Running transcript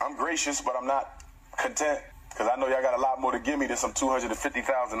gracious, but I'm not content because I know y'all got a lot more to give me than some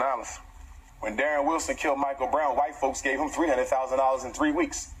 $250,000. When Darren Wilson killed Michael Brown, white folks gave him $300,000 in 3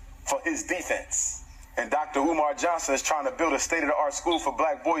 weeks for his defense. And Dr. Umar Johnson is trying to build a state-of-the-art school for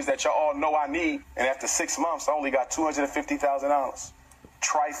black boys that y'all all know I need. And after 6 months, I only got $250,000.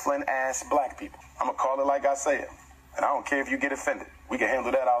 Trifling-ass black people. I'm going to call it like I say it. And I don't care if you get offended. We can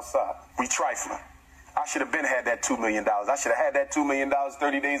handle that outside. We trifling. I should have had that $2 million. I should have had that $2 million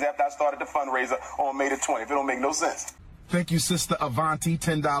 30 days after I started the fundraiser on May the 20th. It don't make no sense. Thank you, Sister Avanti,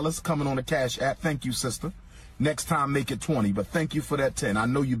 $10 coming on the Cash App. Thank you, sister. Next time, make it 20, but thank you for that 10. I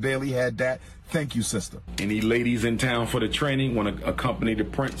know you barely had that. Thank you, sister. Any ladies in town for the training want to accompany the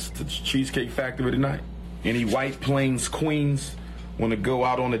Prince to the Cheesecake Factory tonight? Any White Plains queens want to go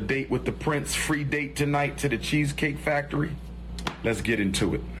out on a date with the Prince? Free date tonight to the Cheesecake Factory? Let's get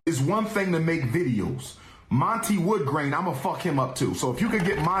into it. It's one thing to make videos. Monty Woodgrain, I'm going to fuck him up too. So if you could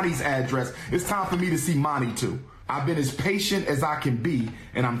get Monty's address, it's time for me to see Monty too. I've been as patient as I can be,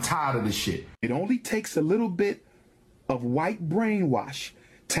 and I'm tired of this shit. It only takes a little bit of white brainwash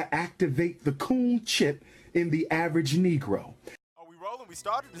to activate the coon chip in the average Negro. Are we rolling? We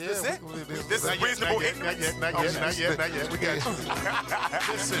started? Is this it? This is reasonable ignorance? Not yet. We got you.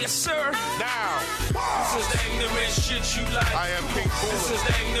 Yes, sir. Now. This is the ignorant shit you like. I am King Cooler. This is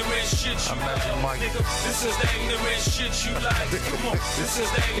the ignorant shit you like. Nigga, this is the ignorant shit you like. Come on. This is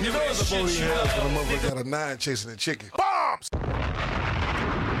the ignorant shit you like. When a motherfucker got a 9 chasing a chicken. Bombs!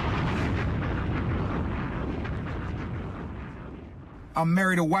 I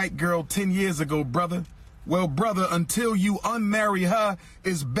married a white girl 10 years ago, brother. Well, brother, until you unmarry her,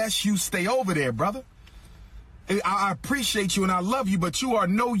 it's best you stay over there, brother. I appreciate you and I love you, but you are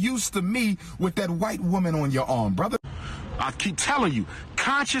no use to me with that white woman on your arm, brother. I keep telling you,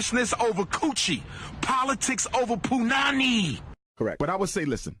 consciousness over coochie, politics over punani. Correct. But I would say,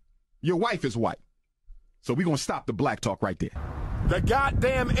 listen, your wife is white. So we're going to stop the black talk right there. The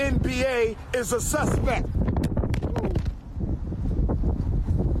goddamn NBA is a suspect.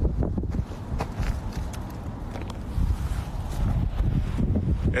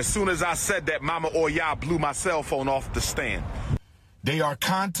 As soon as I said that, Mama Oya blew my cell phone off the stand. They are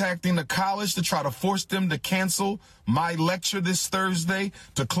contacting the college to try to force them to cancel my lecture this Thursday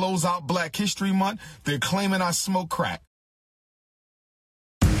to close out Black History Month. They're claiming I smoke crack.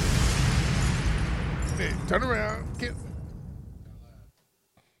 Hey, turn around. Get...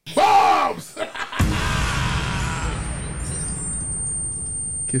 Bombs!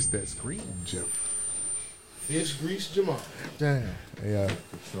 Kiss that screen, Jim. Fish Grease Jamal. Damn. Yeah.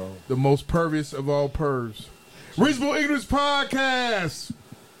 The most pervious of all pervs. Reasonable Ignorance Podcast.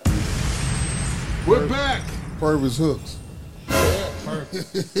 We're back. Pervis hooks. Yeah,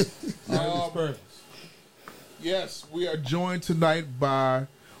 Pervis. Yes, we are joined tonight by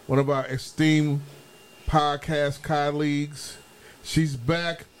one of our esteemed podcast colleagues. She's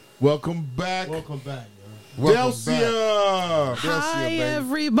back. Welcome back. Welcome back, yo. Delcia. Hi,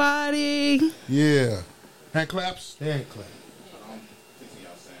 everybody. Yeah. Hand claps. Hand clap.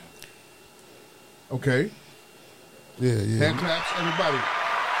 Okay. Yeah. Hand claps, everybody.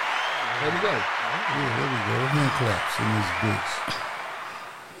 There we go. Yeah, there we go. Hand claps in this bitch.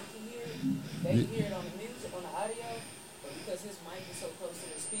 They can hear it on the music, on the audio, but because his mic is so close to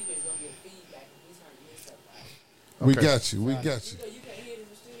the speaker, it's going to get feedback and he's turning his stuff out. We got you. We got you. You can't hear it in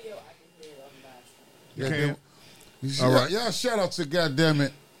the studio, I can hear it on the live stream. You can. All right. Y'all shout out to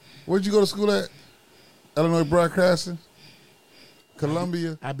goddammit. Where'd you go to school at? Illinois Broadcasting?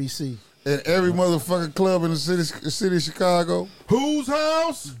 Columbia? IBC. And every motherfucking club in the city of Chicago. Whose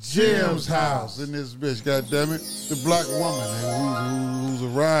house? Jim's house in this bitch, goddammit. The black woman who's a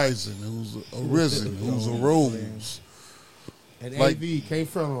rising, who's a risen, who's a rose. And like, AV came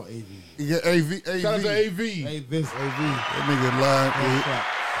from AV. Yeah, AV. Shout out to AV. Vince AV. That nigga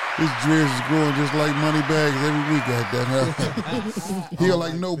lying. His dreads is growing just like money bags every week, goddammit. He don't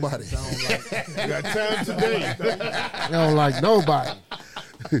like nobody. Got time today. He don't like nobody.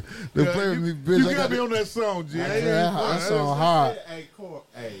 They play with me, bitch. You got me on that song, G. That song hard. Hey,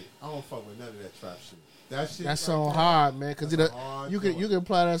 I don't fuck with none of that trap shit. That song hard, man, because you can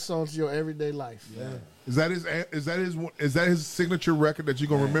apply that song to your everyday life. Yeah. Is that his signature record that you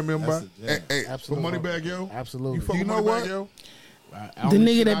gonna remember him by? Hey, absolutely. For Moneybagg Yo? Absolutely. You know what? Yo? The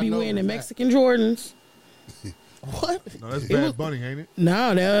nigga that be wearing the Mexican Jordans. What? No, that's Bad Bunny, ain't it?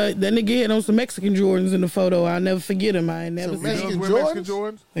 No, that nigga had on some Mexican Jordans in the photo. I'll never forget him. I ain't never seen Mexican him.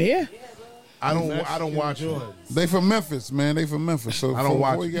 Jordans? Yeah. I don't watch it. They from Memphis, man. They from Memphis. So I don't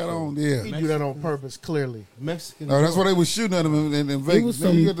watch before he got on, yeah. He do that on purpose, clearly. Mexican. Oh, that's why they was shooting at him in Vegas. It was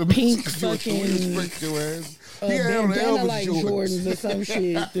some You got the pink Mexican Jordans, fucking. respect your ass. bandana like Jordans or some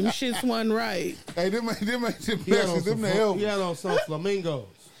shit. Them shits wasn't right. Hey, them ain't the Elvis. He had on some flamingos.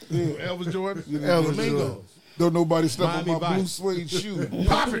 Yeah, Elvis Jordan. Elvis Jordan. Don't nobody step on Miami my blue Vice. suede shoe.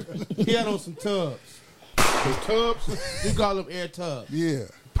 Pop it. He had on some tubs. Some tubs? We call them air tubs. Yeah.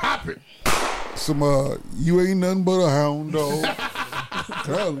 Pop it. Some you ain't nothing but a hound dog.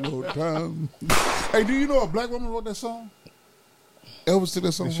 Hello, time. Hey, do you know a black woman wrote that song? Elvis did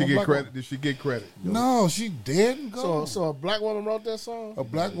that song. Did she get credit? Did she get credit? No, she did. So a black woman wrote that song? A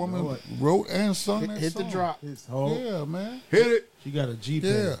black woman wrote and sung that Hit song. the drop. Yeah, man. Hit it. She got a G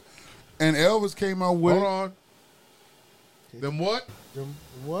Yeah. pen. And Elvis came out with Hold on. Them what? Them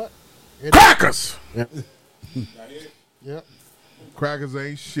what? Crackers. Yep. Crackers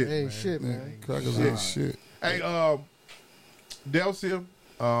ain't shit. Ain't man. shit, man. Crackers ain't shit. Hey, Delcia,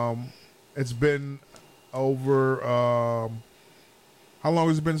 it's been over. How long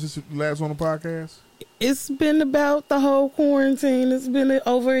has it been since you last on the podcast? It's been about the whole quarantine. It's been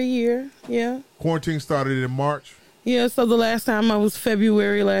over a year. Yeah. Quarantine started in March, Yeah, so the last time I was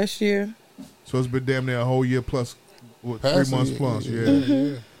February last year. so it's been damn near a whole year plus, what, 3 Past a months year, plus. yeah.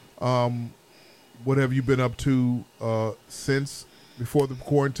 Yeah. Mm-hmm. What have you been up to since before the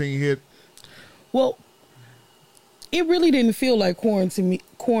quarantine hit? Well, it really didn't feel like quarantine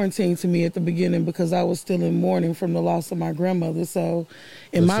to me at the beginning because I was still in mourning from the loss of my grandmother. So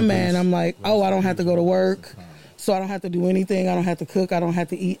in my mind, I'm like, oh, I don't have to go to work. So I don't have to do anything. I don't have to cook. I don't have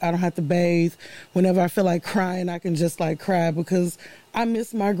to eat. I don't have to bathe. Whenever I feel like crying, I can just like cry because I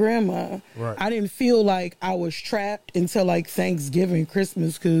miss my grandma. Right. I didn't feel like I was trapped until like Thanksgiving,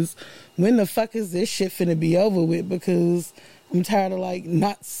 Christmas, because when the fuck is this shit finna be over with? Because I'm tired of like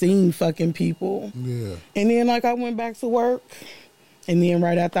not seeing fucking people. Yeah. And then like I went back to work. And then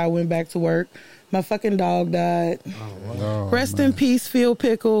right after I went back to work, my fucking dog died. Oh, Rest man. in peace, Phil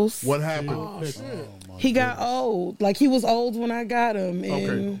Pickles. What happened? Oh, shit. He got old. Like he was old when I got him.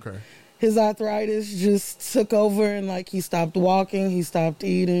 And Okay. his arthritis just took over and like he stopped walking, he stopped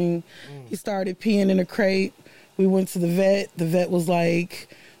eating, he started peeing in a crate. We went to the vet. The vet was like,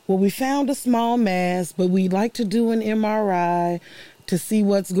 well, we found a small mass, but we'd like to do an MRI to see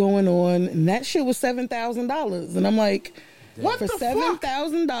what's going on. And that shit was $7,000. And I'm like, What for the fuck?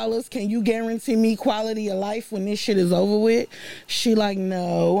 $7,000, can you guarantee me quality of life when this shit is over with? She like,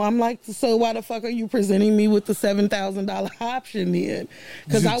 no. I'm like, so why the fuck are you presenting me with the $7,000 option then?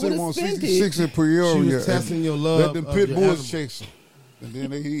 Because I would have spent 66 it. in Peoria. She was testing your love Let them of pit your bulls animal. chase him. And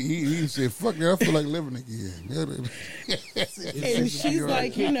then he said, fuck it, I feel like living again. And she's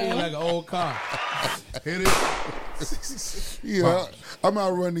like, you know. Like an old car. Hit it. Yeah, I'm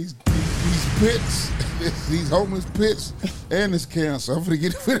out running these pits, these homeless pits, and this cancer. I'm gonna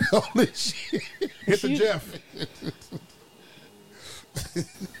get rid of all this shit. Hit the Jeff.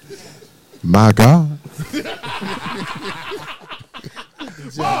 My God.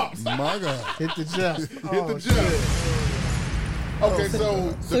 My God. Hit the Jeff. Hit the Jeff. Okay, so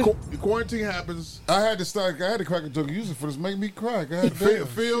the quarantine happens. I had to crack a joke using for this, make me cry. God damn.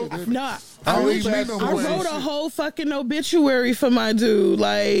 Phil, No, I don't Phil eat meat passed no I more. away. wrote a whole fucking obituary for my dude.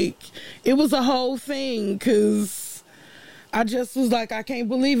 Like, it was a whole thing because I just was like, I can't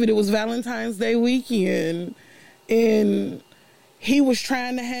believe it. It was Valentine's Day weekend. And he was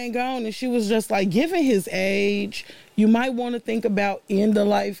trying to hang on. And she was just like, given his age, you might want to think about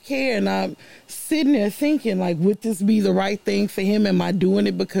end-of-life care. And I'm sitting there thinking, like, would this be the right thing for him? Am I doing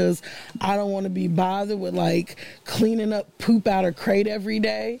it because I don't want to be bothered with, like, cleaning up poop out of crate every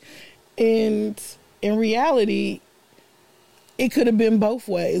day? And in reality, it could have been both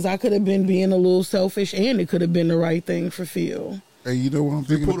ways. I could have been being a little selfish, and it could have been the right thing for Phil. Hey, you know what I'm You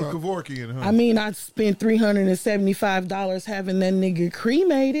thinking put a about? Kevorkian in, huh? I mean, I spent $375 having that nigga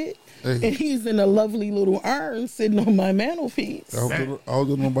cremated, Hey. and he's in a lovely little urn sitting on my mantelpiece. I hope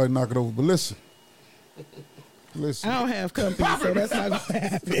nobody knock it over, but listen. I don't have company, so that's not gonna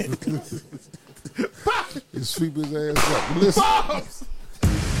happen. You sweep his ass up. Listen. Pops!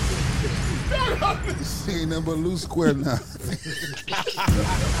 He ain't nothing but a loose square now.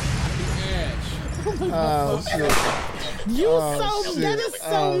 Oh, shit. You Oh, so shit. that is so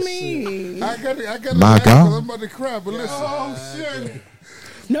Oh, shit. mean. I got to My laugh God. 'cause I'm about to cry, but listen. Oh, shit.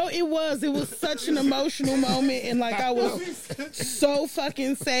 No, it was such an emotional moment, and like I was so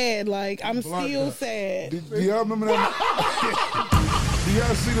fucking sad. Like I'm still sad. Do y'all remember that? Do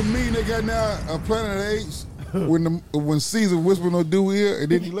y'all see the meme they got now on Planet of the Apes when Caesar whispered no do ear,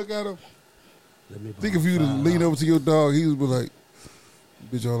 and then you look at him? Think if you to lean over to your dog, he would be like,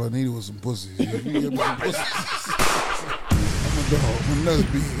 "Bitch, all I needed was some pussy." If you give me some pussy. I'm a dog. I'm a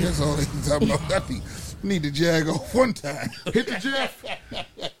lesbian. That's all they talking about. I need to jag off one time. Hit the Jeff.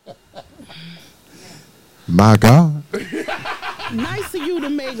 My God. Nice of you to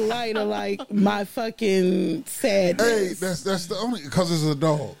make light of like my fucking sadness. Hey, that's the only because it's a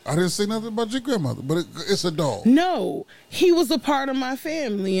dog. I didn't say nothing about your grandmother, but it's a dog. No, he was a part of my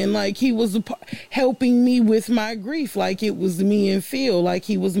family, and like he was helping me with my grief, like it was me and Phil, like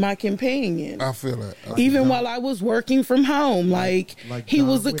he was my companion. I feel that. Even while I was working from home, like he John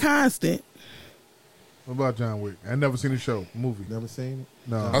was a Wick. constant. What about John Wick? I never seen the show, movie. Never seen it?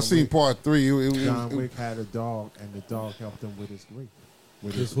 No. John I seen Wick- part 3. John Wick had a dog, and the dog helped him with his grief.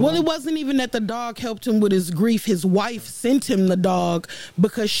 Well, it wasn't even that the dog helped him with his grief. His wife sent him the dog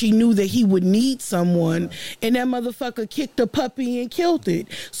because she knew that he would need someone, and that motherfucker kicked the puppy and killed it.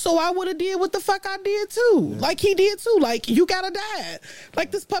 So I would have did what the fuck I did too. Like he did too. Like, you gotta die.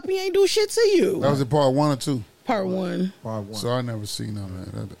 Like, this puppy ain't do shit to you. That was in part 1 or 2. Part 1. So I never seen none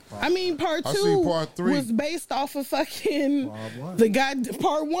of that. I mean, part I 2 seen part 3. was based off of fucking the guy.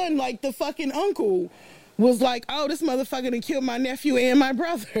 Part 1, like the fucking uncle was like, oh, this motherfucker done killed my nephew and my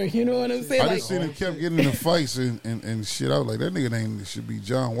brother. You know what I'm saying? I Like, just seen him kept getting in the fights and shit. I was like, that nigga name should be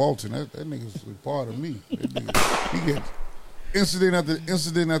John Walton. That nigga's a part of me. That nigga, he get incident after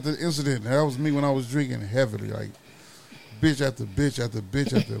incident after incident. That was me when I was drinking heavily, like bitch after bitch after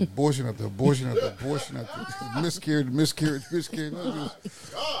bitch after abortion after abortion after abortion after miscarriage.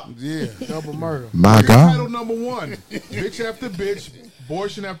 Yeah, double murder. My God. Title number 1: bitch after bitch,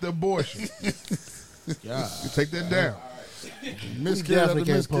 abortion after abortion. Yeah, you take that down. Miscarriage definitely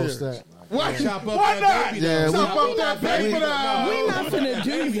after can't post miscarriage. that. What? Chop up Why that not? baby, Yeah, though. Chop up that baby now. we not finna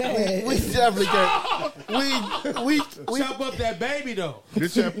do that. We definitely can't. We Chop up that baby though.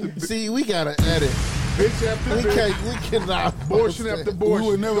 Bitch after bitch. see. We gotta edit. Bitch after We bitch. can't. We cannot. Abortion post after that. abortion.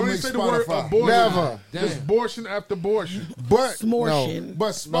 We would never Don't even make say the word Spotify. abortion. Never. Just abortion after abortion. But Smortion.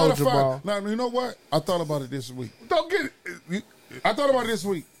 but No, Spotify. Jamal. Now you know what? I thought about it this week. Don't get it. I thought about it this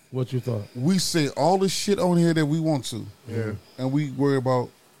week. What you thought? We say all the shit on here that we want to, Yeah. and we worry about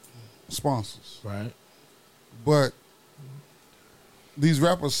sponsors. Right. But these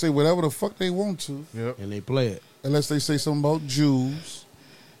rappers say whatever the fuck they want to, Yep. And they play it. unless they say something about Jews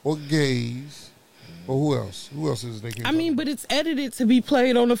or gays or who else? Who else is they can? I mean, but it's edited to be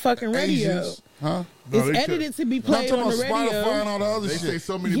played on the fucking radio. Asians, huh? No, It's they edited to be I'm played talking on the about Spotify and radio. all the other They shit. say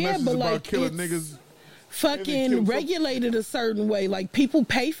so many Yeah, messages but, about like, killing it's- niggas. Fucking regulated a certain way. Like, people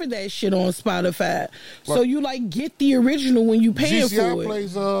pay for that shit on Spotify. So Like- you, like, get the original when you paying GCI for it.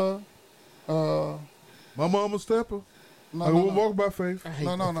 plays My mama stepper. No, I no, won't no. walk by faith.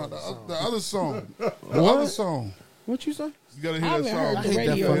 no, the other song. The other song. What you say? You gotta hear I that haven't song. heard the hate that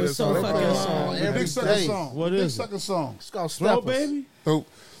radio. fucking It's so song. fucking That song. The every Dick Sucker day. song. What The Dick is it? Sucker song. It's called Throw Steppers. baby. So,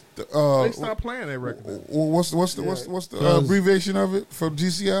 They stopped playing that record. what's the abbreviation of it from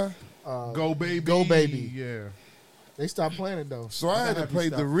GCI? Go baby. Go Baby. Yeah. They stopped playing it though. So I had to play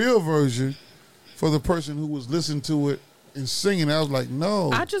the real version for the person who was listening to it and singing. I was like,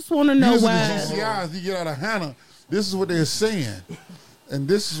 no. I just want to know you listen why. to GCI, you get out of Hannah. This is what they're saying, and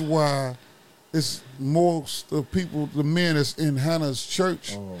this is why it's most of people, the men that's in Hannah's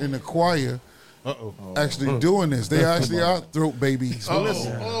church in the choir, actually doing this. They actually are throat babies. So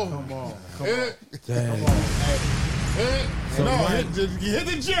listen. Come on. So No, Mike- hit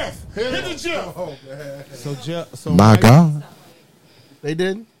the Jeff. Hit the Jeff. So My Mike- God. They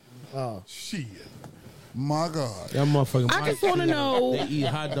didn't. Shit. My God. That motherfucker. I Mike, just want to know. They eat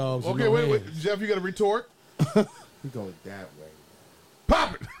hot dogs. with Okay, no wait. hands. Jeff, you got to retort. We go that way.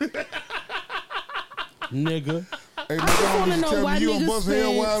 Pop it. Nigga. Hey, I just want to used to know tell why me you gonna niggas bust hell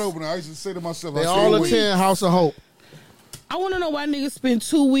spend. wide open. I used to say to myself, They I all said, wait. attend House of Hope. I want to know why niggas spent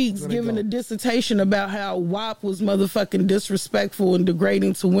 2 weeks giving a dissertation about how WAP was motherfucking disrespectful and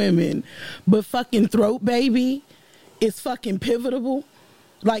degrading to women, but fucking Throat Baby is fucking pivotal.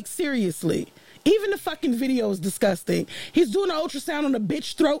 Like, seriously. Even the fucking video is disgusting. He's doing an ultrasound on a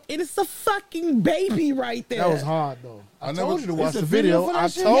bitch throat, and it's a fucking baby right there. That was hard though. I never- told you to watch It's a the video video. for that I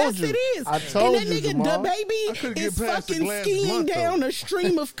shit? told Yes, you. it is. I told and that you, nigga, Jamal. the I baby, couldn't get is past the fucking glass skiing blunt, though. down a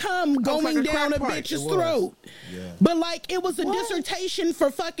stream of cum going like a down a crack pipe. bitch's It was. throat. But like, it was a dissertation for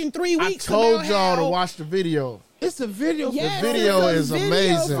fucking 3 I weeks. told about y'all to how- watch the video. It's a video. Yes, The video it's is a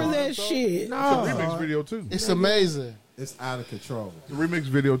video amazing. for that shit. It's a remix video, too. It's amazing. It's out of control. The remix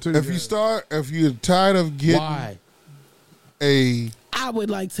video, too. If you're tired of getting Why? I would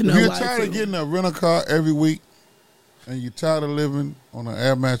like to know if you're why. tired of too. getting a rental car every week, and you're tired of living on an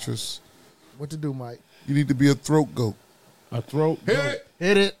air mattress, What to do, Mike? you need to be a throat goat. A throat. Hit goat. it.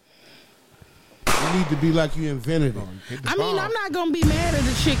 Hit it. You need to be like you invented it. I mean, I'm not gonna be mad at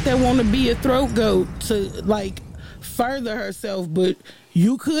a chick that want to be a throat goat to like further herself, but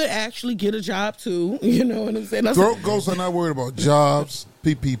you could actually get a job too. You know what I'm saying? That's Throat goats are not worried about jobs,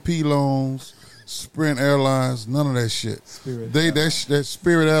 PPP loans, Sprint Airlines, none of that shit. That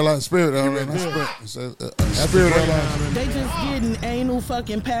Spirit Airlines, Spirit Airlines. They just getting anal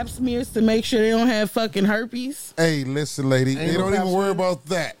fucking pap smears to make sure they don't have fucking herpes. Hey, listen, lady, they don't even worry about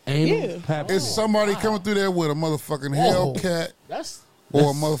that. Yeah. It's somebody coming through there with a motherfucking Hellcat.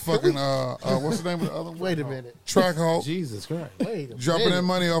 Or a motherfucking, what's the name of the other one? Wait a minute. Trackhawk. Jesus Christ. Wait a Dropping minute. that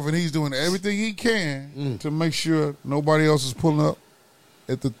money off, and he's doing everything he can to make sure nobody else is pulling up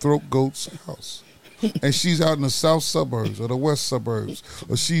at the Throat Goat's house. And she's out in the south suburbs or the west suburbs,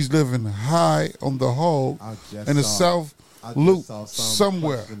 or she's living high on the hog in the south loop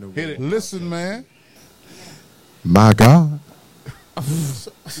somewhere. Listen, man. My God.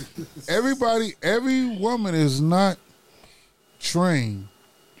 Every woman is not trained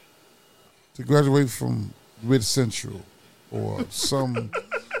to graduate from Mid Central or some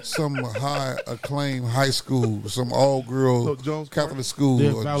high acclaimed high school, some all girl Catholic school,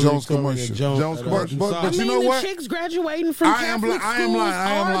 or Jones Commercial. But you know what? The chicks graduating from Catholic schools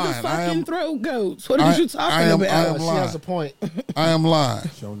are the fucking Throat Goats. What are you talking about? She has a point. I am lying.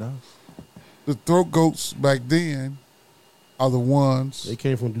 Show now. The Throat Goats back then are the ones. They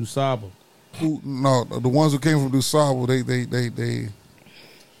came from DuSable. The ones who came from DuSable, they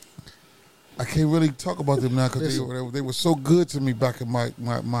I can't really talk about them now because they were so good to me back in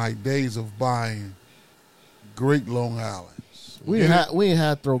my days of buying great Long Islands. We ain't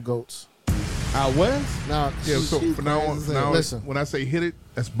had Throat Goats. Out west? Now, yeah. So from now on, listen. When I say hit it,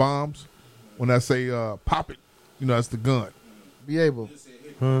 that's bombs. When I say pop it, that's the gun. Be able.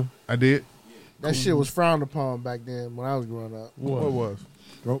 Huh? I did. That shit was frowned upon back then when I was growing up. What was?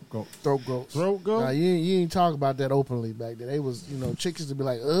 Throat goats. Throat goat? Nah, you ain't talk about that openly back then. They was, chicks used to be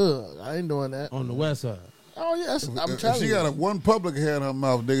like, ugh, I ain't doing that. On the west side. Oh, yeah, I'm telling you. She got one public hair in her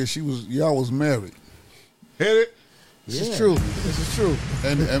mouth, nigga. Y'all was married. Hit it. This is true. This is true.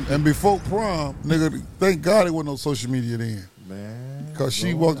 And before prom, nigga, thank God there wasn't no social media then. Man. Because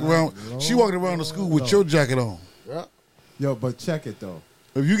she walked around the school with your jacket on. Yeah. Yo, but check it though.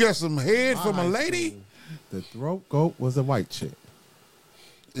 If you got some head from a lady, the Throat Goat was a white chick.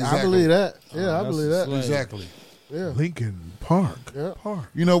 Exactly. I believe that. Yeah, I believe that. Exactly. Yeah. Lincoln Park. Yeah.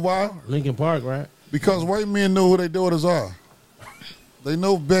 You know why? Lincoln Park, right? Because white men know who their daughters are. They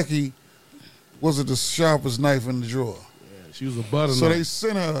know Becky wasn't the sharpest knife in the drawer. Yeah, she was a butter So knife. they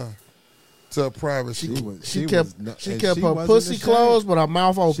sent her to a private school. She kept her pussy closed, but her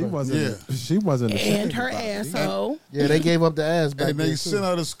mouth open. She wasn't. And her asshole. Yeah, they gave up the ass back and they then, sent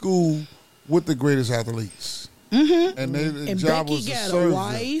her to school with the greatest athletes. Mm-hmm. And their And job Becky was to got serve a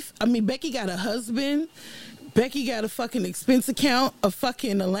wife. Becky got a husband. Becky got a fucking expense account, a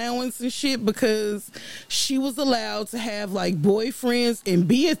fucking allowance and shit because she was allowed to have like boyfriends and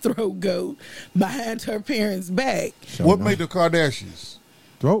be a throat goat behind her parents' back. What made the Kardashians?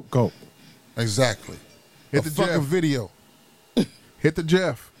 Throat Goat. Exactly. Hit a the fucking Jeff. video. Hit the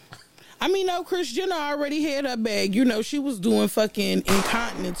Jeff. No, Kris Jenner already had her bag. She was doing fucking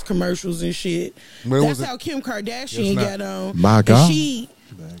incontinence commercials and shit. That's how Kim Kardashian got on. My God. And she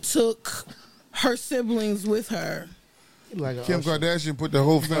took her siblings with her. Kim Kardashian put the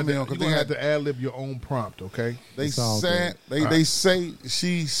whole family on You because gonna they have had to ad lib your own prompt, okay? they say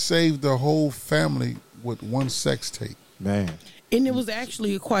she saved the whole family with one sex tape. Man. And it was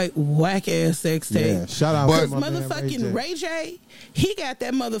actually a quite whack ass sex tape. Yeah, shout out Because to my man motherfucking Ray J, he got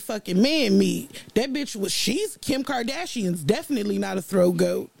that motherfucking man meat. That bitch she's Kim Kardashian's definitely not a throat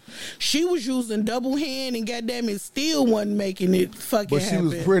goat. She was using double hand and goddamn it still wasn't making it fucking But she happen.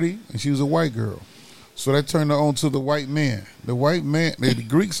 was pretty and she was a white girl. So that turned her on to the white man. The white man, the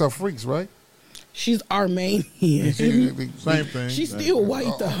Greeks are freaks, right? She's Armenian. Same thing. She's still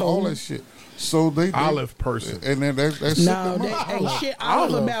white though. All that shit. So they Olive person. And then that's No, that ain't shit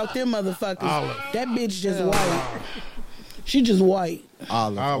all about them motherfuckers. That bitch just white. She just white.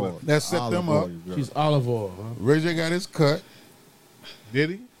 Olive. That set them up. She's olive oil. Huh? Ray J got his cut. Did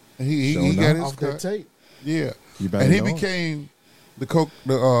he? He got his off cut. that tape. Yeah. And he became the coke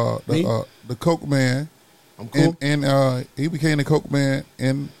the coke man. I'm cool. And he became the coke man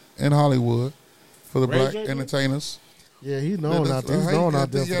in Hollywood for the black entertainers. Yeah, he's known out there. He's known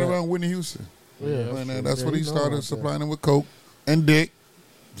out there. He got around Whitney Houston. Yeah, and that's what he he's known started out supplying them with coke and dick.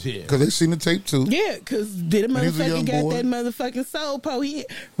 Yeah. Because they seen the tape too. Yeah, because did a And he was a motherfucker young got boy. that motherfucking soul po.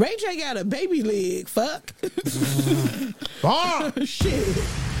 Ray J got a baby leg. Fuck. Shit.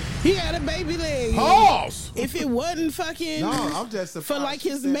 He got a baby leg. Pause. If it wasn't fucking I'm just for like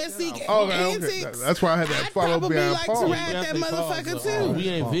his messy Okay. antics, That's why I had that I'd follow probably behind like to pause. ride that motherfucker too. We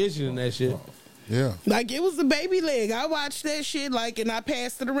ain't visioning that shit. Yeah. Like, it was a baby leg. I watched that shit, like, and I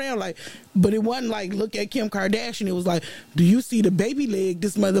passed it around, like, but it wasn't like, look at Kim Kardashian. It was like, do you see the baby leg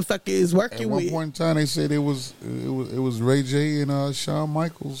this motherfucker is working At one with? point in time, they said it was Ray J and Shawn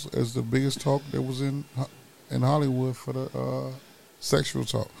Michaels as the biggest talk that was in Hollywood for the sexual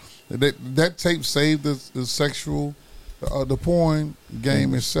talk. That tape saved the sexual, the porn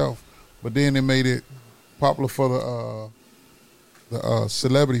game itself, but then it made it popular for the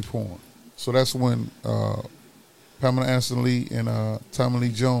celebrity porn. So that's when Pamela Anderson Lee and Tommy Lee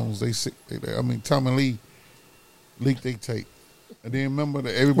Jones, Tommy Lee leaked their tape. And then remember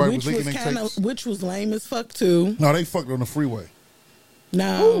that everybody was leaking their tapes. Which was lame as fuck, too. No, they fucked on the freeway.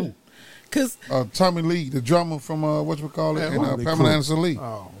 No. Because Tommy Lee, the drummer from whatchamacallit, and Pamela cool. Anderson Lee.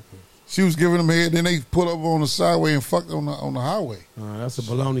 Oh, okay. She was giving them head, then they pulled up on the sideway and fucked on the highway. That's a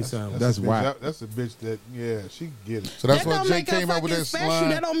baloney sound. That's why. That's a bitch that, she can get it. So that's that why don't Jay make her came out with that special. slime.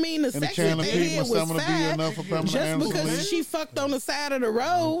 That don't mean the and sex the can of that pig they must was have to be fine. enough for Pamela Just Anderson because Lee. she fucked on the side of the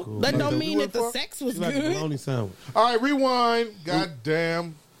road, that don't mean that the sex was like good. a bologna sandwich. All right, rewind.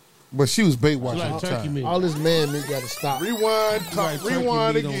 Goddamn. But she was bait watching Like all the turkey time. meat. All this man meat got to stop. Rewind. Like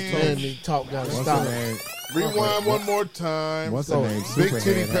Rewind turkey meat on again. Man meat talk got to What's stop. her name? Rewind one more time. What's her name? Big Superhead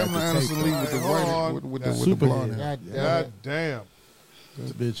titty had Pamela the Anderson tape Lee on. with the Hold white on. with the Superhead. blonde hair. God damn.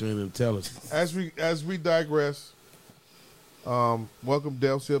 This bitch ain't intelligent. As we digress, welcome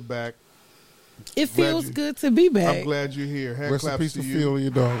Delcia back. It feels good to be back. I'm glad you're here. Hand Rest in claps peace to to you. Phil,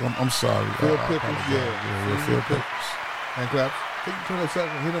 your dog. I'm sorry. Phil I Pickles, apologize. yeah. Phil Pickles. Hand claps. Can you turn that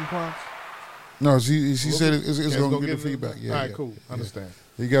second and hit them prompts? No, she said it's going to get the it? feedback. Yeah, All right, yeah, cool. yeah. Understand.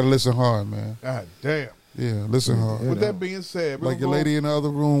 You got to listen hard, man. God damn. Yeah, listen hard. With that being said, Like your lady in the other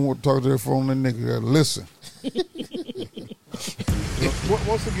room would talk to her phone and nigga. You got to listen.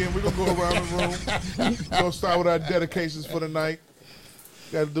 Once again, we're going to go around the room. We're going to start with our dedications for the night.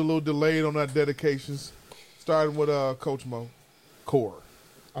 Got to do a little delayed on our dedications. Starting with Coach Mo. Core.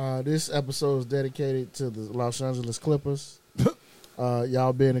 This episode is dedicated to the Los Angeles Clippers.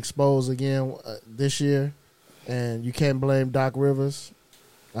 Y'all being exposed again this year, and you can't blame Doc Rivers.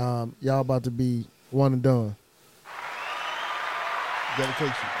 Y'all about to be one and done.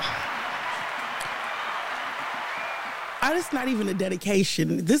 Dedication. It's not even a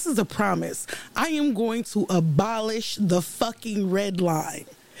dedication. This is a promise. I am going to abolish the fucking red line.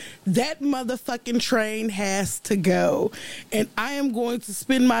 That motherfucking train has to go. And I am going to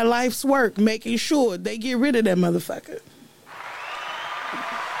spend my life's work making sure they get rid of that motherfucker.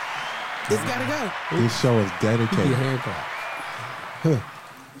 It's gotta go. This show is dedicated.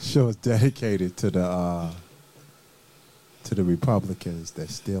 Show is dedicated to the Republicans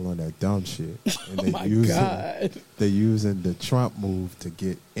that's still on that dumb shit. And they're using the Trump move to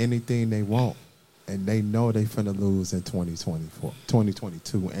get anything they want. And they know they finna lose in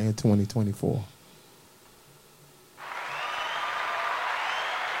 2022 and 2024.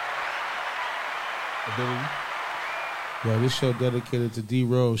 Yo, this show dedicated to D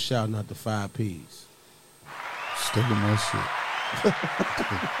Rose shouting out the 5 Ps. Still in my shit.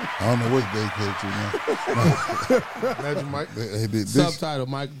 I don't know what's dedicated to now. Imagine, Mike. Subtitle,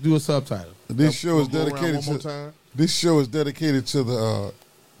 Mike. Do a subtitle. This show is We'll go around dedicated one more to. time. This show is dedicated to the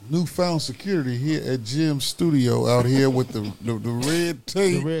newfound security here at Jim's studio out here with the red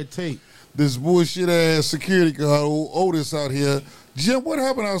tape. The red tape. This bullshit ass security guard, old Otis out here. Jim, what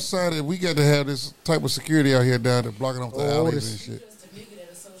happened outside that we got to have this type of security out here down there blocking off the alleys and shit? Just a nigga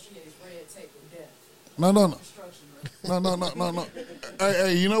that associates red tape with death. No.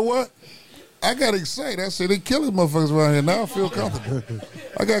 Hey, you know what? I got excited. I said they killing motherfuckers around here. Now I feel comfortable.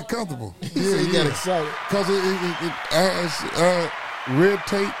 I got comfortable. You got excited. Because red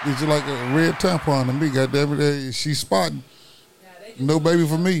tape is like a red tampon to me. Goddamn, she's spotting. No baby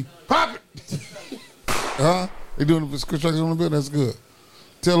for me. Pop it! Huh? They doing the construction on the building? That's good.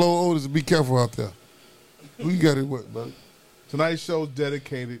 Tell old Otis to be careful out there. Who you got it with, buddy? Tonight's show is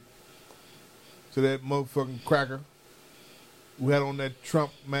dedicated to that motherfucking cracker who had on that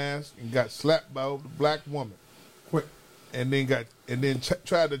Trump mask and got slapped by a black woman. Quick. And then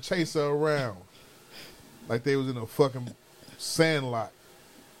tried to chase her around like they was in a fucking sandlot.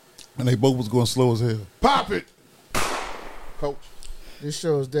 And they both was going slow as hell. Pop it! Coach. This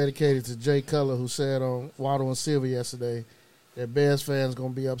show is dedicated to Jay Cutler, who said on Waddle and Silver yesterday that Bears fans going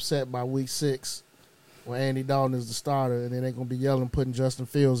to be upset by week 6 when Andy Dalton is the starter, and then they're going to be yelling, putting Justin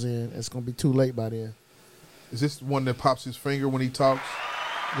Fields in. It's going to be too late by then. Is this the one that pops his finger when he talks?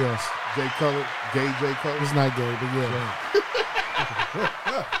 Yes. Jay Cutler? Gay Jay Cutler? It's not gay, but yeah.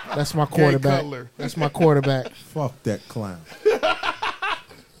 That's my quarterback. That's my quarterback. Fuck that clown.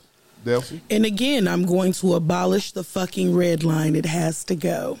 Delphi? And again, I'm going to abolish the fucking red line. It has to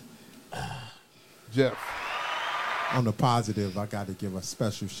go. Jeff. On the positive, I got to give a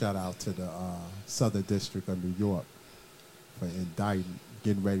special shout out to the Southern District of New York for indicting,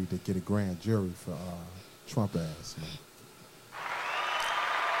 getting ready to get a grand jury for Trump ass, man.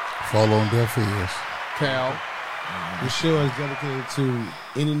 Fall on deaf ears. Cal. This show is dedicated to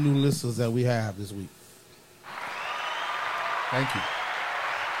any new listeners that we have this week. Thank you.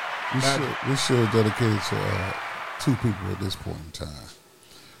 This show is dedicated to two people at this point in time.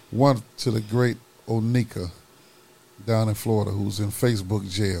 One to the great Onika down in Florida, who's in Facebook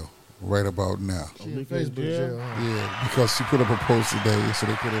jail right about now. She in Facebook jail. Yeah, because she put up a post today, so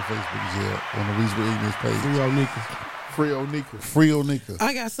they put her in Facebook jail on the Reasonable Ignorance page. Free Onika. Free Onika. Free Onika.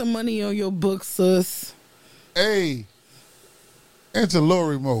 I got some money on your book, sis. Hey, and to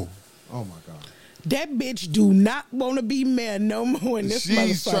Lori Moe. Oh my God. That bitch do not want to be mayor no more in this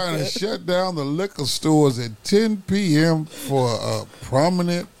She's motherfucker. trying to shut down the liquor stores at 10 p.m. for a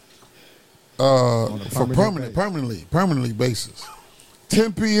prominent, permanently basis.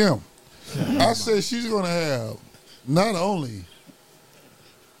 10 p.m. I said she's going to have not only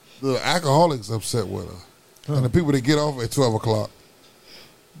the alcoholics upset with her and the people that get off at 12 o'clock,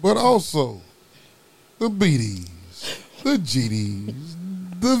 but also the BDs, the GDs,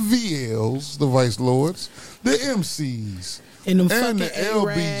 the VLs, the Vice Lords, the MCs, and the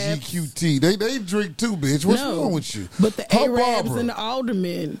LBGQT. They drink too, bitch. What's wrong with you? But the Her Arabs Barbara. and the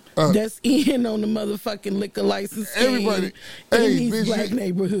aldermen that's in on the motherfucking liquor license Everybody, in hey, these bitch, black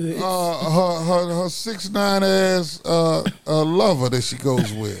neighborhoods. Her 6'9" ass lover that she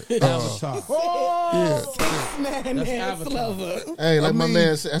goes with. Avatar. Yeah. 6'9" ass lover. Hey, like my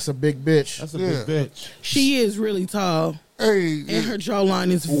man said, that's a big bitch. That's a big bitch. She is really tall. Hey, and her jawline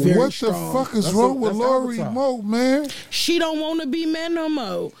is very what strong. the fuck is wrong with Lori Moe, man? She don't want to be man no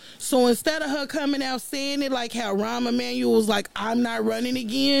more. So instead of her coming out saying it like how Rahm Emanuel was like, I'm not running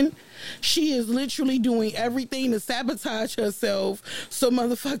again, she is literally doing everything to sabotage herself so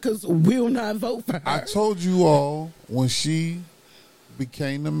motherfuckers will not vote for her. I told you all when she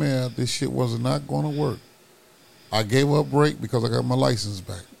became the mayor, this shit was not going to work. I gave her a break because I got my license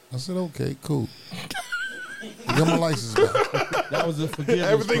back. I said, okay, cool. I got my license back. That was a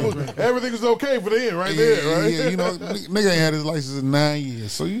forgiveness. Everything was okay for the end, right there, right? Yeah, you know, nigga ain't had his license in 9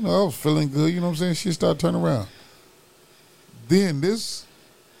 years. So, you know, I was feeling good, you know what I'm saying? Shit started turning around. Then this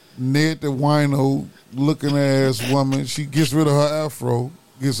Ned the wino looking ass woman, she gets rid of her afro,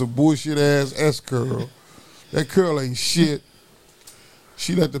 gets a bullshit ass S-curl. That curl ain't shit.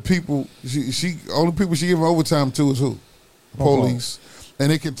 She let the people, she only people she give overtime to is who? Police.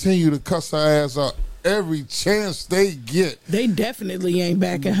 And they continue to cuss her ass out every chance they get. They definitely ain't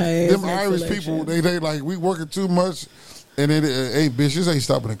backing her ass. Them Irish people, they like, we working too much. And then, hey, bitch, this ain't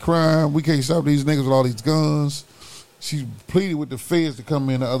stopping the crime. We can't stop these niggas with all these guns. She pleaded with the feds to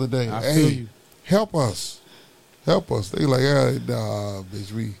come in the other day. I hey, feel you. Help us. Help us. They like, nah,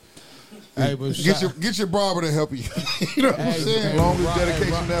 bitch, we... Hey, but get your barber to help you. You know what I'm saying? Longest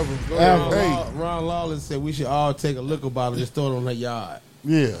dedication ever. Ron Lawless said we should all take a liquor bottle and just throw it on her yard.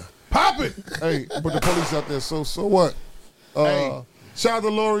 Yeah. Pop it. Hey, but the police out there, so what? Hey. Shout out to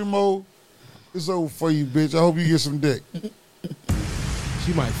Lori Moe. It's over for you, bitch. I hope you get some dick.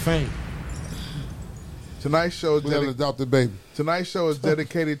 She might faint. Tonight's show is We got an adopted baby. Tonight's show is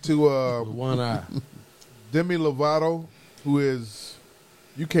dedicated to one eye Demi Lovato, who is,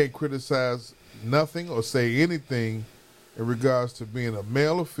 you can't criticize nothing or say anything in regards to being a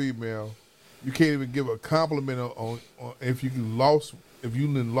male or female. You can't even give a compliment on if you lost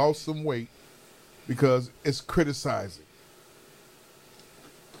some weight because it's criticizing.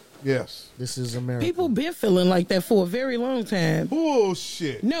 Yes. This is America. People been feeling like that for a very long time.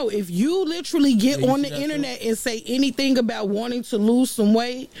 Bullshit. No, if you literally get on the internet and say anything about wanting to lose some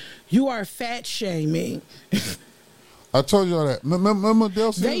weight, you are fat shaming. I told y'all that. Remember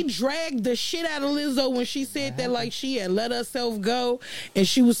Delcy? They dragged the shit out of Lizzo when she said that like she had let herself go and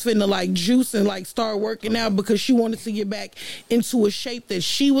she was finna like juice and like start working out because she wanted to get back into a shape that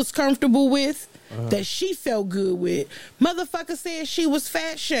she was comfortable with, that she felt good with. Motherfucker said she was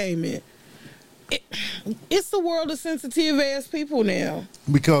fat shaming. It's the world of sensitive ass people now.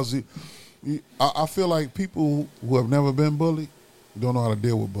 Because I feel like people who have never been bullied don't know how to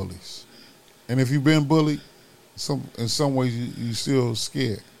deal with bullies. And if you've been bullied, in some ways you still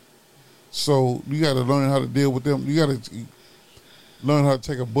scared. So you got to learn how to deal with them. You got to learn how to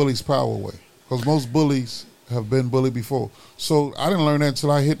take a bully's power away. Because most bullies have been bullied before. So I didn't learn that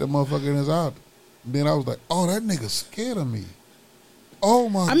until I hit the motherfucker in his eye. Then I was like, oh, that nigga scared of me. Oh,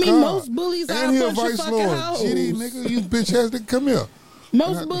 my God. I mean, most bullies are and a he bunch of Vice fucking Lord. hoes. GD, nigga, you bitch ass nigga, come here.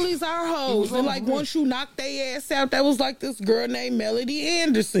 Most bullies are hoes. And like once you knock their ass out, that was like this girl named Melody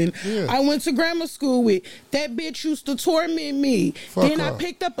Anderson. Yeah. I went to grammar school with. That bitch used to torment me. Then I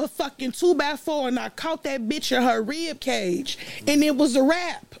picked up a fucking 2x4 and I caught that bitch in her rib cage. And it was a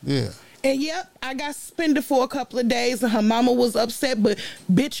wrap. Yeah. And yep, I got suspended for a couple of days and her mama was upset, but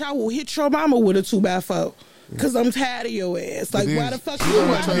bitch, I will hit your mama with a 2x4. Cause I'm tired of your ass. Like, why the fuck you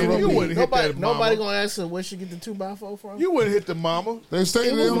wouldn't hit that Nobody gonna ask her where she get the 2x4 from. You wouldn't hit the mama. They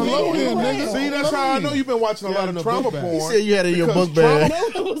stay there on the low end, nigga. See, that's how I know you've been watching a lot of trauma porn. You said you had it in your book bag.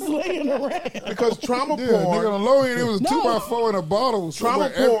 It was laying around. Because trauma porn. Nigga, on the low end, it was a 2x4 in a bottle. Trauma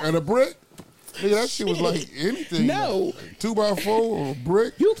porn. And a brick. Nigga, that shit was like anything. No. 2x4 or a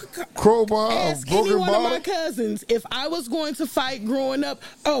brick, you could crowbar, ask a broken any one bottle. of my cousins if I was going to fight growing up.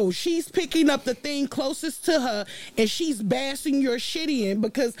 Oh, she's picking up the thing closest to her and she's bashing your shit in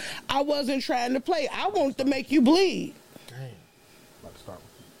because I wasn't trying to play. I wanted to make you bleed.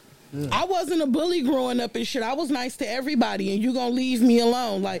 Yeah. I wasn't a bully growing up and shit. I was nice to everybody, and you gonna leave me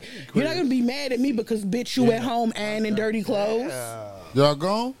alone. Like, you're not gonna be mad at me because, bitch, you at home ironing dirty clothes. Y'all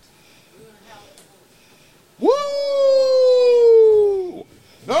gone? Woo!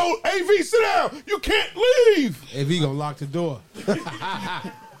 No, AV, sit down. You can't leave. AV gonna lock the door.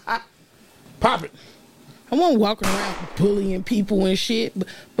 Pop it. I wasn't walking around bullying people and shit,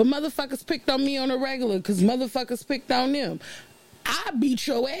 but motherfuckers picked on me on a regular because motherfuckers picked on them. I beat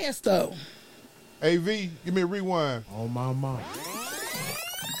your ass, though. AV, give me a rewind. Oh, my mom.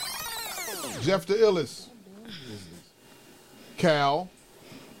 Jeff the Illest. Cal.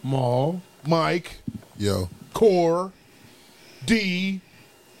 Maul. Mike. Yo. Core. D.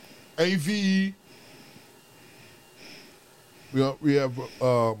 AV. We have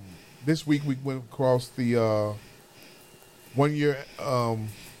this week we went across the 1 year of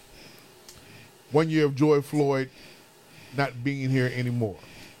George Floyd not being here anymore.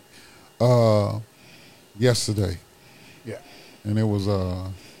 Yesterday. Yeah. And it was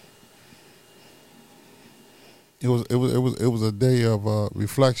a day of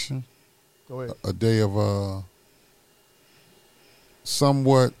reflection. Go ahead. A day of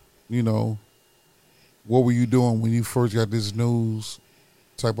somewhat, you know, what were you doing when you first got this news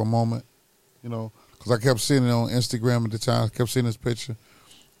type of moment, you know? Because I kept seeing it on Instagram at the time. I kept seeing this picture.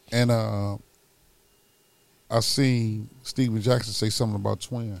 And I seen Steven Jackson say something about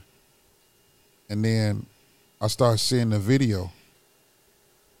Twin. And then I started seeing the video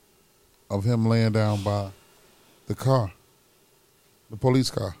of him laying down by the car, the police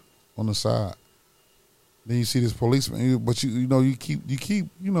car on the side. Then you see this policeman, but you keep,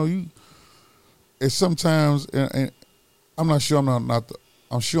 it's sometimes, and I'm not sure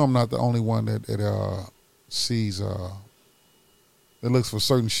I'm sure I'm not the only one that sees, that looks for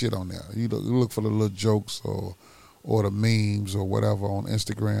certain shit on there. You look for the little jokes or the memes or whatever on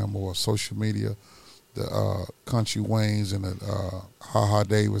Instagram or social media, the Country Waynes and the Ha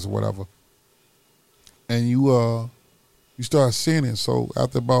Davis or whatever. And you start seeing it. So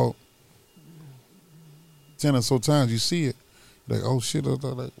after about 10 or so times you see it, like, oh shit,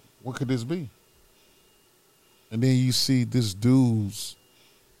 like, what could this be? And then you see this dude's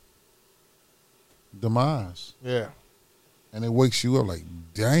demise. Yeah. And it wakes you up like,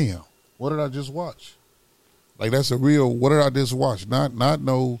 damn, what did I just watch? Like, that's a real, what did I just watch? Not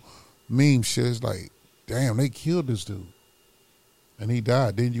no meme shit. It's like, damn, they killed this dude. And he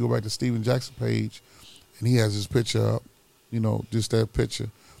died. Then you go back to Steven Jackson page and he has his picture up, you know, just that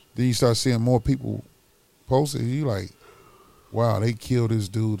picture. Then you start seeing more people post it. You like, wow, they killed this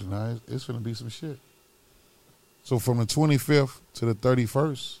dude tonight. It's going to be some shit. So from the 25th to the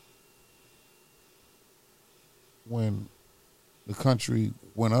 31st, when the country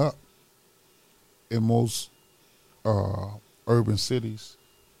went up in most urban cities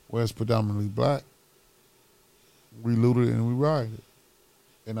where it's predominantly black, we looted and we rioted.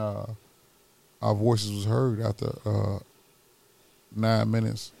 And our voices was heard after 9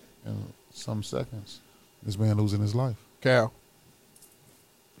 minutes and some seconds. This man losing his life. Cal.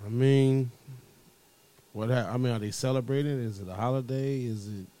 I mean, are they celebrating? Is it a holiday? Is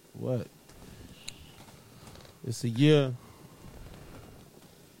it what? It's a year.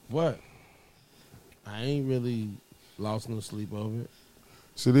 What? I ain't really lost no sleep over it.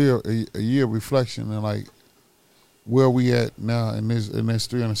 So there a year of reflection and like where we at now in this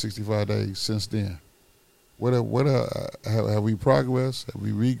 365 days since then. Have we progressed? Have we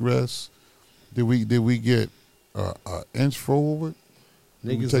regressed? Did we get an inch forward?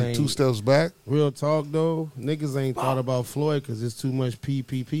 Niggas take ain't, 2 steps back. Real talk though, niggas ain't thought about Floyd because there's too much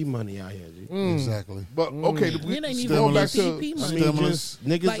PPP money out here. G. Exactly. But okay, It ain't even going back PPP to money. Just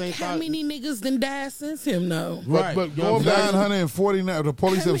niggas Like, ain't how thought. many niggas done died since him, though? Right. But going back, 949. The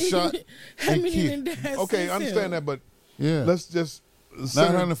police have shot. How and many killed. done died okay, since I understand him? that, but Yeah. let's just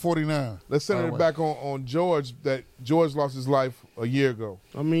center, 949. let's center it back on George. That George lost his life a year ago.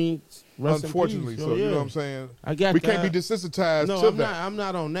 I mean, rest in Unfortunately, peace. so yeah. you know what I'm saying. I got we that. can't be desensitized No, to I'm that not. I'm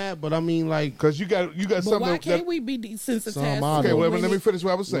not on that, but I mean, like, because you got But something why that. can't we be desensitized? Some Okay, well, when let me it- finish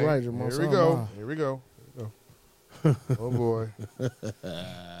what I was saying. You're right, Jamal. Here we Some go. are. Here we go. Oh boy. That's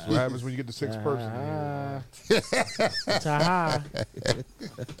what happens when you get the 6th person. Ta-ha.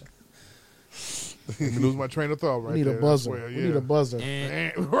 Let me lose my train of thought right We need there. a buzzer. I swear, We yeah. need a buzzer.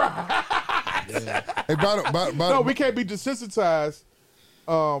 Hey, by No, we can't be desensitized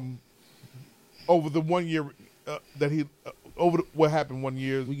over the 1 year that he what happened 1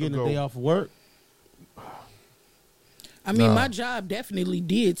 year we getting ago. a day off of work. I mean, my job definitely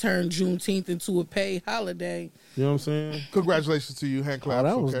did turn Juneteenth into a paid holiday. You know what I'm saying? Congratulations to you, hand Oh, claps.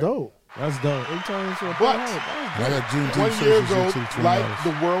 that was okay? dope. That's dope. It turned into a But I got Juneteenth 1 shirts year and ago, shit, too, like $20.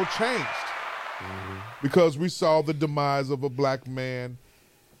 the world changed because we saw the demise of a black man.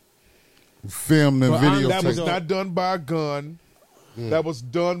 Filmed and video That was Videotape. not done by a gun. That was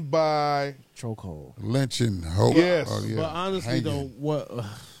done by chokehold. lynching. Hope. Yes. yeah. But honestly, Hanging. though, what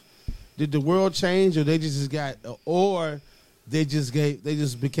did the world change, or they just got, or they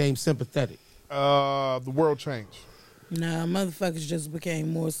just became sympathetic? the world changed. Nah, motherfuckers just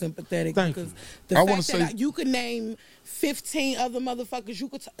became more sympathetic Thank because you. the I fact wanna that say- you could name 15 other motherfuckers, you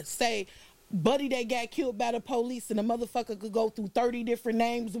could say, buddy that got killed by the police, and a motherfucker could go through 30 different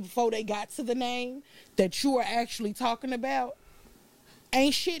names before they got to the name that you are actually talking about.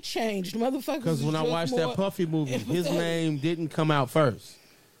 Ain't shit changed, motherfuckers. Because when I just watched more that Puffy movie, his empathetic. name didn't come out first.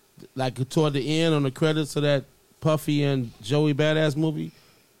 Like toward the end on the credits of that Puffy and Joey Badass movie,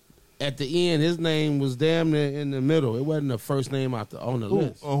 at the end his name was damn near in the middle. It wasn't the first name on the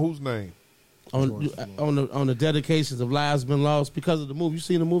list. On whose name? On the dedications of Lives Been Lost because of the movie. You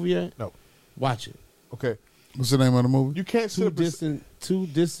seen the movie yet? No. Watch it. Okay. What's the name of the movie? You can't sit Two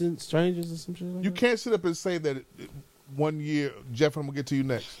distant strangers or some shit like You that? can't sit up and say that 1 year, Jeff. I'm gonna get to you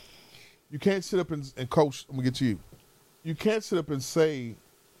next. You can't sit up and Coach. I'm gonna get to you. You can't sit up and say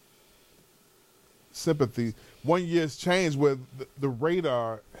sympathy. 1 year's changed where the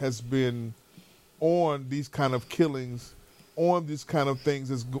radar has been on these kind of killings, on these kind of things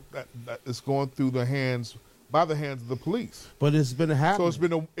that's going through the hands of the police. But it's been happening.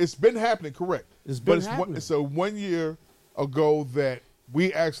 So it's been happening. Correct. It's been but happening. It's a 1 year ago that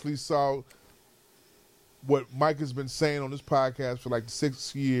we actually saw what Mike has been saying on this podcast for like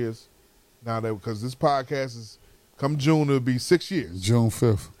 6 years now, that because this podcast is come June it'll be 6 years. June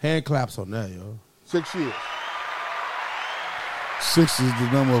 5th. Hand claps on that, yo. 6 years. 6 is the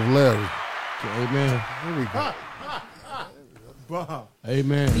number of Larry. Amen. Here we go.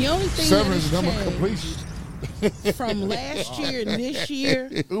 Amen. The only thing 7 that is the has number of changed completion. from last year and this year,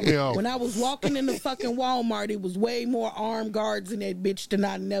 Threw me off. when I was walking in the fucking Walmart, it was way more armed guards in that bitch than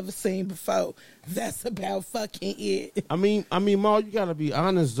I never seen before. That's about fucking it. I mean, Ma, you gotta be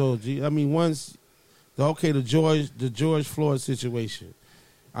honest though, G. I mean, once the George Floyd situation.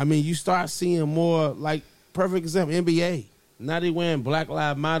 I mean, you start seeing more, like, perfect example, NBA. Now they wearing Black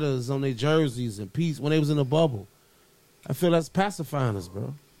Lives Matters on their jerseys and peace when they was in the bubble. I feel that's pacifying us,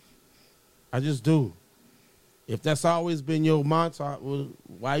 bro. I just do. If that's always been your mantra, well,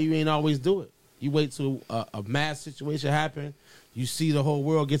 why you ain't always do it? You wait till a mass situation happen, you see the whole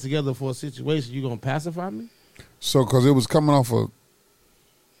world get together for a situation, you gonna pacify me? So, because it was coming off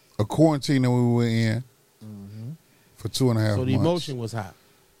a quarantine that we were in for 2.5 months. So the emotion was high.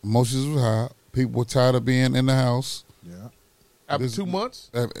 Emotions was high. People were tired of being in the house. Yeah. After 2 months?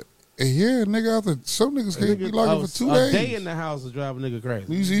 Yeah, nigga, after some niggas can't be locked for 2 days. A day in the house is driving a nigga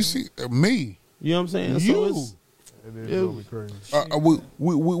crazy. You see, me. You know what I'm saying? You. So it's,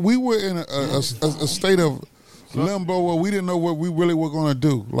 we were in a state of limbo where we didn't know what we really were going to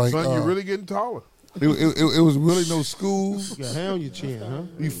do. Like, Son, you're really getting taller. It was really no school. you got hair on your chin, huh?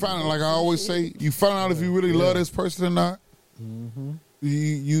 You find, like I always say, you find out if you really love this person or not.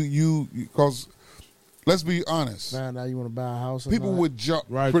 Because let's be honest. Find out you want to buy a house. People with jobs,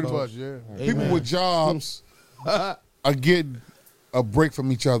 pretty much, yeah. People with jobs are getting a break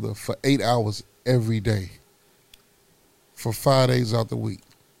from each other for 8 hours every day, for 5 days out the week,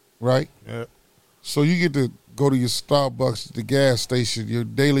 right? Yeah. So you get to go to your Starbucks, the gas station, your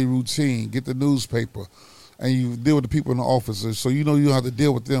daily routine, get the newspaper, and you deal with the people in the office. So you know you don't have to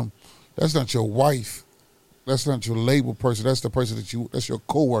deal with them. That's not your wife. That's not your label person. That's the person that's your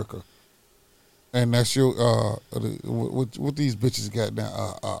coworker. And that's your what these bitches got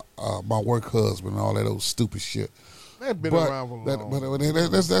now, my work husband and all that old stupid shit. That's been around for long.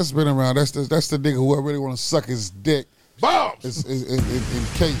 That's been around. That's the nigga who I really want to suck his dick. Bombs! In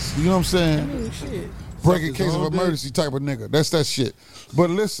case. You know what I'm saying? Shit. Break in case of emergency type of nigga. That's that shit. But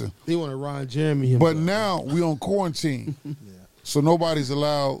listen. He want to Ron Jeremy himself. But now we on quarantine. So nobody's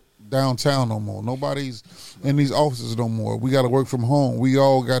allowed downtown no more. Nobody's in these offices no more. We got to work from home. We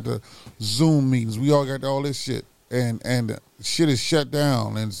all got the Zoom meetings. We all got all this shit. And shit is shut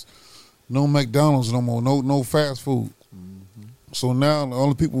down. And it's no McDonald's no more. No fast food. Mm-hmm. So now the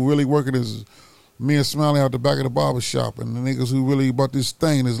only people really working is me and Smiley out the back of the barber shop and the niggas who really about this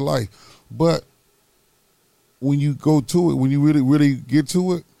thing in his life. But when you go to it, when you really, really get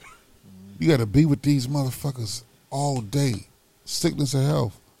to it, you got to be with these motherfuckers all day. Sickness or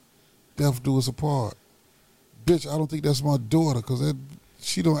health. Death do us apart. Bitch, I don't think that's my daughter because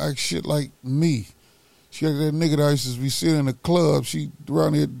she don't act shit like me. She got that nigga that I used to be sitting in the club. She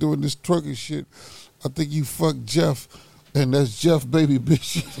around here doing this twerking shit. I think you fucked Jeff. And that's Jeff, baby,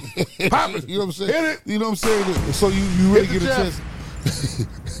 bitch. You know what I'm saying? Hit it. You know what I'm saying? So you really get a chance.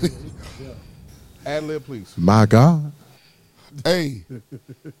 Ad lib, please. My God. Hey,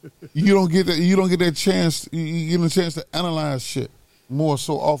 you don't get that. You don't get that chance. You get a chance to analyze shit more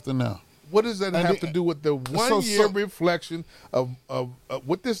so often now. What does that have to do with the 1 year reflection of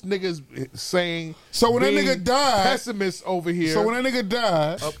what this nigga is saying? So when that nigga died, pessimist over here. So when that nigga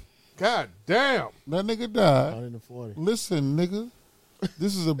died, God damn, that nigga died. 140. Listen, nigga,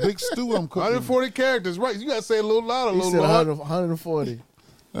 this is a big stew I'm cooking. 140 characters, right? You gotta say a little louder, a He little said louder. 140.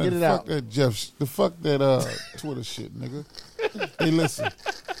 Get it fuck out. that Jeff. Fuck that Twitter shit, nigga. Hey, listen.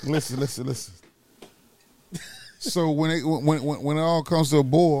 So when it all comes to a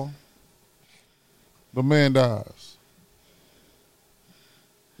boil, the man dies.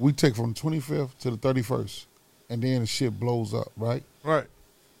 We take from the 25th to the 31st, and then the shit blows up, right? Right.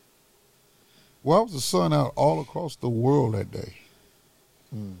 Why was the sun out all across the world that day?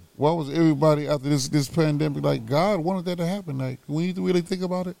 Why was everybody after this pandemic like God wanted that to happen? Like when you really think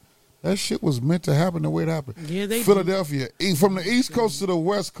about it, that shit was meant to happen the way it happened. Yeah, they Philadelphia, from the East Coast to the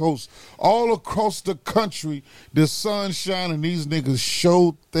West Coast, all across the country, the sun shining. These niggas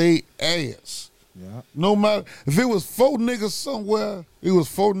showed they ass. Yeah. No matter if it was 4 niggas somewhere, it was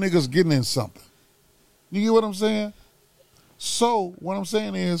 4 niggas getting in something. You get what I'm saying? So what I'm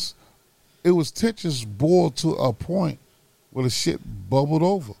saying is, it was tensions boiled to a point where the shit bubbled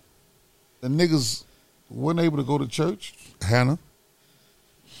over. The niggas weren't able to go to church. Hannah.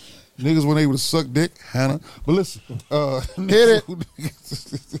 Niggas weren't able to suck dick. Hannah. But listen, hit it.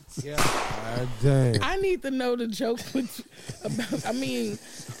 God damn. I need to know the joke about. I mean,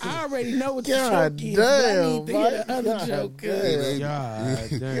 I already know what the God joke is. But I need to damn, hear the other God joke. damn. God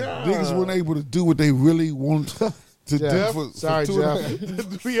damn. Niggas weren't able to do what they really want to do. Jeff, For sorry, 2.5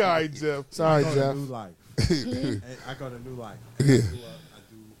 Jeff. Be all right, Jeff. Sorry, I go Jeff. to New Life. I go to New Life. Yeah.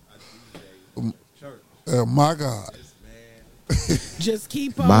 I do church. My God. Just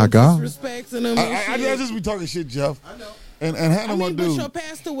keep on My God. disrespecting them. I just be talking shit, Jeff. I know. And Hannah, my but dude. your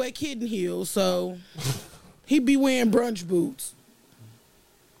pastor wear kitten heels, so he be wearing brunch boots.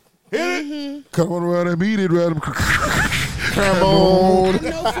 Hit it. Come on around and eat it, around. Come on. I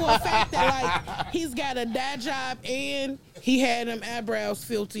know for a fact that like he's got a dye job and he had them eyebrows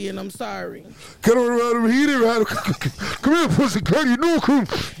filthy, and I'm sorry. Come on around and eat it, around. Come here, pussy cat. You know, come.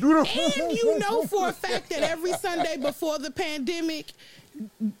 And you know for a fact that every Sunday before the pandemic,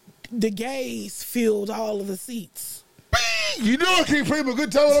 the gays filled all of the seats. You know I can't play my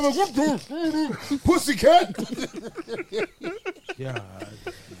good time. I'm like, pussy cat. God.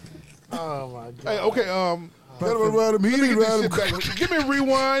 Oh my God. Hey, okay. Come on around and eat Let me it, get this around. shit back. Give me a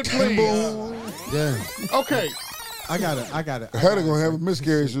rewind, please. Yeah. Okay, I got it. Hannah gonna have a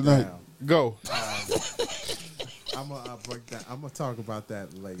miscarriage tonight. go. I'm gonna break that. I'm gonna talk about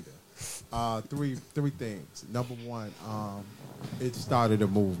that later. Three things. Number one, it started a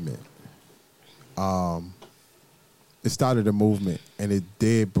movement. It started a movement, and it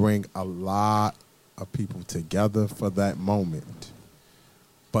did bring a lot of people together for that moment.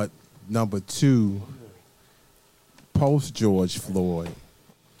 But number two, post George Floyd,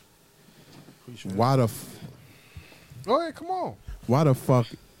 why the Go ahead, come on. why the fuck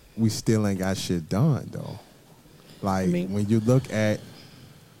we still ain't got shit done though? Like when you look at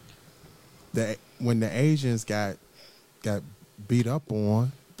when the Asians got beat up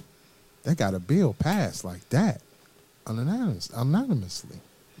on, they got a bill passed like that, anonymously,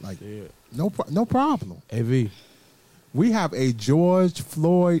 like no problem. AV, we have a George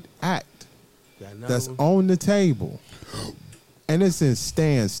Floyd Act that's on the table, and it's in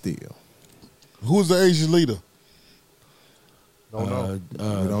standstill. Who's the Asian leader? Don't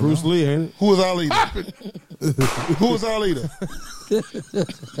know. Bruce Lee, ain't it? Who is our leader? Who is our leader?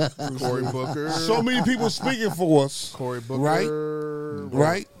 Cory Booker. So many people speaking for us. Cory Booker.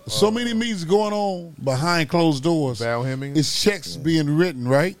 Right? So many meetings going on behind closed doors. Val Hemmings. It's checks being written,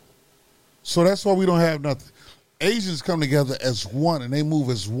 right? So that's why we don't have nothing. Asians come together as one and they move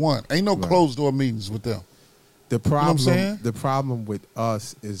as one. Ain't no closed door meetings with them. The problem, you know what I'm saying? The problem with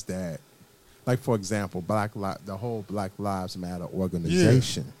us is that, like for example, the whole Black Lives Matter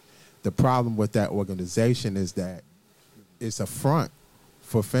organization. Yeah. The problem with that organization is that it's a front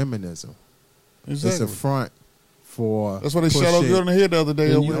for feminism. Exactly. It's a front for. That's why they shot up good in the head the other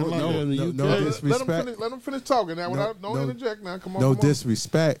day. No disrespect. Let them finish talking now. Don't interject now. Come on. No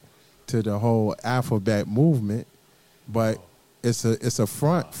disrespect to the whole Afrobat movement, but it's a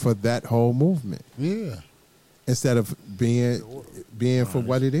front for that whole movement. Yeah. Instead of being for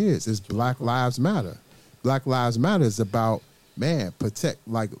what it is. It's Black Lives Matter. Black Lives Matter is about, man,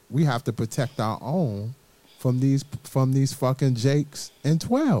 we have to protect our own from these fucking Jakes and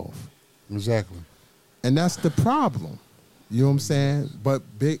 12. Exactly. And that's the problem. You know what I'm saying? But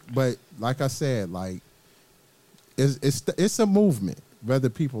like I said, like it's a movement, whether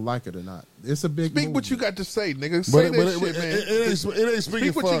people like it or not. It's a big movement. What you got to say, nigga. Say that shit, man. It ain't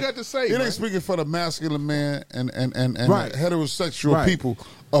speaking what you got to say. It ain't speaking for the masculine man and the heterosexual people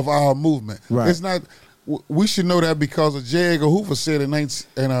of our movement. Right. It's not. We should know that because of J. Edgar Hoover said in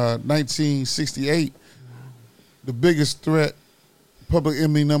 1968, the biggest threat, public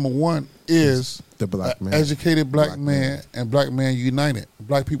enemy number one, is the black man, educated black man, and black man united,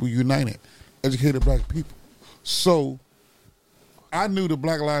 black people united, educated black people. So I knew the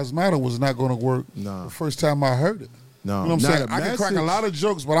Black Lives Matter was not going to work the first time I heard it. No. You know what I'm saying? I can crack a lot of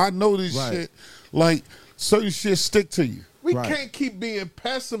jokes, but I know this shit, like certain shit stick to you. We can't keep being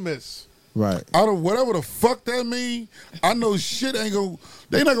pessimists. Right. Whatever the fuck that mean, I know shit ain't gonna.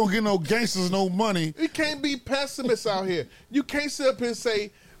 They not gonna get no gangsters no money. We can't be pessimists out here. You can't sit up here and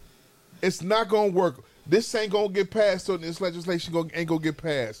say it's not gonna work. This ain't gonna get passed, or this legislation ain't gonna get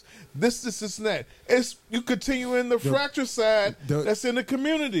passed. This and that. It's you continue in the fracture side that's in the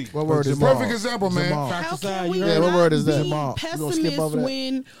community. What word is that? Perfect example, man. How can we what word is that? be pessimists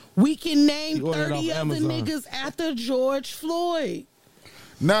when we can name 30 other niggas after George Floyd?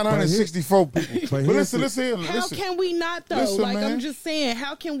 964 people. But listen. How can we not though? Listen, like man. I'm just saying,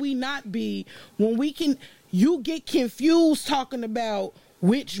 how can we not be when we can? You get confused talking about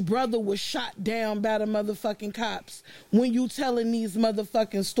which brother was shot down by the motherfucking cops when you telling these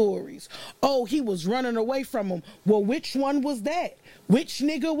motherfucking stories. Oh, he was running away from them. Well, which one was that? Which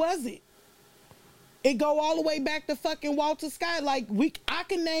nigga was it? It go all the way back to fucking Walter Scott. Like I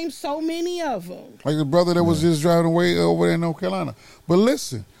can name so many of them. Like the brother that was just driving away over there in North Carolina. But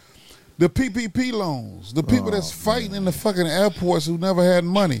listen, the PPP loans, the people that's fighting in the fucking airports who never had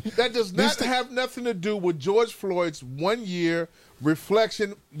money. That does not have nothing to do with George Floyd's 1 year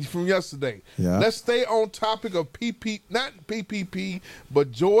reflection from yesterday. Yeah. Let's stay on topic of not PPP,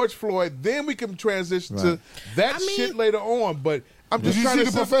 but George Floyd. Then we can transition to that shit later on. But I'm just trying to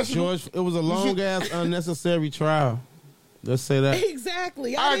see the professional. George, it was a long ass unnecessary trial. Let's say that.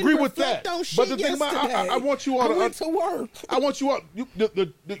 Exactly. I agree with that. But the thing about I want you all I went to work. I want you all.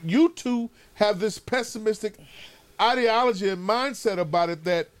 You two have this pessimistic ideology and mindset about it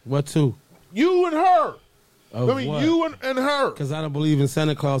that What two? you and her. Of I mean, what? you and her. Because I don't believe in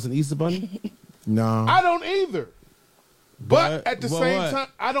Santa Claus and Easter Bunny. No. I don't either. But at the same what? time,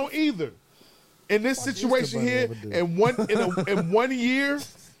 I don't either. In this situation here, in 1 year,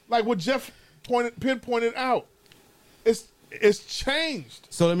 like what Jeff pinpointed out, it's changed.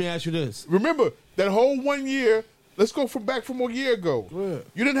 So let me ask you this. Remember that whole 1 year. Let's go back from a year ago. Yeah.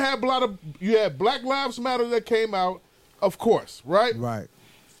 You didn't have you had Black Lives Matter that came out, of course, right? Right.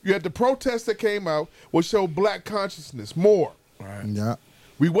 You had the protests that came out, which showed black consciousness more. Right. Yeah.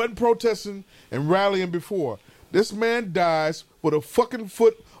 We wasn't protesting and rallying before. This man dies with a fucking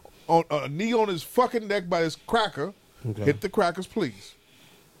foot on a knee on his fucking neck by his cracker. Okay. Hit the crackers, please.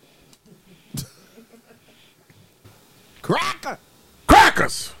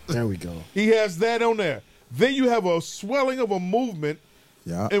 Crackers. There we go. He has that on there. Then you have a swelling of a movement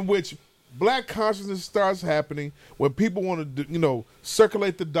in which black consciousness starts happening when people want to,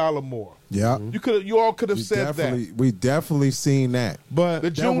 circulate the dollar more. Yeah. You all could have said that. We definitely seen that. But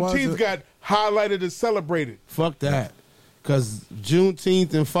The Juneteenth got highlighted and celebrated. fuck that. Because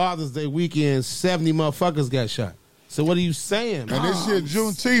Juneteenth and Father's Day weekend, 70 motherfuckers got shot.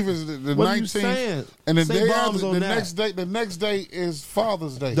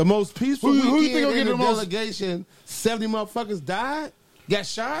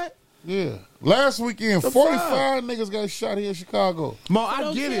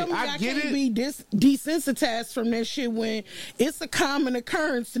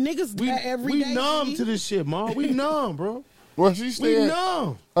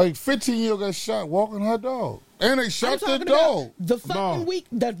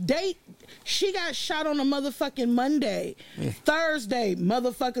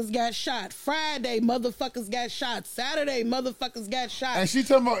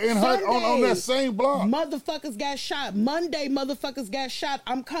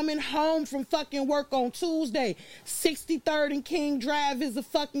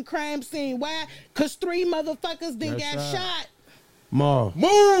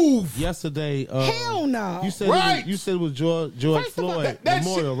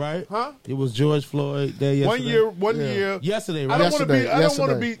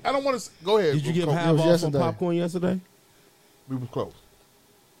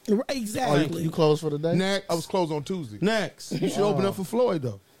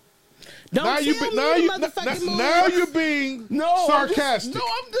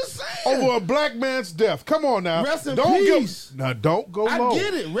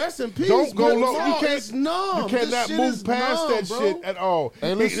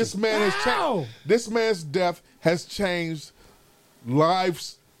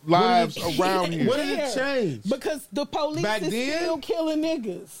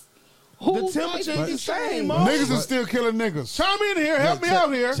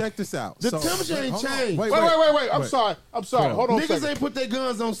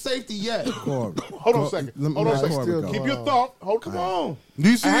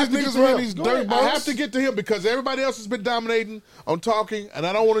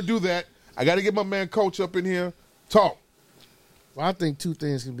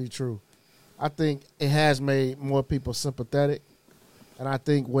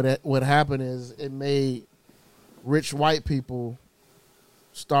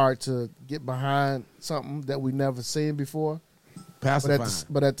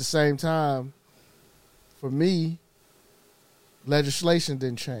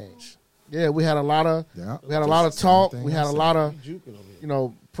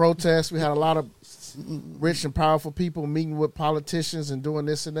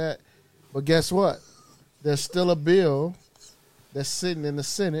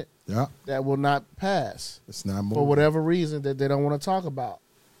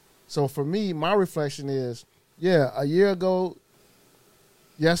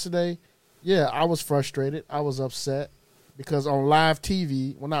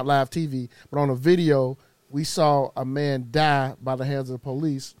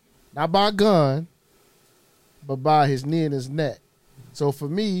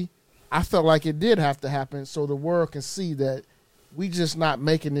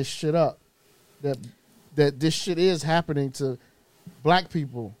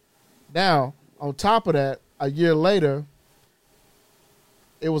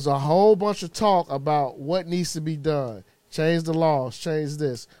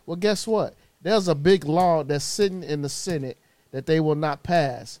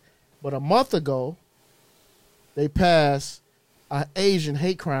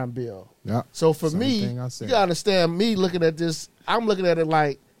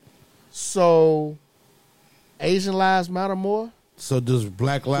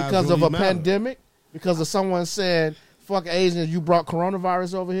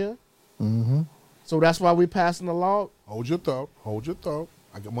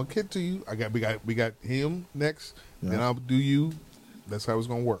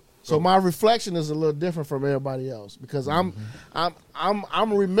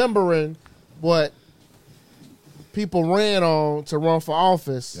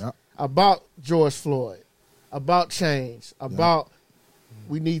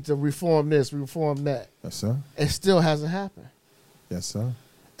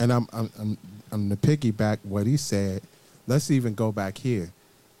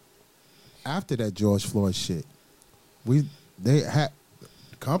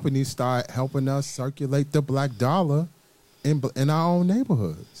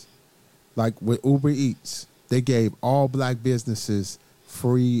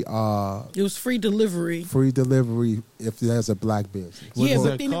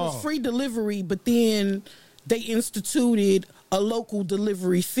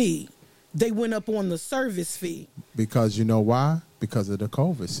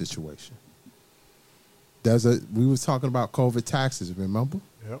 we was talking about COVID taxes, remember?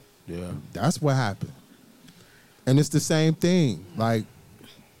 Yep. Yeah. That's what happened. And it's the same thing. Like,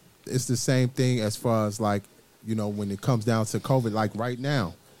 it's the same thing as far as, like, you know, when it comes down to COVID. Like, right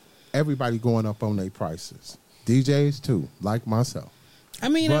now, everybody going up on their prices. DJs, too, like myself. I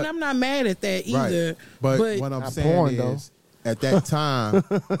mean, and I'm not mad at that either. Right. But what I'm saying is, at that time,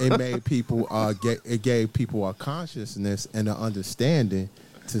 it made people, it gave people a consciousness and an understanding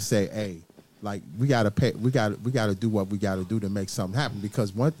to say, hey, like, we gotta pay, we gotta do what we gotta do to make something happen.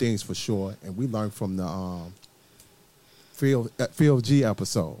 Because one thing's for sure, and we learned from the Phil G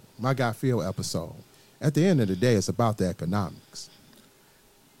episode, my guy Phil episode. At the end of the day, it's about the economics.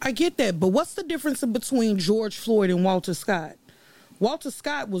 I get that, but what's the difference between George Floyd and Walter Scott? Walter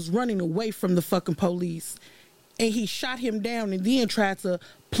Scott was running away from the fucking police, and he shot him down and then tried to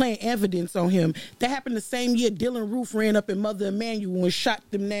plant evidence on him. That happened the same year Dylan Roof ran up in Mother Emanuel and shot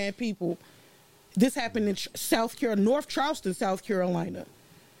them 9 people. This happened in North Charleston, South Carolina.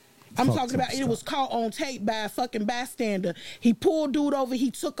 I'm talking about it was caught on tape by a fucking bystander. He pulled dude over,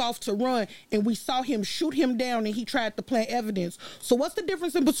 he took off to run, and we saw him shoot him down, and he tried to plant evidence. So what's the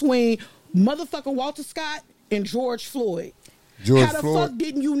difference in between motherfucking Walter Scott and George Floyd? How the fuck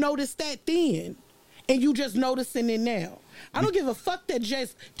didn't you notice that then? And you just noticing it now? I don't give a fuck that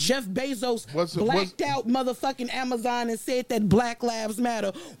Jeff Bezos blacked out motherfucking Amazon and said that Black Lives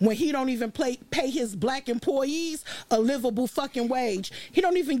Matter when he don't even pay his black employees a livable fucking wage. He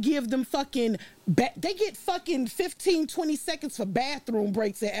don't even give them fucking... they get fucking 15, 20 seconds for bathroom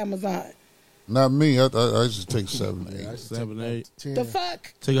breaks at Amazon. Not me. I just take 7, 8. 7, 8. 10. The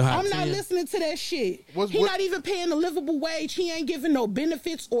fuck? Take a hot I'm not 10. listening to that shit. He not even paying a livable wage. He ain't giving no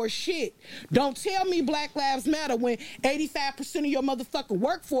benefits or shit. Don't tell me Black Lives Matter when 85% of your motherfucking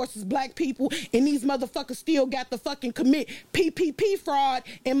workforce is black people and these motherfuckers still got to fucking commit PPP fraud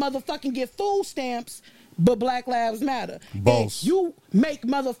and motherfucking get food stamps. But Black Lives Matter. Boss. And you make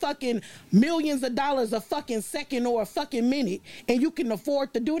motherfucking millions of dollars a fucking second or a fucking minute, and you can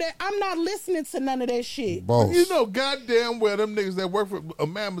afford to do that. I'm not listening to none of that shit. Boss. You know goddamn well them niggas that work for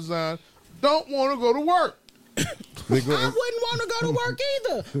Amazon don't want to go to work. I wouldn't want to go to work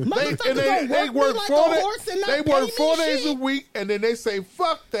either. Motherfuckers they work like 4 a days. horse and not They pay work me 4 days shit. a week, and then they say,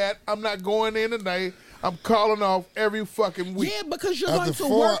 "Fuck that! I'm not going in tonight. I'm calling off every fucking week." Yeah, because you're going to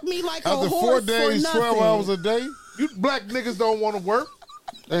work me like a horse after 4 days, for nothing. 12 hours a day. You black niggas don't want to work.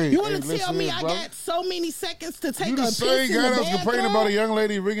 Hey, You want to tell listen me here, I brother. got so many seconds to take You a the piss same in guy the that was complaining bathroom? about a young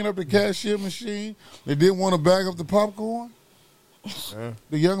lady ringing up the cashier machine. They didn't want to bag up the popcorn.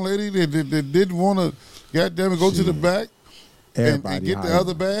 The young lady that didn't want to, goddamn it, go to the back and get the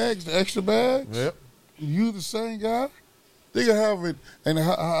other bags, the extra bags. Yep. You the same guy? They can have it. And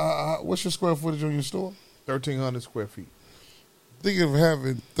what's your square footage on your store? 1,300 square feet. Think of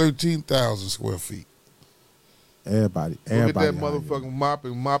having 13,000 square feet. Everybody. Look at that motherfucking mop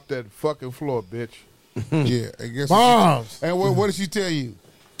and mop that fucking floor, bitch. Yeah, I guess. Bombs. And what did she tell you?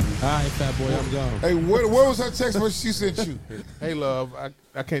 All right, fat boy, I'm gone. Hey, what was her text message she sent you? Hey, love,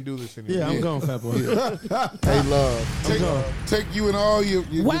 I can't do this anymore. Yeah, I'm gone, fat boy. Hey, love, take you and all your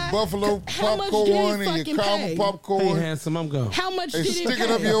buffalo how much popcorn did he and your fucking caramel pay? popcorn. Hey, handsome, I'm gone. How much And did it stick pay? it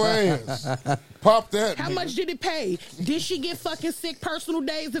up your ass. Pop that. How nigga. much did it pay? Did she get fucking sick personal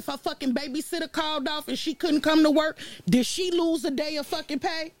days if her fucking babysitter called off and she couldn't come to work? Did she lose a day of fucking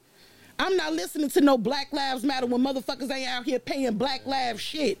pay? I'm not listening to no Black Lives Matter when motherfuckers ain't out here paying Black Lives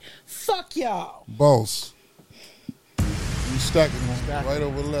shit. Fuck y'all. Boss. You stacking them right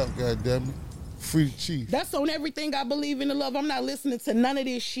over left, goddamn. Free the chief. That's on everything I believe in the love. I'm not listening to none of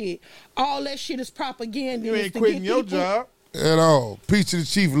this shit. All that shit is propaganda. You It's ain't to quitting get your people- job. At all. Peach to the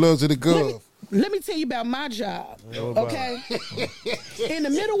chief, loves to the gov. Let me tell you about my job, okay? In the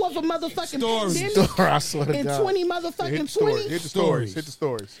middle of a motherfucking pandemic, I swear to in God. 20 motherfucking Hit the story. 20, Hit the stories. Hit the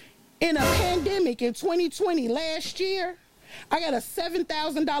stories. in a pandemic in 2020 last year, I got a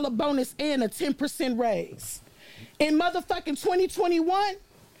 $7,000 bonus and a 10% raise. In motherfucking 2021,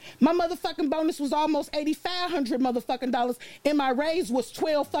 my motherfucking bonus was almost $8,500 motherfucking dollars, and my raise was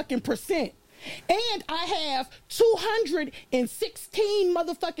 12%. And I have 216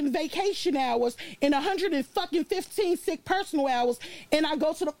 motherfucking vacation hours and 115 sick personal hours. And I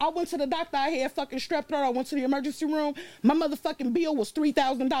went to the doctor. I had fucking strep throat. I went to the emergency room. My motherfucking bill was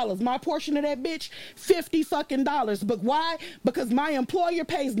 $3,000. My portion of that bitch, $50 fucking dollars. But why? Because my employer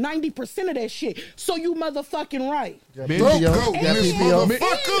pays 90% of that shit. So you motherfucking right.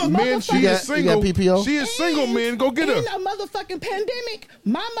 Men, she is single. PPO? She is single, man. Go get her. In a motherfucking pandemic,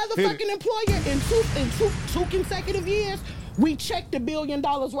 my motherfucking employer in two consecutive years we checked $1 billion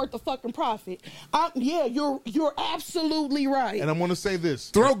worth of fucking profit. Yeah, you're absolutely right. And I'm gonna say this: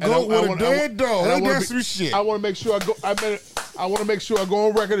 throw goat with a dead dog. Ain't that some shit? I want to make sure I want to make sure I go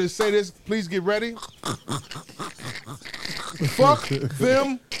on record and say this. Please get ready. Fuck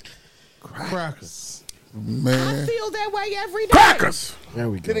them crackers, man. I feel that way every day. Crackers. There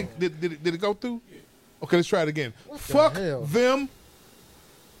we go. Did it go through? Okay, let's try it again. Fuck them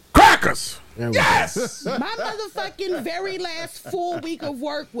crackers. Yes. My motherfucking very last full week of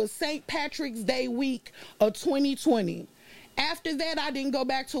work was St. Patrick's Day week of 2020. After that, I didn't go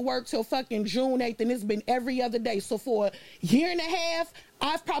back to work till fucking June 8th, and it's been every other day. So for a year and a half,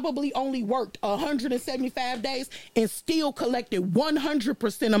 I've probably only worked 175 days and still collected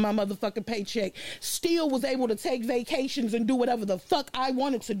 100% of my motherfucking paycheck. Still was able to take vacations and do whatever the fuck I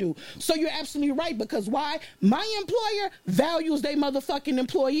wanted to do. So you're absolutely right, because why? My employer values their motherfucking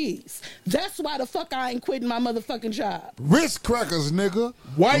employees. That's why the fuck I ain't quitting my motherfucking job. Ritz crackers, nigga.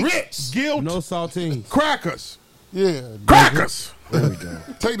 White Ritz. guilt. No saltines. Crackers. Yeah. Crackers. There we go.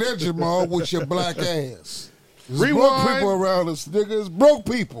 Take that, Jamal, with your black ass. There's Rewind. broke people around us, niggas. Broke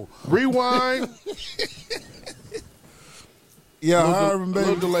people. Rewind. Yeah, hiring, baby.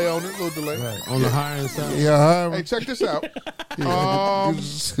 Little delay on it. Little delay. Right. On the hiring side. Yeah, hiring. Hey, check this out.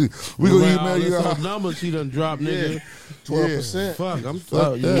 We gonna email you out. out. Numbers he done dropped, nigga. 12%. Fuck, I'm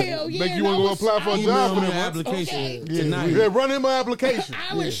Hell yeah. Make you want to go apply for a job for an them. application Okay. tonight. Yeah, run in my application.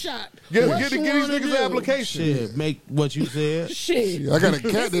 I was shocked. Get What these you wanna niggas do? an application. Shit, make what you said. Shit. I got a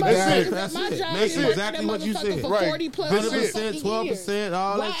cat that My died. job- That's my it. job Make is it working exactly that what you motherfucker said. for Right. 40 plus 100%, motherfucking 12%,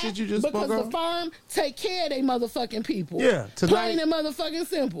 all that Why? shit you just because spoke the of. firm take care of they motherfucking people. Yeah, tonight- Plain and motherfucking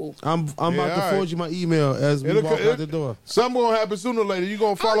simple. I'm Yeah, about to all right. forward you my email as we walk out the door. Something gonna happen sooner or later. You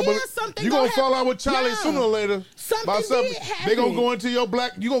gonna follow, yeah, something you gonna gonna fall out happen. with Charlie Yeah. sooner or later. Something did They gonna happen. go into your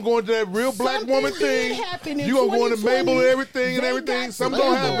black. You gonna go into that real black Something woman did thing. happen in You gonna go into 2020. Mabel and everything and They everything. got Something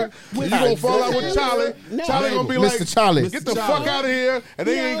gonna together happen. with You gonna Mabel. fall out with Charlie. No. Charlie gonna be Mr. like, Charlie. get the Mr. fuck Charlie. out of here, and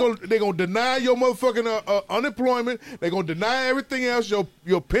they ain't No. gonna. They gonna deny your motherfucking unemployment. They gonna deny everything else,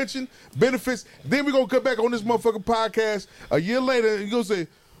 your pension benefits. Then we gonna come back on this motherfucking podcast a year later, and you gonna say,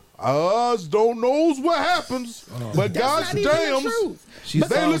 us don't knows what happens, but That's gosh not even the damn, truth.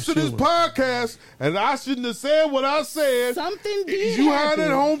 they listen to this podcast, and I shouldn't have said what I said. Something did You hired happen.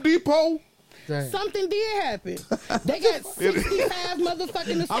 at Home Depot? Something did happen. They got 65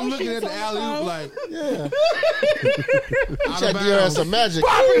 motherfucking associates. I'm looking at the alley on oop phone. like, Check your ass some magic.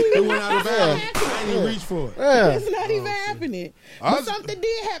 it went out of bounds. I didn't reach for it. Yeah. It's not even happening. But something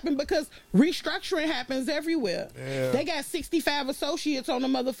did happen because restructuring happens everywhere. Yeah. They got 65 associates on a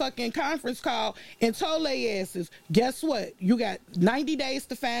motherfucking conference call and told their asses, guess what? You got 90 days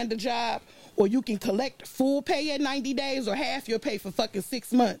to find a job, or you can collect full pay at 90 days or half your pay for fucking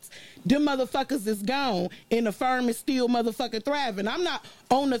 6 months. Them motherfuckers is gone and the firm is still motherfucking thriving. I'm not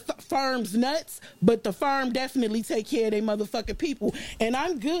on the firm's nuts, but the firm definitely take care of their motherfucking people. And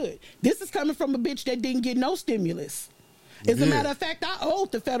I'm good. This is coming from a bitch that didn't get no stimulus. As a matter of fact, I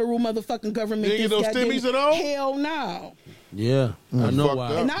owed the federal motherfucking government. You didn't get no goddamn- stimmies at all? Hell no. Yeah, I know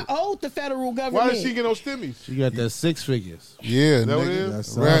why. And I owed the federal government. Why did she get no stimmies? She got that 6 figures. Yeah, That what it nigga.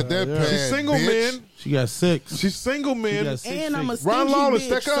 is? Ride that Yeah. pad, She's single, bitch. man. She got 6. She's single, man. She got 6 And I'm a figures. Ron stingy Lawless,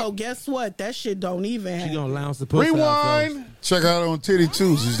 bitch, stack up. so guess what? That shit don't even She happen. gonna lounge the pussy out, Rewind. Check out on Titty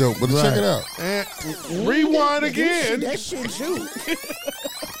Tuesdays, though. But check it out. And rewind again. That shit you.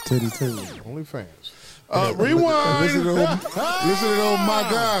 Titty titty. OnlyFans. Rewind. Listen to old my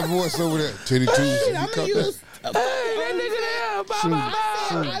God voice over there. Titty Tuesdays. I'm You gonna cut use. that.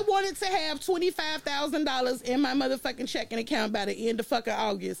 I wanted to have $25,000 in my motherfucking checking account by the end of fucking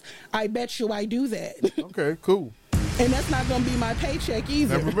August. I bet you I do that. Okay, cool. And that's not gonna be my paycheck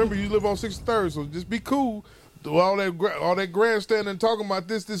either. Now remember, you live on 63rd, so just be cool. Do all that grandstanding and talking about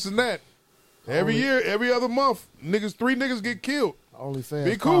this, and that. Every year, every other month, 3 niggas get killed. OnlyFans.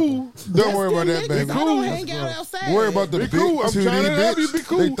 Be cool. Don't worry about that, Niggas, baby. I don't hang out outside. Worry about the Be big cool. I'm 2D trying to help you. Be bitch.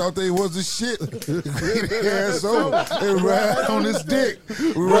 cool. They thought they was the shit. Their ass over and ride on his dick.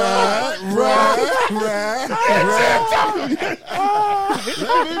 Ride.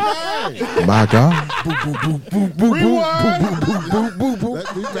 My God.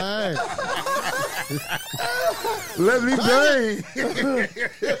 Let me bang. Let me bang.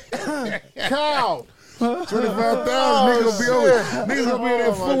 Cow. 25,000 niggas gonna be over. Niggas gonna be in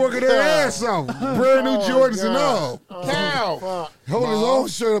there full working their ass off. Brand new Jordans and all. Cow. Hold his own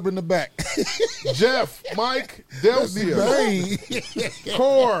shirt up in the back. Jeff, Mike, Delcia, Bang.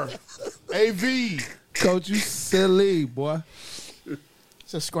 Core, AV. Coach, you silly, boy.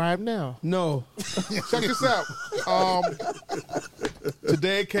 Subscribe now. No. Check this out.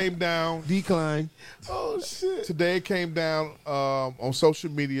 Today it came down. Decline. Oh shit! Today it came down on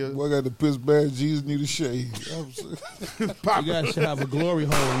social media. Boy, I got the piss bad. Jesus need a shave. You guys should have a glory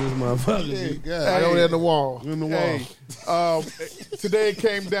hole in this motherfucker. Yeah, God. Over in the wall. In the wall. Today it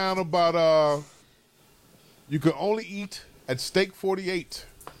came down about you can only eat at Steak 48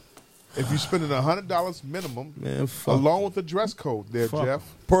 if you're spending $100 minimum, man, fuck along with the dress code there, Fuck. Jeff.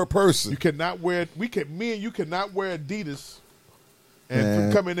 Per person. You cannot wear. Me and you cannot wear Adidas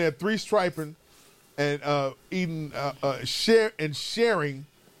and come in there three striping and eating sharing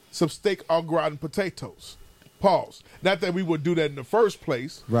some steak au gratin potatoes. Pause. Not that we would do that in the first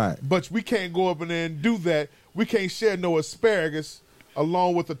place, Right. But we can't go up in there and do that. We can't share no asparagus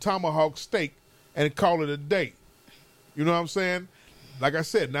along with a tomahawk steak and call it a day. You know what I'm saying? Like I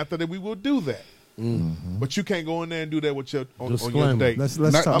said, not that we will do that. Mm-hmm. But you can't go in there and do that with your on your Disclaimer. date. Let's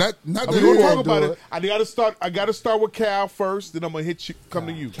Not talk. that We'll they talk do about it. I gotta start with Cal first, then I'm gonna hit you. Come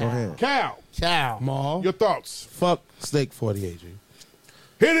to you, Go ahead. Cal. Cow. Maul. Your thoughts? Fuck Steak 48, G.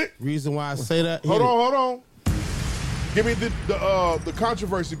 Hit it. Reason why I say that. Hold on. Give me the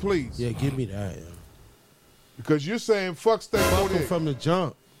controversy, please. Yeah, give me that. Yeah. Because you're saying fuck Steak Fuck 48. him from the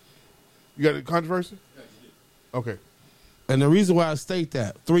jump. You got a controversy? Okay. And the reason why I state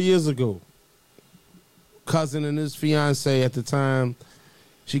that, 3 years ago, cousin and his fiance at the time,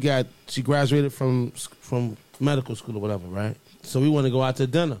 she graduated from medical school or whatever, right? So we want to go out to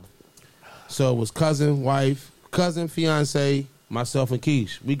dinner. So it was cousin, fiance, myself and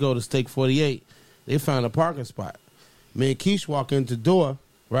Keish. We go to Steak 48. They found a parking spot. Me and Keish walk in the door,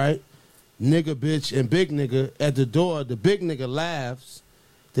 right? Nigga, bitch, and big nigga at the door. The big nigga laughs.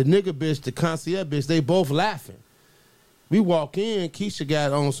 The nigga bitch, the concierge bitch, they both laughing. We walk in, Keisha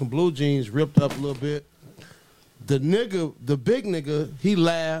got on some blue jeans, ripped up a little bit. The big nigga, he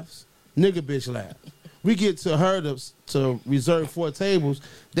laughs. Nigga bitch laughs. We get to her to reserve 4 tables.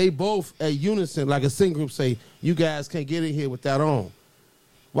 They both at unison, like a sing group, say, you guys can't get in here with that on.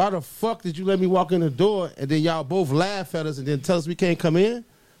 Why the fuck did you let me walk in the door and then y'all both laugh at us and then tell us we can't come in?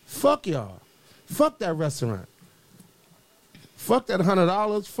 Fuck y'all. Fuck that restaurant. Fuck that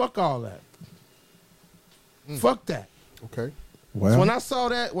 $100. Fuck all that. Fuck that. Okay. Well, So when I saw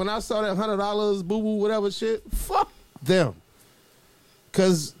that $100, boo boo, whatever shit, fuck them.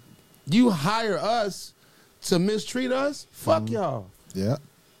 Cause you hire us to mistreat us. Fuck y'all. yeah.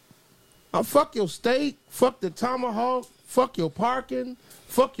 Fuck your steak. Fuck the tomahawk. Fuck your parking.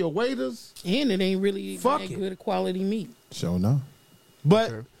 Fuck your waiters. And it ain't really Fuck that it. good quality meat. Sure enough. But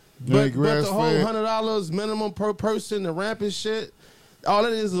Drink but the grass whole fed. $100 minimum per person, the rampant shit, all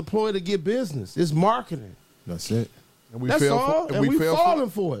that is a ploy to get business. It's marketing. That's it. And we That's fell all. for, And we fell falling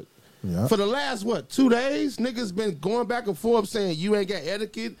for it. Yeah. For the last, 2 days, niggas been going back and forth saying you ain't got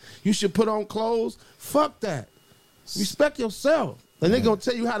etiquette, you should put on clothes. Fuck that. Respect yourself. And they gonna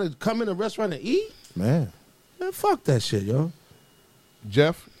tell you how to come in a restaurant and eat? Man, Fuck that shit, yo.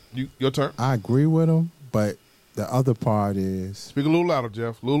 Jeff, your turn. I agree with him, but the other part is Speak a little louder,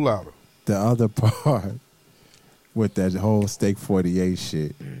 Jeff. A little louder. the other part with that whole Steak 48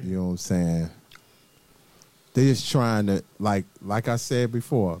 shit. You know what I'm saying? They just trying to, like I said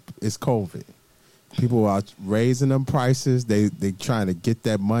before, it's COVID. People are raising them prices. They trying to get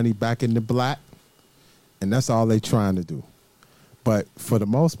that money back in the black, and that's all they trying to do. But for the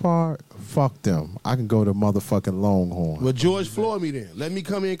most part, fuck them. I can go to motherfucking Longhorn. Well, George Floyd me then. Let me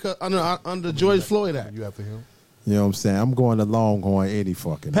come in under George Floyd Act. You after him? You know what I'm saying? I'm going to Longhorn any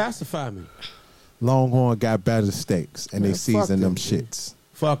fucking. Pacify me. Longhorn got better steaks, and Man, they season fuck them them, shits.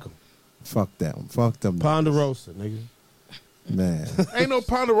 Fuck them. Fuck them. Fuck them. Ponderosa, nigga. Man. Ain't no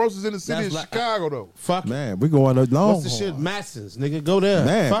Ponderosas in the city of Chicago, though. Fuck Man, we going to Longhorn. What's the shit? Masson's, nigga. Go there.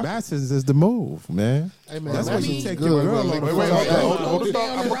 Man, Fuck. Masson's is the move, man. Hey, man, That's that when you means take good, your girl man. on the Wait, hold on.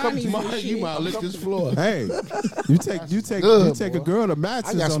 Down I'm gonna come to you. Ronnie's You might lick this floor. Hey, you take Good, a boy. girl to I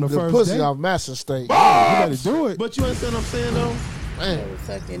Masson's got on some the good first pussy date. off Master Steak. You better do it. But you understand what I'm saying, though? Man,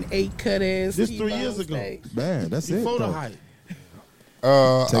 Fucking 8 cut ass. This 3 T-bone years ago. steak. Man, that's it. Before the though. hype.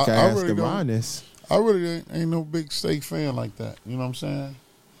 Take her I ass really to don't. Ronnie's. I really ain't no big steak fan like that. You know what I'm saying?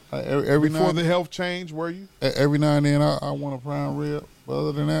 Every now Before and the health change, were you? every now and then I want a prime rib. But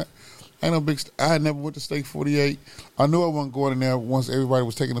other than that, ain't no big. I had never went to Steak 48. I knew I wasn't going in there once everybody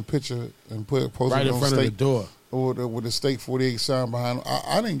was taking a picture and posted Right it in on front of the Steak door. with the Steak 48 sign behind it.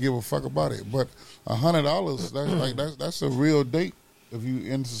 I didn't give a fuck about it. But $100, that's a real date if you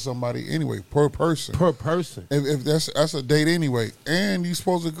into somebody anyway per person. Per person. If that's a date anyway, and you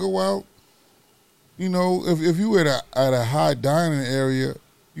supposed to go out. You know, if you at a high dining area,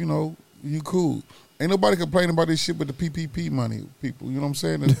 you know, you cool. Ain't nobody complaining about this shit with the PPP money, people. You know what I'm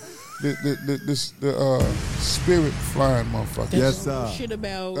saying? The spirit flying motherfucker. Yes, sir. Shit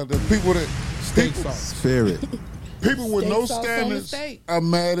about the people that Spirit. People with no Steak sauce on the standards steak. are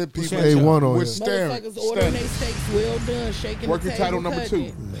mad at people They want on with it. standards. Motherfuckers ordering their steaks well done, shaking Working the table, title number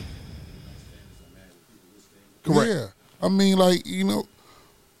cutting 2. it. Correct. Yeah, I mean, like, you know,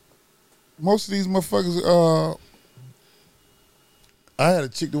 most of these motherfuckers. I had a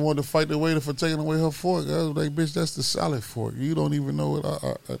chick that wanted to fight the waiter for taking away her fork. I was like, bitch, that's the solid fork. You don't even know it.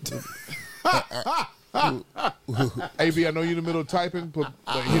 AB, I know you in the middle of typing. Hit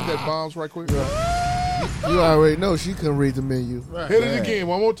that bombs right quick. You already know she couldn't read the menu. Hit it again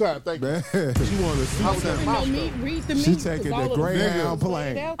one more time. Thank you. She wanted to Read the meat. She taking the Greyhound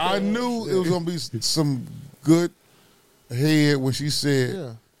plane. I knew it was gonna be some good head when she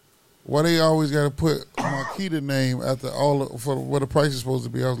said, "Why they always got to put Marquita name after for what the price is supposed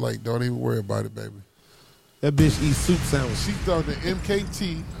to be?" I was like, "Don't even worry about it, baby." That bitch eats soup sandwich. She thought the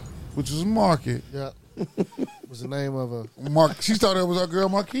MKT, which was Market, Yeah. Was the name of a She thought it was our girl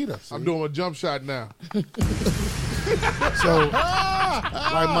Marquita. I'm doing a jump shot now. So,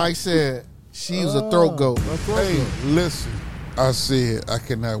 like Mike said, she was a throat goat. Hey, listen, I said I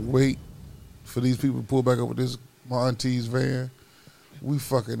cannot wait for these people to pull back up with this my auntie's van. We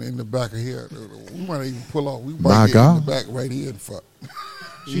fucking in the back of here. We might even pull off. We might get in the back right here and fuck.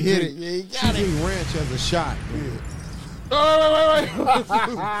 She hit it. Yeah, you got it. Ranch as a shot. Wait.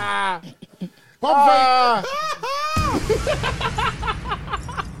 Pump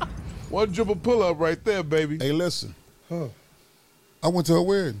One dribble pull up right there, baby. Hey, listen. I went to her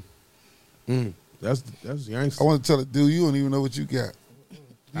wedding. That's gangster. I want to tell the dude, you don't even know what you got.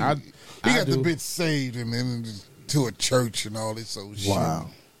 He I got the do. bitch saved and then to a church and all this old shit. Wow.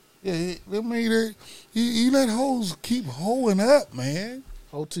 Yeah, I mean, you let hoes keep hoeing up, man.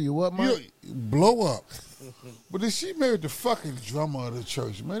 Hold to you what, Mike? You blow up. But then she married the fucking drummer of the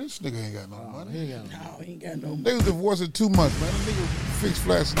church, man. This nigga ain't got no money. He ain't got no. They was divorced in 2 months, man. The nigga fixed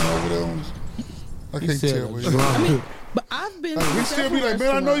flats and over there on his, I can't tell what he But I've been. he still be like,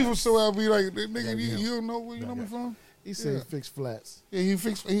 man, I know you from so I'll be like, nigga, you don't know where you know me from? He said he fixed flats. Yeah,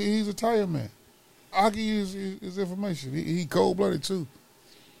 he's a tire man. I'll give you his information. He cold blooded too.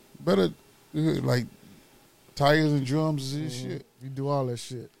 Better like tires and drums and shit. You do all that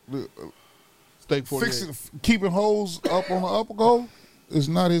shit. Steak 48. Keeping hoes up on the upper goal is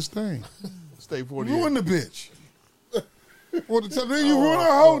not his thing. Steak 48. Ruin the bitch. What the tell you ruin a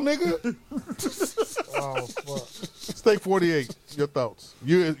hoe, nigga? Oh fuck. Steak 48. Your thoughts?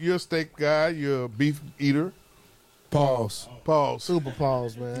 You're a steak guy. You're a beef eater. Pause. Super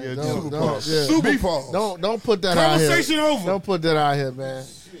pause, man. Yeah, Don't- super don't- pause. yeah. Super pause. Don't put that out here. Conversation over. Don't put that out here, man.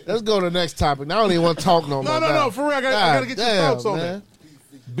 Let's go to the next topic. Now I don't even want to talk no more. No, for real. I gotta get your thoughts on man. that.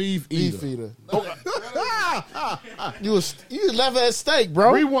 Beef Beef eater. eater. You left that steak,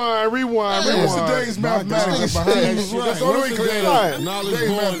 bro. Rewind. What's today's mathematics behind that shit? That's all we clear up. Knowledge Today's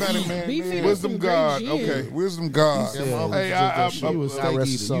born mathematics, eat. man. Beef eater Wisdom some God. great gin. Okay, wisdom God. Hey, I She was steak rest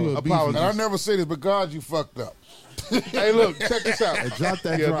eater. soul. You a beef And I eater. never say this, but God, you fucked up. Hey, look, check this out. Drop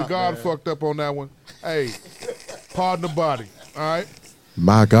that Yeah, drop, the God man. fucked up on that one. Hey, pardon the body. All right,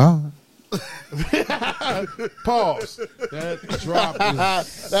 My God. pause. That drop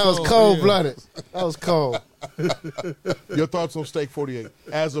is That was cold blooded. That was cold. Your thoughts on Steak 48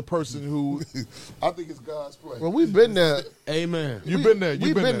 as a person who I think it's God's play. Well, we've been there. amen. you've been there.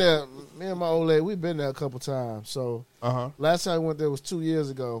 We've been there. Me and my old lady, we've been there a couple times. So last time I went there was 2 years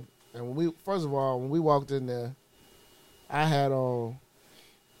ago. And when we walked in there, I had on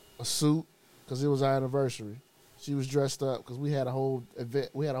a suit because it was our anniversary. She was dressed up because we had a whole event.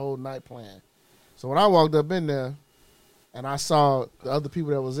 We had a whole night planned. So when I walked up in there, and I saw the other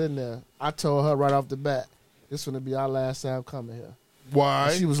people that was in there, I told her right off the bat, "This gonna be our last time coming here." Why?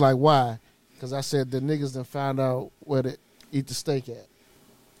 And she was like, "Why?" Because I said the niggas done found out where to eat the steak at.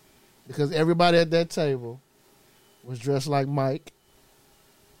 Because everybody at that table was dressed like Mike.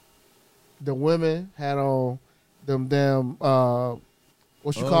 The women had on them damn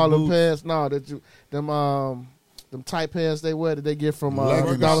what you call them boots. pants? No, them tight pants they wear that they get from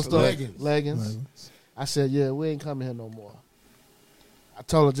Leggings. dollar store. Leggings. Leggings. I said, yeah, we ain't coming here no more. I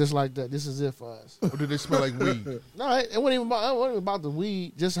told her just like that. This is it for us. Or did they smell like weed? No, it wasn't even about the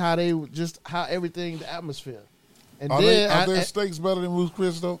weed. Just how everything, the atmosphere. And Are then their steaks better than Ruth's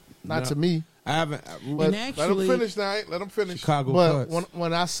Chris though? not to me. I haven't. And Let them actually, finish now. Let them finish. Chicago But cuts.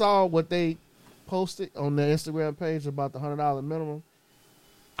 when I saw what they posted on their Instagram page about the $100 minimum,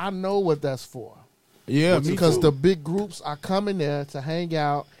 I know what that's for. Yeah, me Because too. the big groups are coming there to hang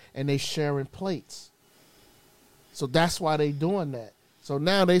out and they sharing plates. So that's why they doing that. So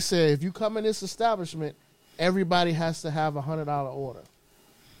now they say if you come in this establishment, everybody has to have $100 order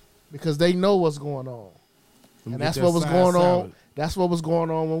because they know what's going on, and that's what was going on. That's what was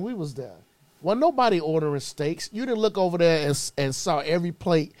going on when we was there. Well, nobody ordering steaks. You didn't look over there and saw every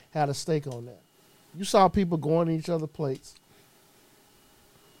plate had a steak on there. You saw people going to each other's plates.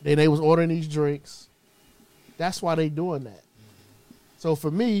 Then they was ordering these drinks. That's why they doing that. So for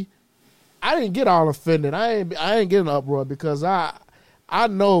me, I didn't get all offended. I ain't getting an uproar because I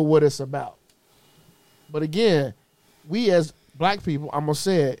know what it's about. But again, we as black people, I'm gonna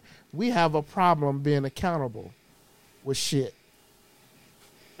say it, we have a problem being accountable with shit.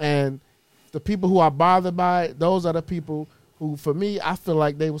 And the people who are bothered by it, those are the people who, for me, I feel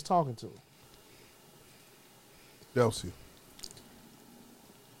like they was talking to. Delcy.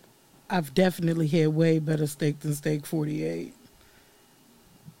 I've definitely had way better steak than Steak 48.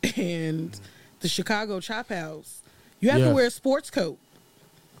 And the Chicago Chop House, you have to wear a sports coat.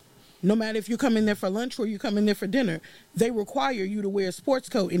 No matter if you come in there for lunch or you come in there for dinner, they require you to wear a sports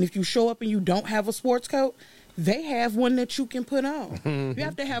coat. And if you show up and you don't have a sports coat, they have one that you can put on. You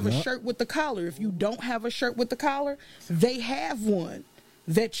have to have a shirt with the collar. If you don't have a shirt with the collar, they have one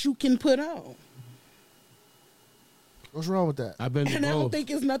that you can put on. What's wrong with that? I've been And I don't think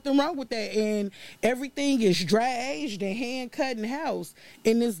there's nothing wrong with that. And everything is dry aged and hand cut in house.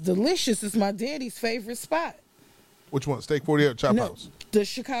 And it's delicious. It's my daddy's favorite spot. Which one? Steak 48 or Chop House? The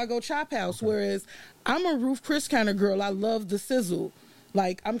Chicago Chop House. Okay. Whereas I'm a Ruth Chris kind of girl. I love the sizzle.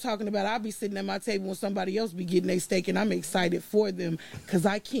 Like, I'm talking about, I'll be sitting at my table when somebody else be getting their steak, and I'm excited for them because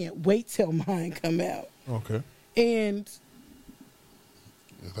I can't wait till mine come out. Okay. And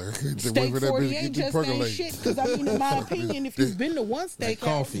Steak 48 just ain't shit because, I mean, in my opinion, if you've been to one steak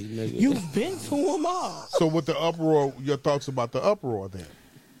house, you've been to them all. So with the uproar, your thoughts about the uproar then?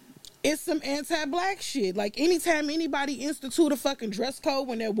 It's some anti-black shit. Like, anytime anybody institute a fucking dress code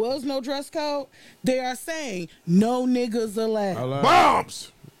when there was no dress code, they are saying, no niggas allowed.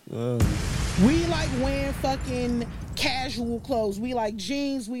 Bombs! We like wearing fucking casual clothes. We like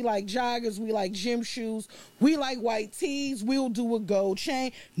jeans. We like joggers. We like gym shoes. We like white tees. We'll do a gold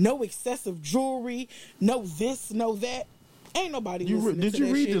chain. No excessive jewelry. No this, no that. Ain't nobody listening to that shit. Did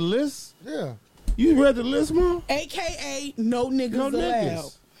you read the list? Yeah. You read the list, Mom? AKA, no niggas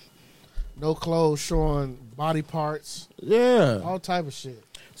allowed. No clothes showing body parts. Yeah. All type of shit.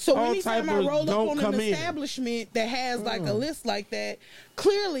 So anytime I roll up on an establishment that has like a list like that,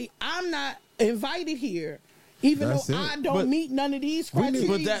 clearly I'm not invited here. Even though I don't meet none of these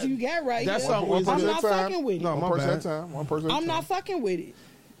criteria you got right here. I'm not fucking with it. No, one person at a time. One person at a time. I'm not fucking with it.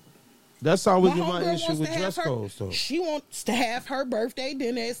 That's always been my issue with dress codes, though. She wants to have her birthday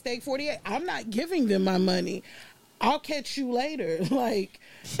dinner at Steak 48. I'm not giving them my money. I'll catch you later. Like,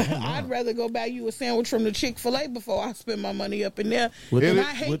 I'd rather go buy you a sandwich from the Chick-fil-A before I spend my money up in there. And I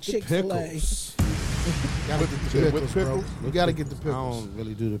hate Chick-fil-A. With pickles. You gotta get the pickles. I don't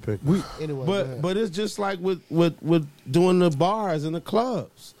really do the pickles. Anyway, but it's just like with doing the bars and the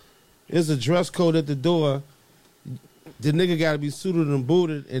clubs. There's a dress code at the door. The nigga got to be suited and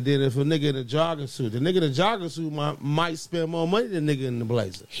booted, and then if a nigga in a jogging suit, the nigga in a jogging suit might spend more money than the nigga in the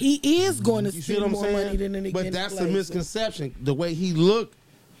blazer. He is going to spend more money than the nigga in the blazer. But that's a misconception. The way he look,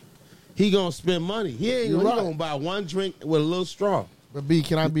 he gonna spend money. He ain't gonna buy one drink with a little straw. But B,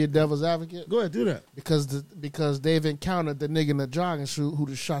 can I be a devil's advocate? Go ahead, do that. Because they've encountered the nigga in the jogging suit who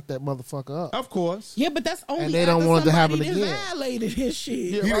just shot that motherfucker up. Of course. Yeah, but that's only and they don't want it to happen again. Violated his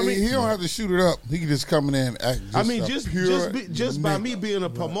shit. Yeah, he don't have to shoot it up. He can just come in there and act. Just by me being a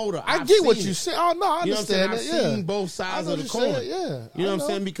promoter, I get what you say. Oh no, I understand. I've seen both sides of the coin. Yeah, you know what I'm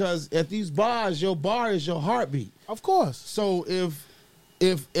saying? Because at these bars, your bar is your heartbeat. Of course. So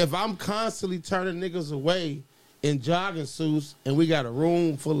if I'm constantly turning niggas away in jogging suits, and we got a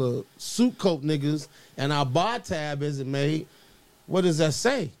room full of suit coat niggas, and our bar tab isn't made, what does that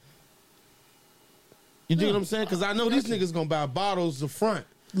say? You dig what I'm saying? Because I know these niggas gonna buy bottles the front.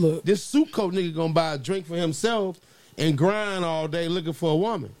 Look, this suit coat nigga gonna buy a drink for himself and grind all day looking for a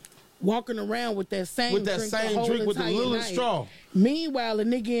woman. Walking around with that same drink with the little straw. Meanwhile, a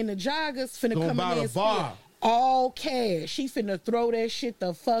nigga in the joggers finna come in and spend all cash. She finna throw that shit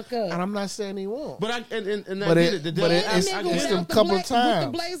the fuck up. And I'm not saying he won't. But I get it. It's them couple of times.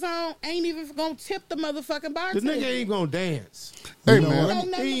 With the blazer on, ain't even gonna tip the motherfucking bartender. The nigga ain't gonna dance. Hey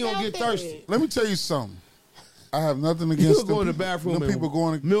man, he ain't gonna get thirsty. Let me tell you something. I have nothing against them. Go in the bathroom. Them people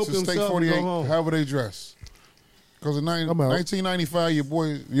going to Steak 48, however they dress. Because in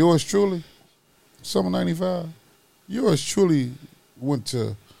 1995, yours truly, summer 95, yours truly went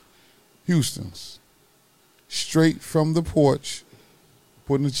to Houston's. Straight from the porch,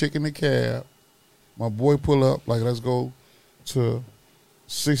 putting the chick in the cab. My boy pull up, like, let's go to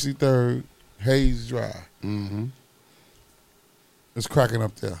 63rd, Hayes Drive. Mm-hmm. It's cracking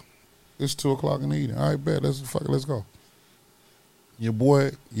up there. It's 2 o'clock in the evening. All right, bet. Let's go. Your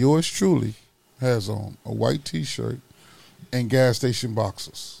boy, yours truly, has on a white T-shirt and gas station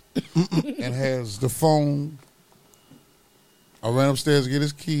boxers, and has the phone. I ran upstairs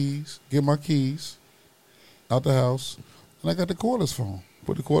to get my keys out the house, and I got the cordless phone.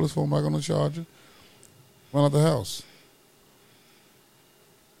 Put the cordless phone back on the charger. Run out the house.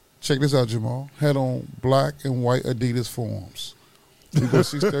 Check this out, Jamal. Had on black and white Adidas forms. We go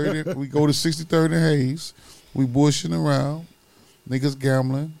 6:30. We go to 63rd and Hayes. We bullshitting around. Niggas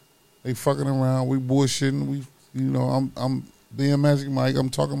gambling. They fucking around. We bullshitting. I'm being Magic Mike. I'm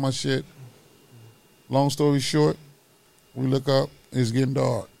talking my shit. Long story short, we look up. It's getting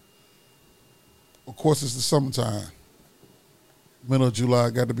dark. Of course, it's the summertime. Middle of July.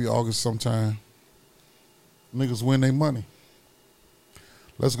 Got to be August sometime. Niggas win their money.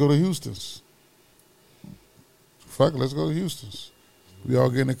 Let's go to Houston's. Fuck it, let's go to Houston's. We all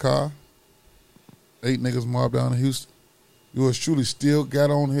get in the car. 8 niggas mob down to Houston. Yours truly still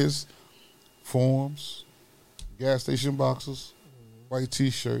got on his forms, gas station boxers, white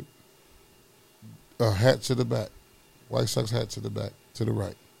T-shirt, a hat to the back, White Sox hat to the back, to the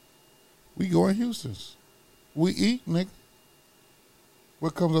right. We go in Houston's. We eat, nigga.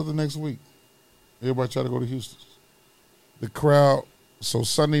 What comes up the next week? Everybody try to go to Houston's. The crowd, so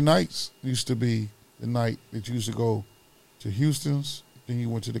Sunday nights used to be the night that you used to go to Houston's, then you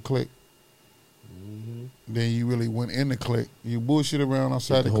went to the Click. Mm-hmm. Then you really went in the Click. You bullshit around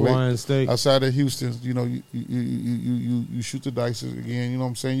outside the Click. Hawaiian steak. Outside of Houston's, you know, you shoot the dice again, you know what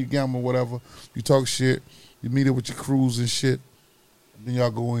I'm saying? You gamble, whatever. You talk shit. You meet up with your crews and shit. Then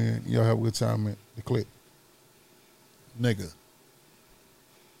y'all go in, y'all have a good time at the Click. Nigga.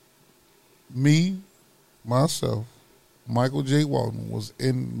 Me, myself, Michael J. Walton was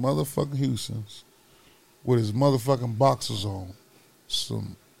in motherfucking Houston's with his motherfucking boxers on,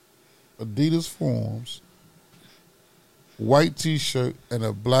 some Adidas forms, white T-shirt, and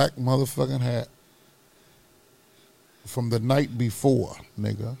a black motherfucking hat from the night before,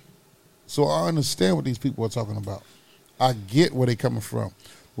 nigga. So I understand what these people are talking about. I get where they coming from.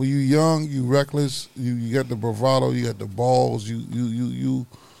 When you young, you reckless, you got the bravado, you got the balls, you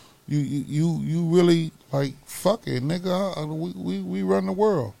really like, fuck it, nigga. We run the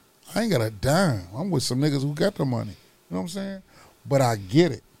world. I ain't got a dime. I'm with some niggas who got the money. You know what I'm saying? But I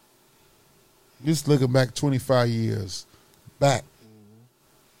get it. Just looking back 25 years back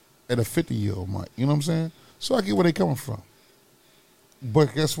at a 50-year-old Mike. You know what I'm saying? So I get where they coming from.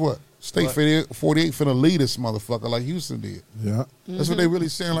 But guess what? State 48 finna lead this motherfucker like Houston did. Yeah. That's what they really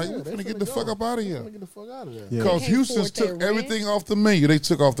saying. Like, we finna get the fuck up out of here. Get the fuck out of there. Because Houston took everything off the menu. They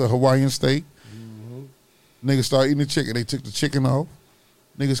took off the Hawaiian steak. Mm-hmm. Niggas started eating the chicken. They took the chicken off.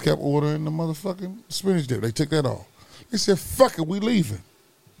 Niggas kept ordering the motherfucking spinach dip. They took that off. They said, fuck it, we leaving.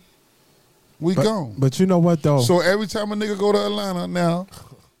 We gone. But you know what, though? So every time a nigga go to Atlanta now,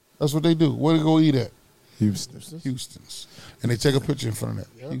 that's what they do. Where they go eat at? Houston's. And they take a picture in front of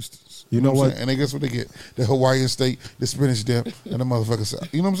that. Yep. Houston's. You know what? And they guess what they get? The Hawaiian steak, the spinach dip, and the motherfucker salad.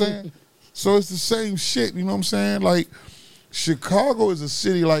 You know what I'm saying? So it's the same shit. You know what I'm saying? Like, Chicago is a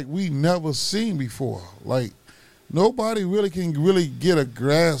city like we never seen before. Like, nobody really can get a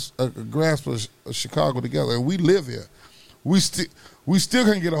grasp of Chicago together. And we live here. We still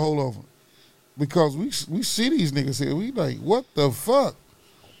can't get a hold of them. Because we see these niggas here. We like, what the fuck?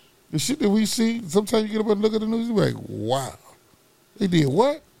 The shit that we see, sometimes you get up and look at the news, you be like, wow. They did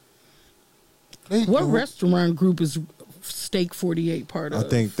what? What restaurant group is Steak 48 part of?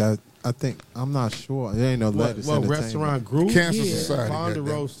 I think, I'm not sure. There ain't no lettuce. What restaurant group? Cancer Society.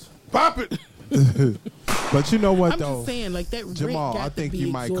 Ponderosa. Pop it. But you know what, I'm though? just saying, like that. Jamal, I think you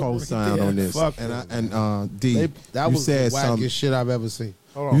might co-sign there. on this. D, that you was said the wackest some shit I've ever seen.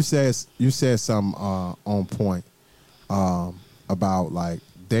 You said something on point about like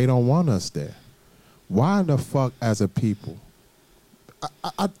they don't want us there. Why the fuck, as a people?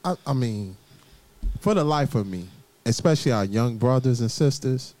 I mean, for the life of me, especially our young brothers and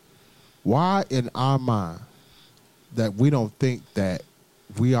sisters, why in our mind that we don't think that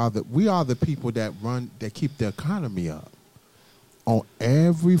we are the people that keep the economy up on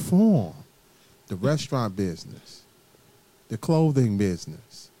every form, the restaurant business, the clothing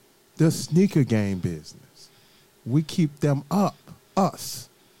business, the sneaker game business. We keep them up, us,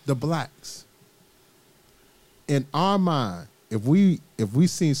 the blacks. In our mind, if we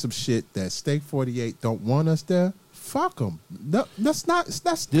seen some shit that Steak 48 don't want us there, fuck them. That's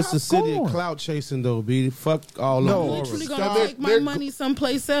This a city of clout chasing though, B. Fuck all I'm over. literally gonna take my money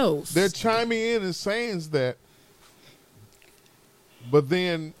someplace else. They're chiming in and saying that But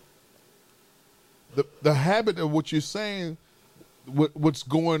then the habit of what you're saying, what's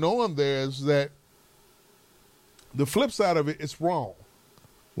going on there is that the flip side of it is wrong.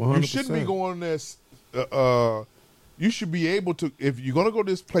 100%. You shouldn't be going this. You should be able to, if you're going to go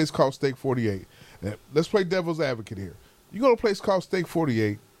to this place called Steak 48, let's play devil's advocate here. You go to a place called Steak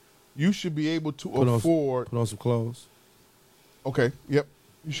 48, you should be able to afford. Put on some clothes. Okay, yep.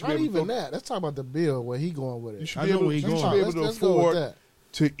 You should Not be able even to, that. Let's talk about the bill, where he going with it. You should be able to Let's go with afford that.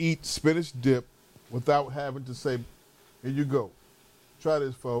 to eat spinach dip without having to say, here you go. Try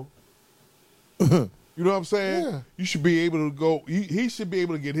this, fo. You know what I'm saying? Yeah. You should be able to go. He should be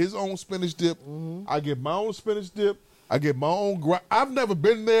able to get his own spinach dip. I get my own spinach dip. I get my own. I've never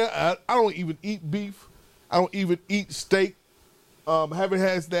been there. I don't even eat beef. I don't even eat steak. Haven't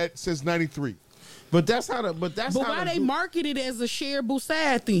had that since '93. But that's how the. But why they market it as a shareable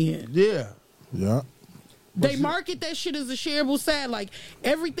side then? Yeah. Yeah. They market that shit as a shareable side. Like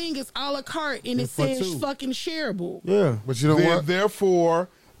everything is a la carte and it for says two. fucking shareable. Yeah. But you know what? Therefore,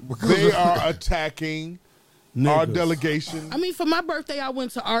 they are attacking our delegation. I mean, for my birthday, I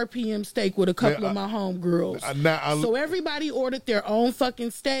went to RPM Steak with a couple of my homegirls. So everybody ordered their own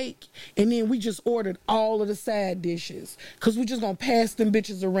fucking steak, and then we just ordered all of the side dishes because we just gonna pass them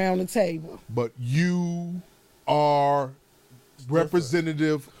bitches around the table. But you are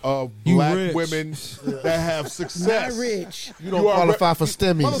representative of black rich. women that have success. Not rich. You don't qualify for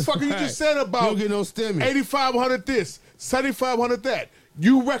STEMIs. Motherfucker, you just said about You don't get no STEMI. 8,500 this, 7,500 that.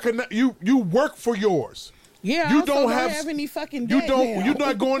 You recognize you work for yours. Yeah, You I also don't don't have- have any fucking You debt don't. now. You're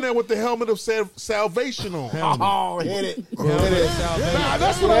not going there with the helmet of salvation on. Oh, hit it. Nah,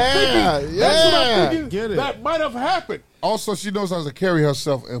 that's what I'm thinking. That's what I'm thinking. Get it. That might have happened. Also, she knows how to carry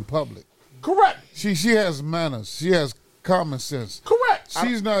herself in public. Correct. She has manners. She has common sense. Correct.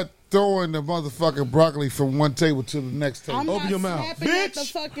 She's not throwing the motherfucking broccoli from one table to the next table. I'm Open not your mouth. snapping at the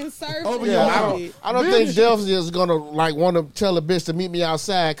fucking surface. Open Yeah, your I mouth. don't think Delph is gonna like want to tell a bitch to meet me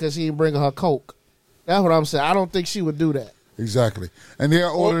outside because she ain't bringing her Coke. That's what I'm saying. I don't think she would do that. Exactly. And they're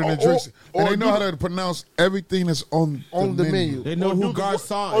ordering the drinks. or And they know do how to pronounce everything that's on the menu. They know Or who do the wor-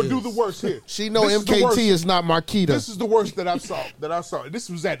 Garcon Or is. do the worst here. She know This is the worst. MKT is not Marquita. This is the worst that I saw. This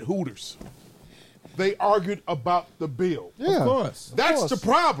was at Hooters. They argued about the bill. Yeah. Of course. That's the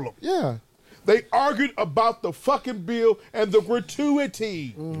problem. Yeah. They argued about the fucking bill and the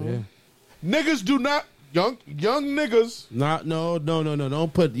gratuity. Yeah. Niggas do not young niggas. No.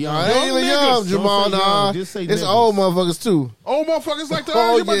 Don't put young. Nah, they ain't even young, niggas. Jamal. Don't say Nah, young, just say it's niggas. old motherfuckers too. Old motherfuckers like to Oh,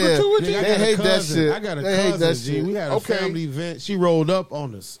 argue about yeah. gratuity. Nigga, I They got a hate that cousin. shit. I got a They hate cousin, that G. shit. We had a Okay. family event. She rolled up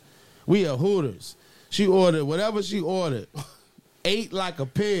on us. We at Hooters. She ordered whatever she ordered. Ate like a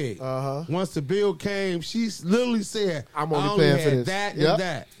pig. Uh-huh. Once the bill came, she literally said, I'm I only only paying had for this. that Yep. and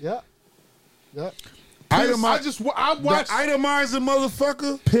that. Yep. Yep. I The watched. itemizing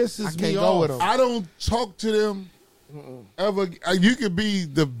motherfucker. Pisses I can't me go off. with them. I don't talk to them ever. You could be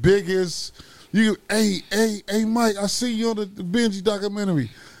the biggest. Hey, Mike, I see you on the Benji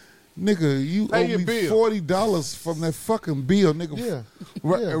documentary. Nigga, you Pay owe your me bill. $40 from that fucking bill, nigga.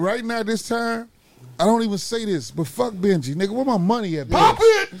 Yeah. Right now, this time, I don't even say this, but fuck Benji, nigga. Where my money at? Pop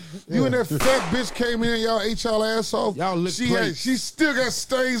bitch? it. You and that fat bitch came in, y'all ate y'all ass off. Y'all lick she plates. she still got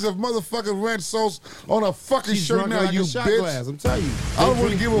stains of motherfucking ranch sauce on her fucking She's shirt drunk now, like you a shot bitch. glass. I'm telling you. I don't They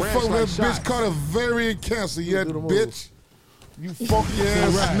want to drink give a ranch fuck like that bitch shots. caught ovarian cancer, you do the move. bitch. You funky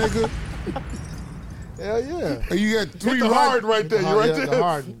ass nigga. Hell yeah. And you got three the hard right there. You right Yeah, the there.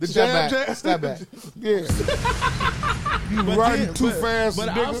 hard. The Step jab. back. Step back. Yeah. You riding too fast, But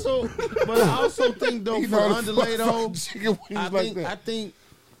nigga. I also think though You for know the underlay though, fucking chicken wings I like think that. I think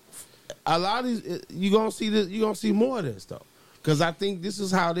a lot of these you gonna see this. You gonna see more of this though, because I think this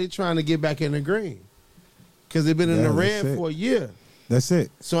is how they're trying to get back in the green. Because they've been in Yeah, the that's red it. for a year. That's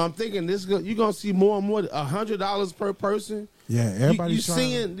it. So I'm thinking you're gonna see more and more. $100 per person. Yeah, everybody's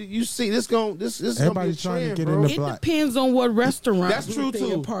trying. You see this going. This is Everybody's gonna be a trying to trend, get bro. in the It black. depends on what restaurant. That's true they're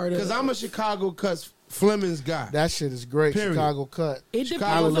too. part of. Because I'm a Chicago Cuts Fleming's guy. That shit is great. Period. Chicago cut. It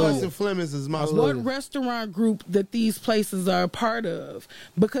Chicago depends Cuts on and Fleming's is my Hallelujah. what restaurant group that these places are a part of,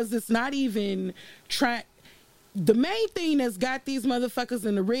 because it's not even trying. The main thing that's got these motherfuckers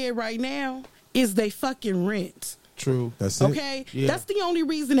in the red right now is they fucking rent. True. That's it. Okay, Yeah. that's the only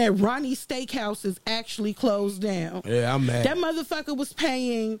reason that Ronnie's Steakhouse is actually closed down. Yeah, I'm mad. That motherfucker was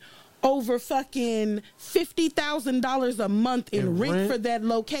paying over fucking $50,000 a month in rent for that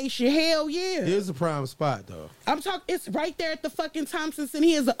location. Hell yeah. Here's a prime spot, though. I'm talking, it's right there at the fucking Thompsons, and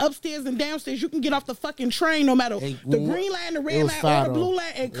here's the upstairs and downstairs. You can get off the fucking train no matter the green line, the red line, or the blue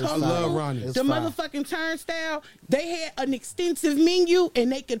line, and come through the motherfucking turnstile. They had an extensive menu,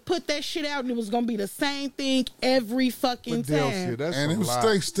 and they could put that shit out, and it was gonna be the same thing every fucking time. And it was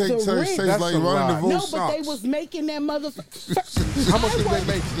steak like running the No, but they was making that motherfucker. How much did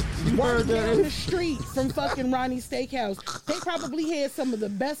they make? Right down the street from fucking Ronnie's Steakhouse. They probably had some of the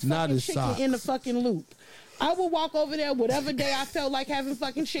best fucking chicken in the fucking loop. I would walk over there whatever day I felt like having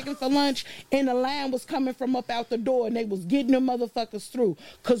fucking chicken for lunch, and the line was coming from up out the door, and they was getting them motherfuckers through.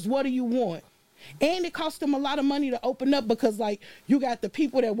 Because what do you want? And it cost them a lot of money to open up because, like, you got the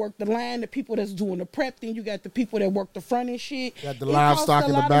people that work the line, the people that's doing the prep, then you got the people that work the front and shit. Got the livestock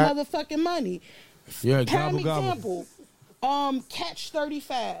in the back. It cost a lot of motherfucking money. Yeah, prime example, Catch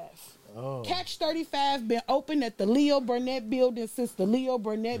 35. Oh. Catch 35 been open at the Leo Burnett building since the Leo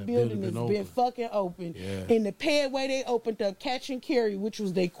Burnett building has been fucking open. Yeah. In the Padway, they opened up Catch and Carry, which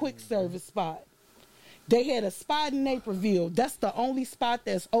was their quick service spot. They had a spot in Naperville. That's the only spot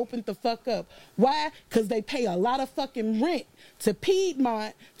that's opened the fuck up. Why? Because they pay a lot of fucking rent to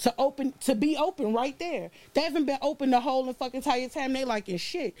Piedmont to be open right there. They haven't been open the whole fucking entire time. They like it's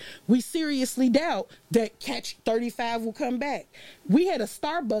shit. We seriously doubt that Catch 35 will come back. We had a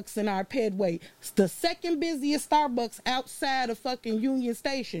Starbucks in our Padway. It's the second busiest Starbucks outside of fucking Union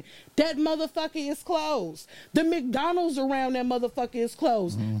Station. That motherfucker is closed. The McDonald's around that motherfucker is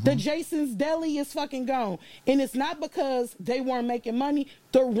closed. Mm-hmm. The Jason's Deli is fucking gone. And it's not because they weren't making money.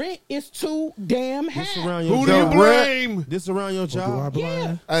 The rent is too damn high. Who do you blame? This around your job.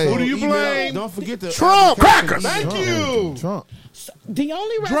 Yeah. Hey, who do you blame? Don't forget the Trump. Crackers. Thank you. Trump. The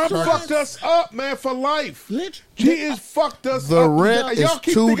only Trump fucked us up, man, for life. He is fucked us the up. Rent Y'all is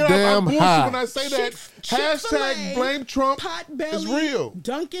keep too thinking damn I'm high. when I say that. Chick-fil-A, Hashtag blame Trump. Potbelly, is real.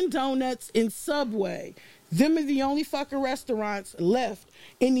 Dunkin' Donuts, and Subway. Them are the only fucking restaurants left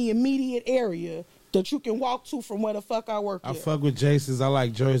in the immediate area that you can walk to from where the fuck I work at. I fuck with Jason's. I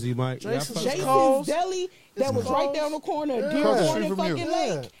like Jersey Mike. Jason's Deli that was right down the corner of Dearborn and fucking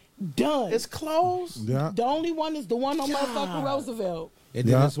Lake. Done. It's closed. Yeah. The only one is the one on motherfucking Roosevelt. And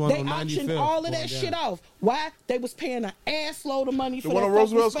then this one They on 95th. auctioned all of that shit off. Why? They was paying an ass load of money for The that one on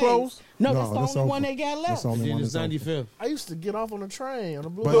Roosevelt's fucking space. closed? No, that's the only one they got left. Then it's 95th. I used to get off on the train on the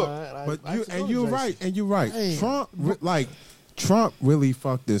blue But line. you're right. Hey. Trump really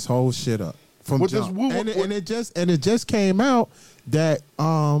fucked this whole shit up from With jump. this And it just came out that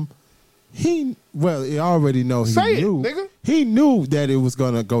he already know he Say it, knew nigga. he knew that it was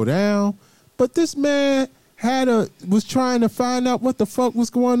gonna go down, but this man was trying to find out what the fuck was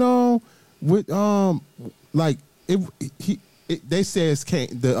going on with they say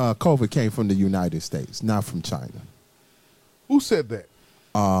the COVID came from the United States, not from China. Who said that?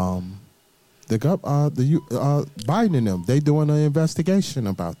 Biden and them, they doing an investigation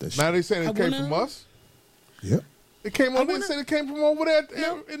about this shit. Now they saying it came from us. Yep. It came on. They said it came from over there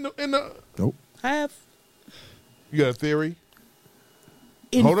in the. Nope. I have. You got a theory?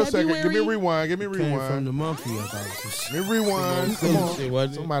 In Hold on a February, second. Give me rewind. Came from the monkey. I thought. Give me rewind. Come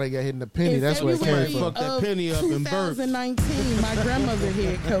on. Somebody got hit in the penny. In That's where it came February from. Fuck that penny up and burnt. 2019, my grandmother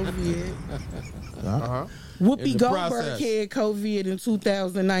had COVID. Uh-huh. Whoopi In the Goldberg process. had COVID in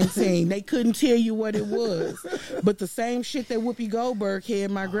 2019. They couldn't tell you what it was. But the same shit that Whoopi Goldberg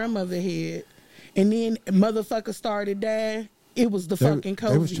had, my grandmother had. And then motherfucker started dying. It was the fucking COVID.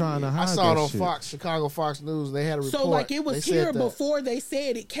 They was trying to hide I saw it that on shit. Fox, Chicago Fox News. They had a report. So, like, it was They here said that. before they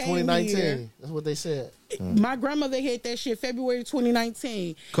said it came 2019. here. That's what they said. My grandmother had that shit February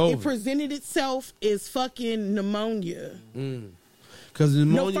 2019. COVID. It presented itself as fucking pneumonia. Because the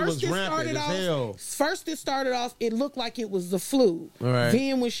pneumonia first was it rampant started as off- hell. First, it started off, it looked like it was the flu. Right.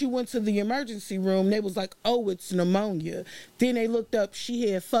 Then, when she went to the emergency room, they was like, oh, it's pneumonia. Then they looked up, she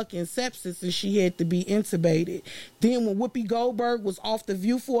had fucking sepsis and she had to be intubated. Then, when Whoopi Goldberg was off the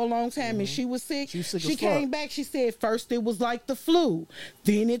View for a long time and she was sick, She she came back, she said, first it was like the flu.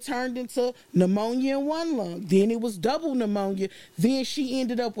 Then it turned into pneumonia in one lung. Then it was double pneumonia. Then she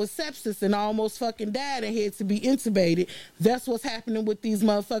ended up with sepsis and almost fucking died and had to be intubated. That's what's happening with these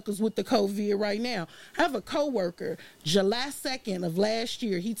motherfuckers with the COVID right now. I have a coworker, July 2nd of last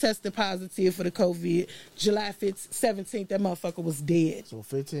year, he tested positive for the COVID. July 5th, 17th, that motherfucker was dead. So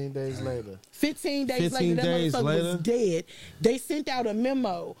 15 days later. 15 days 15 later, that days motherfucker later? was dead. They sent out a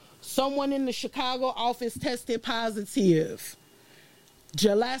memo. Someone in the Chicago office tested positive.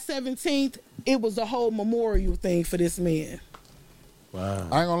 July 17th, it was a whole memorial thing for this man. Wow.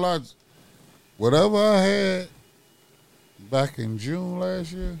 I ain't gonna lie. Whatever I had back in June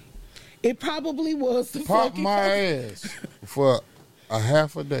last year, It probably was the Pop fucking my ass for a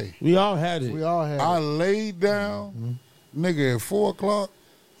half a day. We all had it. We all had I it. laid down, nigga, at 4 o'clock,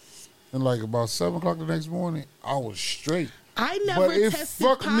 and like about 7 o'clock the next morning, I was straight. I never But it tested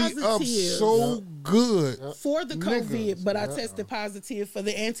fucked positive me up so good. for the COVID, Niggas. but I tested positive for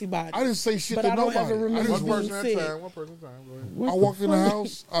the antibodies. I didn't say shit but to I don't nobody. ever remember One being person at a sick. time. One person at a time. Go ahead. What I the walked in the fuck?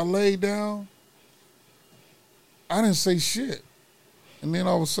 house, I laid down, I didn't say shit. And then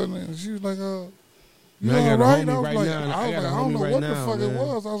all of a sudden, she was like, you Man, I all got a right? homie I was right like, now. I got a I don't homie know right what now, the fuck it man.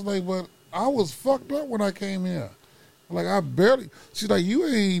 was. I was like, but I was fucked up when I came here. Like, I barely, she's like, you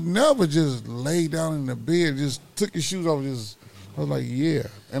ain't never just laid down in the bed, just took your shoes off, just, I was like, yeah.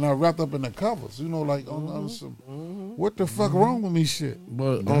 And I wrapped up in the covers, you know, like, on some, what the fuck wrong with me shit?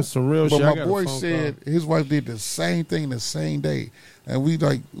 But on some real But shit, I my got a boy phone said his wife did the same thing the same day. And we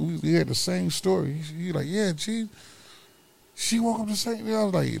had the same story. He like, yeah, she woke up the same day. I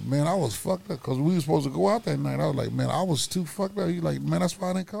was like, man, I was fucked up because we were supposed to go out that night. I was like, man, I was too fucked up. He like, man, that's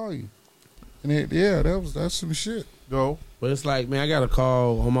why I didn't call you. And that's some shit. Go. But it's like, man, I got a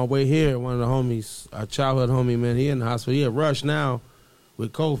call on my way here. One of the homies, our childhood homie, man, he in the hospital. He at Rush now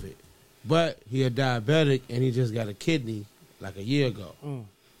with COVID. But he a diabetic, and he just got a kidney like a year ago.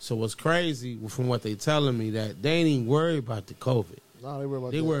 So what's crazy, from what they telling me, that they ain't even worried about the COVID. No, they worry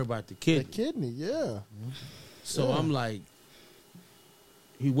about They worry about the kidney. The kidney, yeah. So Yeah. I'm like,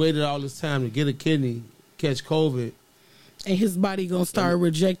 he waited all this time to get a kidney, catch COVID. And his body gonna start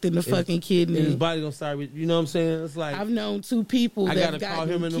rejecting the fucking kidney. And his body gonna start, you know what I'm saying? It's like, I've known 2 people I that gotta call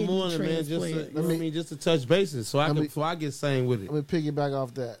him in the morning, man, just to, you know what I mean, just to touch bases, so I get sane with it. Let me piggyback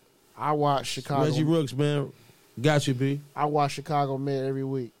off that. I watch Chicago. Reggie Rooks, man, got you, B. I watch Chicago Med every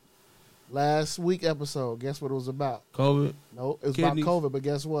week. Last week episode, guess what it was about? COVID? No, it was Kidneys? about COVID, but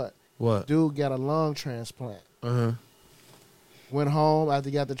guess what? What? Dude got a lung transplant. Uh-huh. Went home after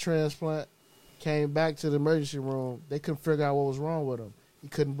he got the transplant, came back to the emergency room. They couldn't figure out what was wrong with him. He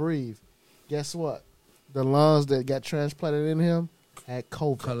couldn't breathe. Guess what? The lungs that got transplanted in him had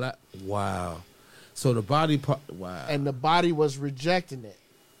COVID. Wow. So the body part, wow. And the body was rejecting it.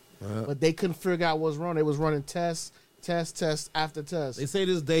 But they couldn't figure out what's wrong. They was running tests after test. They say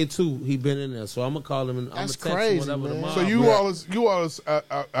this day 2 he been in there, so I'm gonna call him and I'm gonna That's text crazy, him whatever man. tomorrow. So you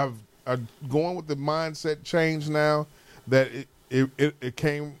all are going with the mindset change now that it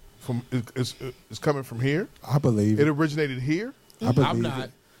came from it's coming from here. I believe it originated here. I'm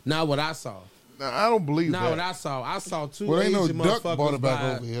not what I saw. No, I don't believe Not that. what I saw. I saw 2 Well, ain't Asian no duck motherfuckers bought it back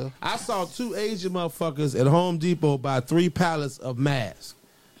buy- over here. I saw 2 Asian motherfuckers at Home Depot buy 3 pallets of masks.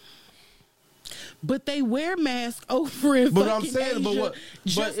 But they wear masks over in But I'm fucking saying, Asia but what-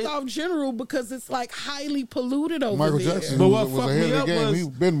 just but off general because it's like highly polluted over Michael there. Jackson But was what fucked ahead me of up the game. was He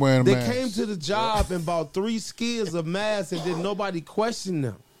been wearing they masks. came to the job and bought 3 skids of masks and didn't nobody question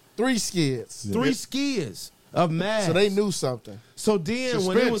them. 3 skids. 3 skids of masks. So they knew something. So then,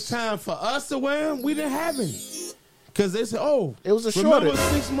 when it was time for us to wear them, we didn't have any. Because they said, oh, It was a remember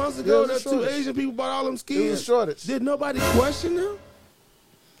shortage. 6 months It ago was a that 2 shortage. Asian people bought all them It skids? was a shortage. Did nobody question them?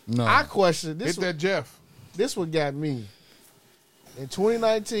 No. I questioned this. Hit that Jeff. This one got me. In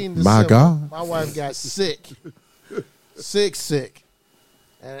 2019, My December, God. my wife got sick, sick,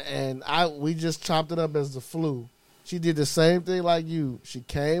 and we just chopped it up as the flu. She did the same thing like you. She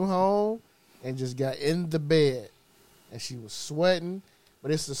came home and just got in the bed, and she was sweating.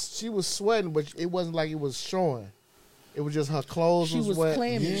 But she was sweating, but it wasn't like it was showing. It was just her clothes She was wet.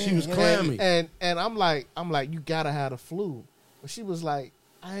 clammy. Yeah. She was clammy. And I'm like, you gotta have the flu. But she was like,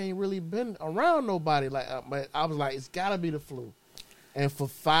 I ain't really been around nobody like. But I was like, it's gotta be the flu. And for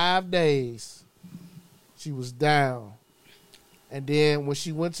 5 days, she was down. And then when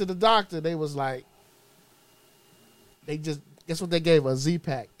she went to the doctor, they was like, guess what they gave her? A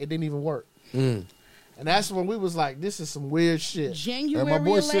Z-Pack. It didn't even work. And that's when we was like, this is some weird shit. January And my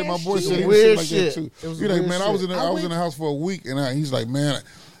boy said year. he Weird was shit. like that It too. was He like, weird man, I was in shit. the, I was in the house for a week, and he's like, man,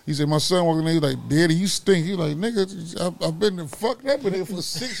 he said my son walking in, he's like, Daddy, you stink. He's like, nigga, I've been fucked up in here for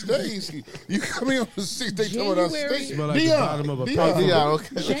 6 days. You come in on the 6th day talking about I January- stink. Smell like the bottom of a Dion,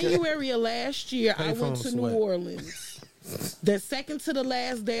 okay. January of last year, I Payphone went to New sweat. Orleans. The second to the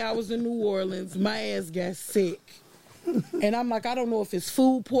last day I was in New Orleans, my ass got sick. And I'm like, I don't know if it's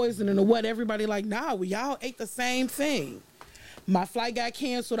food poisoning or what. Everybody like, nah, we all ate the same thing. My flight got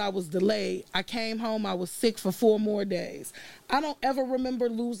canceled. I was delayed. I came home. I was sick for 4 more days. I don't ever remember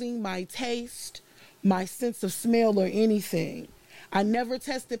losing my taste, my sense of smell, or anything. I never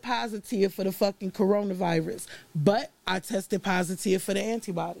tested positive for the fucking coronavirus, but I tested positive for the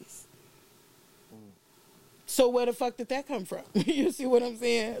antibodies. So where the fuck did that come from? You see what I'm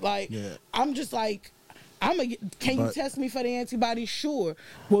saying? Like, Yeah. I'm just like, Can you test me for the antibodies? Sure.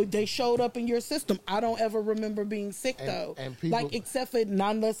 Well, they showed up in your system. I don't ever remember being sick though. And people, except for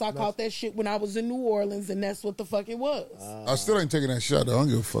not unless I caught that shit when I was in New Orleans, and that's what the fuck it was. I still ain't taking that shot though. I don't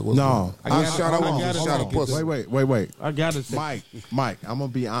give a fuck. What's No, I shot a pussy. Wait. I gotta say, Mike. I'm gonna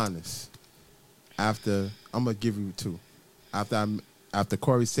be honest. I'm gonna give you two. After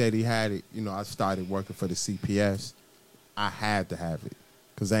Corey said he had it, I started working for the CPS. I had to have it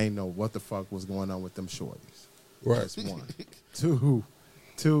because I ain't know what the fuck was going on with them shorties. Right. That's one.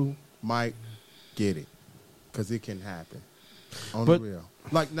 Two. Mike, get it because it can happen on the real.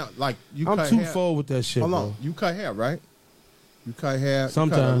 You. I'm cut twofold with that shit. Hold bro. on, you cut hair, right? You cut hair.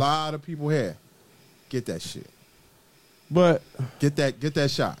 Sometimes. You cut a lot of people hair. Get that shit. But get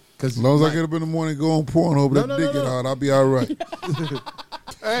that shot. As long as I get up in the morning and go on Pornhub, that dick get hard, I'll be all right.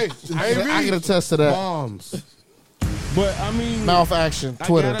 Hey, I can attest to that. Bombs. But I mean, mouth action,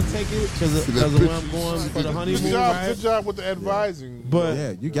 Twitter. I gotta take it because of where I'm going for the honeymoon. Good job with the advising. But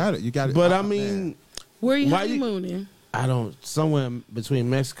yeah, you got it. But I mean, where you honeymooning? I don't. Somewhere between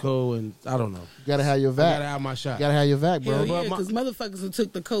Mexico and I don't know. You gotta have your vac. I gotta have my shot. You gotta have your vac, bro. Hell yeah, because motherfuckers who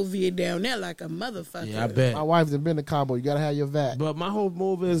took the COVID down there like a motherfucker. Yeah, I bet. My wife done been to Cabo. You gotta have your vac. But my whole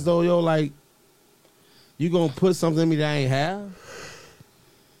move is though, you gonna put something in me that I ain't have.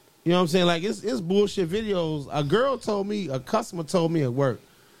 You know what I'm saying? Like it's bullshit videos. A customer told me at work,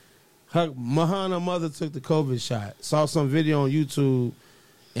 her mother took the COVID shot. Saw some video on YouTube.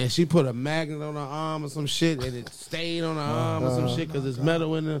 And she put a magnet on her arm or some shit, and it stayed on her arm or some shit because it's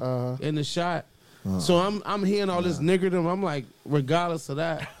metal in the shot. So I'm hearing all this niggerdom. I'm like, regardless of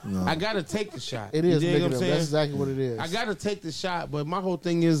that, I gotta take the shot. It is niggerdom. That's exactly what it is. I gotta take the shot, but my whole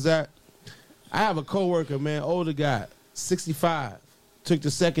thing is that I have a coworker, man, older guy, 65, took the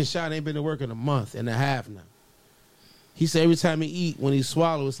second shot, ain't been to work in a month and a half now. He said every time he eat, when he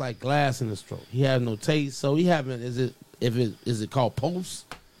swallow, it's like glass in his throat. He has no taste, so he having is it called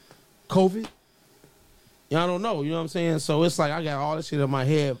post-COVID? I don't know. You know what I'm saying? So it's like I got all this shit in my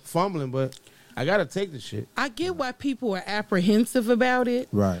head fumbling, but I got to take the shit. I get why people are apprehensive about it.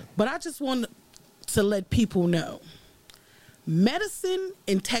 Right. But I just want to let people know. Medicine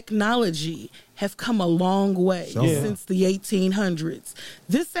and technology have come a long way since the 1800s.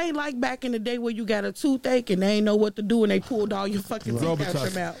 This ain't like back in the day where you got a toothache and they ain't know what to do and they pulled all your fucking teeth out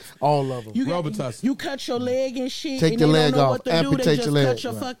your mouth. All of them. You cut your leg and shit Take and your they leg don't know off. what to do. Amputate They just your leg. cut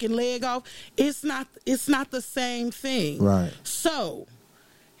your fucking leg off. It's not the same thing. Right. So,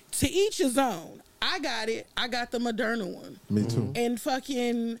 to each his own. I got it. I got the Moderna one. Me too. And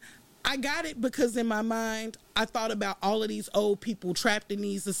I got it because in my mind, I thought about all of these old people trapped in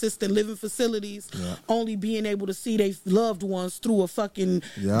these assisted living facilities, only being able to see their loved ones through a fucking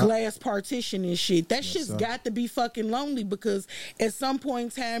glass partition and shit. That shit's got to be fucking lonely because at some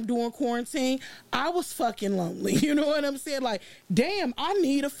point in time during quarantine, I was fucking lonely. You know what I'm saying? Like, damn, I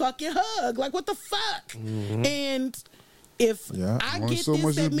need a fucking hug. Like, what the fuck? Mm-hmm. And if I get so this,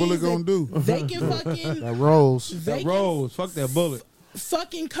 much that this bullet means gonna do. they can fucking that rolls. Fuck that bullet.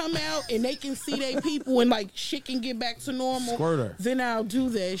 Fucking come out and they can see their people and like shit can get back to normal. Squirter. Then I'll do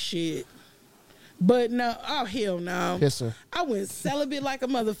that shit. But no, oh hell no. Pisser. I went celibate like a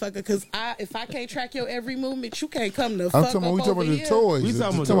motherfucker because if I can't track your every movement, you can't come to I'm fuck talking up about, we talking over about the here. toys. We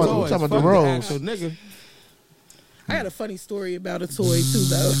talking We about talking the about the toys. rolls. Fuck the actual nigga. I got a funny story about a toy too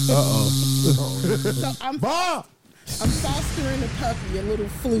though. So I'm fostering a puppy, a little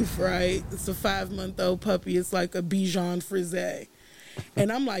floof, right? It's a 5-month-old puppy. It's like a Bichon Frise.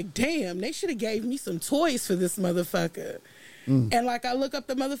 And I'm like, damn, they should have gave me some toys for this motherfucker. And like I look up,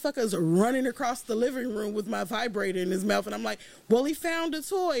 the motherfucker's running across the living room with my vibrator in his mouth. And I'm like, well, he found a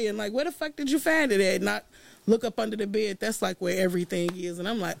toy. And like, where the fuck did you find it at? And I look up under the bed. That's like where everything is. And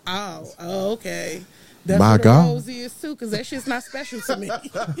I'm like, oh okay. That's My what God. a rose is too, because that shit's not special to me.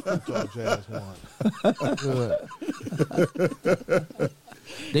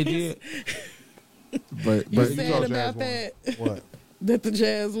 They did. But You sad about that? What? That the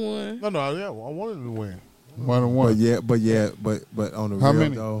Jazz won? No, yeah, I wanted to win. 1-1. But on the How real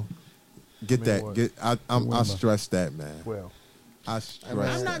many? though, get that. I stress that, man. Well, I stress.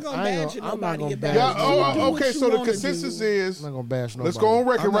 I'm not gonna badge I'm not nobody gonna about badge it. yeah. nobody. You do Oh, what okay. you So the wanna consensus do. is, I'm not gonna bash nobody. let's go on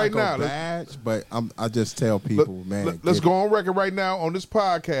record I'm not right gonna now. badge, but I just tell people, man. Let's get go on record right now on this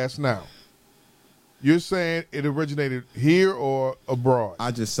podcast now. You're saying it originated here or abroad?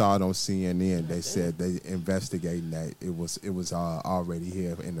 I just saw it on CNN. They said they investigating that it was already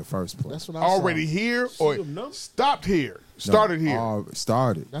here in the first place. That's what I Already saw. here or stopped here? Started here.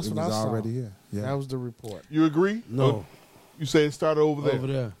 Started. That's it what was I saw. already here. Yeah. That was the report. You agree? No. Or you say it started over there. Over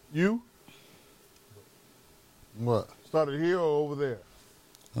there. You What? started here or over there?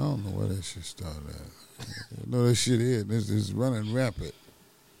 I don't know where that shit started at. No, that shit is. This is running rampant.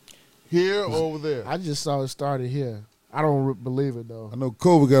 Here or over there? I just saw it started here. I don't believe it though. I know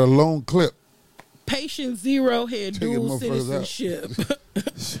Kobe got a long clip. Patient Zero had Taking dual motherfuckers out. citizenship.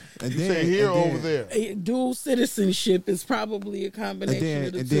 And you say here or over there? Dual citizenship is probably a combination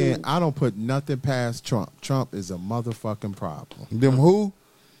of the two. Then I don't put nothing past Trump. Trump is a motherfucking problem. Them who?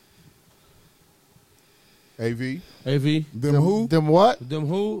 AV. Them who? Them what? Them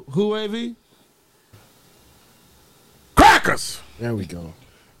who? Who AV? Crackers. There we go.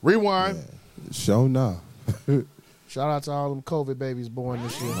 Rewind. Show enough. Shout out to all them COVID babies born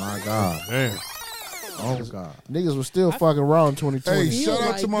this year. My God. Damn. Oh God. Niggas was still fucking raw in 2020. Hey, shout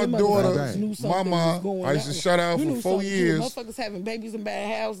out to my daughter, Mama. I used to shout out for 4 years. Motherfuckers having babies in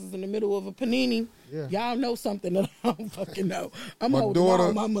bad houses in the middle of a panini. Yeah. Y'all know something that I don't fucking know. I'm My holding daughter-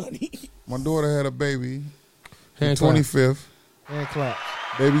 all my money. My daughter had a baby. The Hand clap. 25th. Hand clap.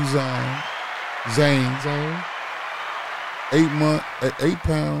 Baby Zane. 8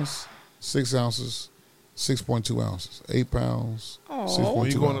 pounds, 6 ounces, 6.2 ounces. 8 pounds, Aw. 6.2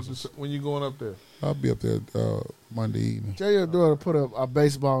 When you going up? ounces. When you going up there? I'll be up there Monday evening. Tell your daughter to put a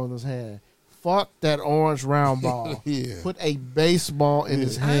baseball in his hand. Fuck that orange round ball. Yeah. Put a baseball in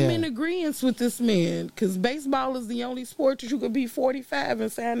his hand. I'm in agreement with this man because baseball is the only sport that you could be 45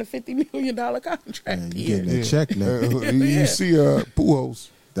 and sign a $50 million contract. Man, you getting a check now. You see Pujols.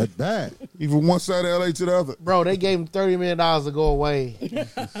 That's bad. Even one side of LA to the other. Bro, they gave him $30 million to go away.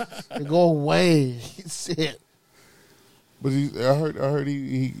 To go away. Shit. But I heard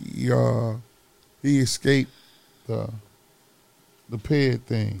he escaped the PED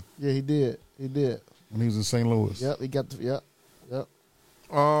thing. Yeah, he did. He did. When he was in St. Louis. Yep, he got the, yep.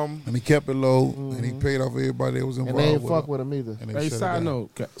 And he kept it low, and he paid off everybody that was And involved. they ain't fuck with him either. And they Hey, shut it side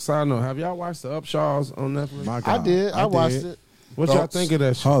down. note, have y'all watched the Upshaws on Netflix? My I God. did. I watched it. What y'all Thoughts? think of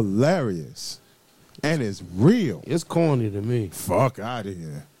that shit? Hilarious. And it's real. It's corny to me. Fuck out of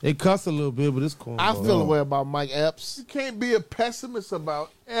here. They cuss a little bit, but it's corny. I feel a way about Mike Epps. You can't be a pessimist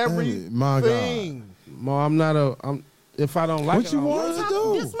about everything. My God. Mo, if I don't like What it, you I don't want like to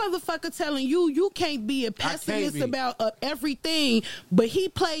do? This motherfucker telling you can't be a pessimist be. about everything, but he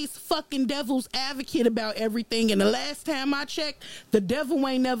plays fucking devil's advocate about everything. And the last time I checked, the devil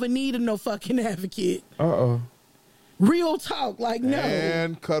ain't never needed no fucking advocate. Real talk, like no.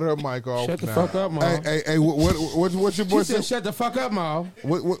 And cut her mic off. Shut the now. fuck up, Mo. Hey, what's your boy She said, say? shut the fuck up, Mo.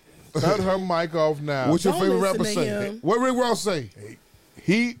 What, Cut her mic off now. what's your Don't favorite listen rapper to say? him. What Rick Ross say?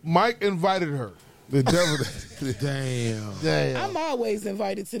 Mike invited her. The devil. Damn. Damn. I'm always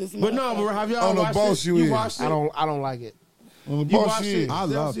invited to this. But no, but have y'all On the watched boss it? you is. watched it? I don't like it. On the You boss watched she it? is. I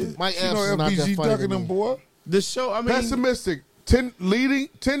loved it. Mike You Epps know is not that FBG funny ducking to them, me. boy. The show, I mean, Pessimistic.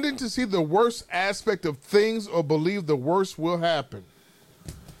 Tending to see the worst aspect of things or believe the worst will happen.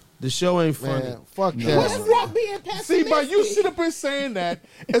 the show ain't funny. Man, fuck What's that. wrong being pessimistic? See, by you sit up and saying that,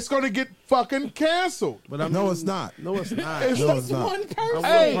 it's going to get fucking canceled. But I mean, No, it's not. No, it's not. It's No, it's not. one person.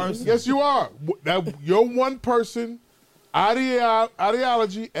 Hey, person. yes, you are. That your one person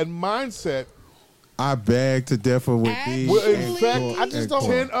ideology and mindset I beg to differ with these. will Actually, infect I just don't-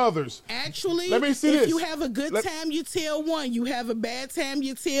 10 others. Actually, Let me see if this. you have a good Let- time, you tell one. You have a bad time,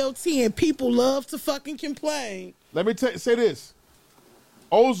 you tell 10. People love to fucking complain. Let me say this.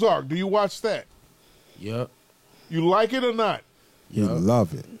 Ozark, do you watch that? Yep. You like it or not? You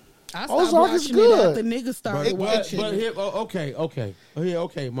love it. I stopped Ozark is watching good. it after niggas started watching But it. here, okay. Oh, here,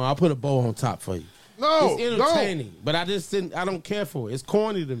 okay, Mo, I'll put a bow on top for you. No, It's entertaining, but I don't care for it. It's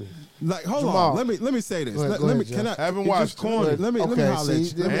corny to me. Like, hold Jamal. on. Let me say this. Go ahead, Let me. Jeff. Can I? Haven't it's watched just corny. it. Let me Okay, holler at see,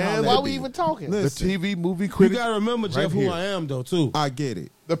 you. Let me then holler why at we you. even talking? The Listen, TV movie You critic. gotta remember, Right Jeff, who here. I am, though, too. I get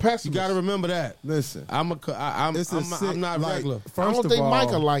it. The You pessimist. gotta remember that. Listen, I'm it's a sick, I'm not like, regular. I First don't of think all, Mike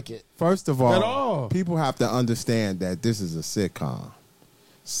will like it. First of all, At all. people have to understand that this is a sitcom.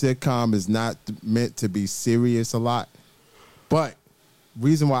 Sitcom is not meant to be serious a lot. But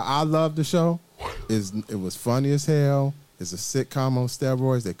reason why I love the show is it was funny as hell. It's a sitcom on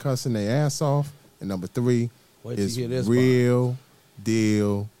steroids. They're cussing their ass off. And number 3 Wait till is you hear this real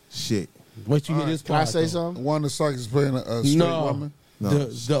deal shit. Wait, you hear this Can I part, say though. something? Wanda Sykes is playing a straight No. woman. No.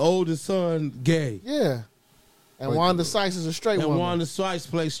 The oldest son, gay. Yeah. And Wanda Sykes is a straight And woman. Wanda Sykes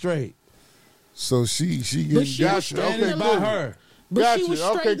play straight. So she But getting she was Gotcha. straight Okay, in By cool. her. But Gotcha. she was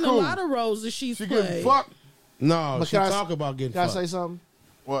Okay, straight in cool. a lot of roles that she's She played. getting fucked. No, But she can I- talk about getting Can I fucked. say something?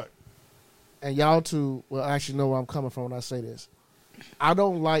 What? And y'all two will actually know where I'm coming from when I say this. I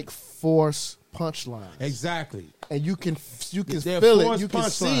don't like forced punchlines. Exactly. And you can They're feel it. forced You can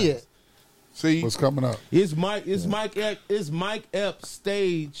see punchlines. it. See, what's coming up. Is Mike Epps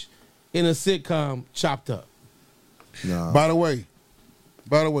stage in a sitcom chopped up? No. By the way,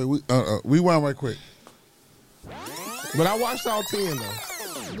 By the way, we went right quick. But I watched all 10 though.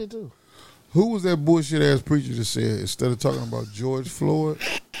 I did too. Who was that bullshit ass preacher that said instead of talking about George Floyd,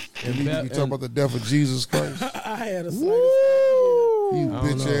 and we talking about the death of Jesus Christ? I had a You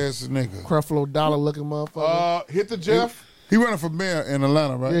bitch ass nigga. Creflo Dollar looking motherfucker. Hit the Jeff. He running for mayor in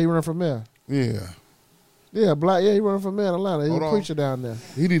Atlanta, right? Yeah, he running for mayor. Yeah. Yeah, black. Yeah, he running for mayor in Atlanta. He's Hold a on. preacher down there.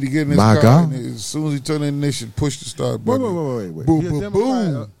 He need to get in his My car. God. And as soon as he turn in, they should push the start Wait, button. wait. Boom, He a boom,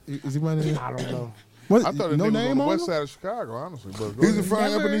 Democrat? boom. Is he running? I don't know. What? I thought the no nigga was name on the on west him? side of Chicago, honestly. But He's in front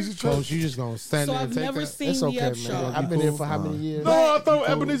of Never- Ebenezer Coach, Church. you just gonna stand So there I've and take never that? seen It's the okay, man. upshot. I've been here for how many years? No, I thought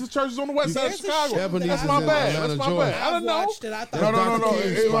Ebenezer Church is on the west side of There's a Chicago. show Ebenezer That's is my in bad. Atlanta, That's my Georgia. bad. I don't know. Watched it. I thought No, it was no.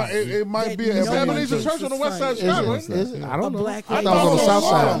 Dr. King's It might be It's No, Ebenezer Jesus Church on the west side of is funny. Chicago. Is it? I don't A know. black I lady. thought it was on the south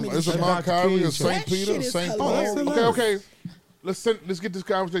side. It's a Mount Kyrie, a St. That Peter, shit a is St. hilarious. Paul. Okay. Let's get this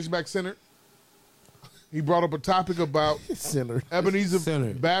conversation back centered. He brought up a topic about Center. Ebenezer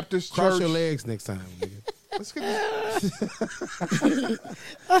Center. Baptist Cross Church. your legs next time, nigga. Let's get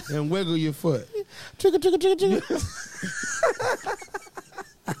this. And wiggle your foot. Chugga.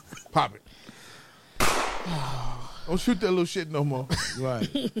 Pop it. Don't shoot that little shit no more. Right.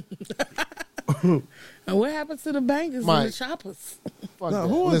 And what happened to the bangers and Mike. the choppers? Fuck No, that.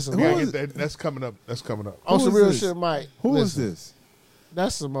 who is- Listen, We who gotta is- get that. That's coming up. That's coming up. on Who some is real this? shit, Mike. Who is listen, this?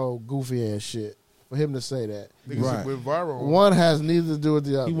 That's some old goofy ass shit for him to say that. Niggas Right. went viral. One has neither to do with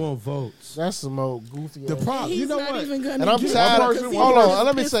the other. He want votes. That's some old goofy The ass. problem, He's you know not what? even gonna And I'm get tired it of- because he hold was on,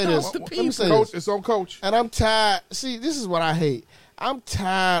 let me pissed say this. off the Let me people. say Coach, this. it's on Coach. And I'm tired. See, this is what I hate. I'm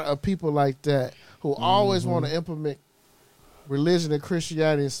tired of people like that who always want to implement religion and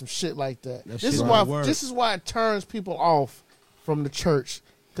Christianity and some shit like that. That This shit is don't why. work. This is why it turns people off from the church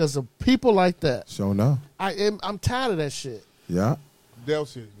because of people like that. Sure no. I'm tired of that shit. Yeah.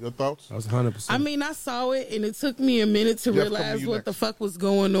 Delcy, your thoughts? That was 100%. I mean, I saw it, and it took me a minute to Jeff, come to realize you what next. the fuck was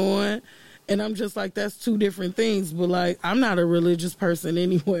going on. And I'm just like, that's two different things. But, like, I'm not a religious person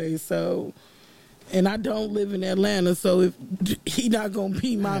anyway, so... And I don't live in Atlanta, so if he not going to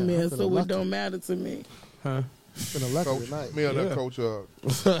be my man, feel so it lucky. don't matter to me. huh? It's been a lucky Coach, night. me and that Coach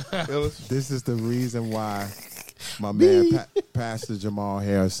Ellis. This is the reason why my man Pastor Jamal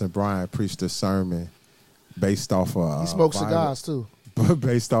Harrison Bryant preached a sermon based off of He smoked cigars too.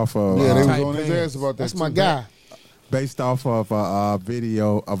 based off of Yeah, they was Tight on his pants. ass about that. That's my too. guy. based off of a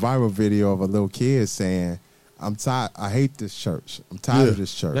viral video of a little kid saying, "I'm tired. I hate this church. I'm tired of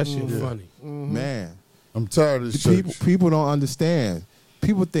this church." That shit funny. Man, I'm tired of this church. people don't understand.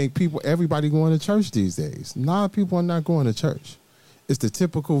 People think everybody going to church these days. A lot of people are not going to church. It's the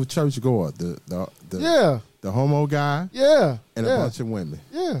typical church goer, the homo guy, Yeah. and yeah. a bunch of women.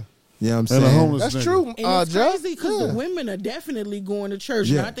 Yeah. You know what I'm And saying? a homeless That's nigga. true. And it's Jeff. crazy because Yeah. the women are definitely going to church,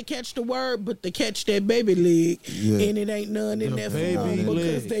 Yeah. not to catch the word, but to catch that baby leg. Yeah. And it ain't none in The that baby form because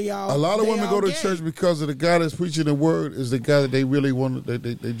leg. they all A lot of they women all go to gay. church because of the guy that's preaching the word is the guy that they really want. They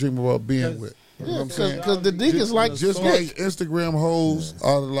dream about being with. You know what I'm saying? Because the deacons like Just like Instagram hoes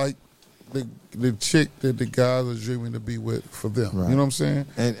are like the chick that the guys are dreaming to be with for them. Right. You know what I'm saying?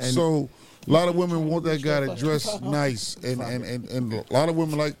 And- so a lot of women want that guy to dress nice, and a lot of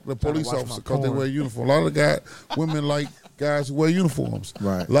women like the police officer because they wear a uniform. A lot of women like guys who wear uniforms.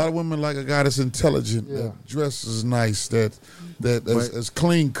 Right. A lot of women like a guy that's intelligent, that dresses nice, that is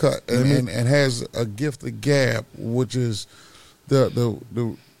clean cut, and has a gift of gab, which is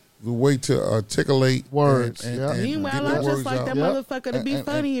the way to articulate Words, and yeah. get Meanwhile, the I just words like out. that Yep. motherfucker to be And-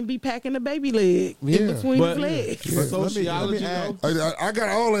 funny and be packing a baby leg Yeah. in between But- his legs. For sociology, add- though, I got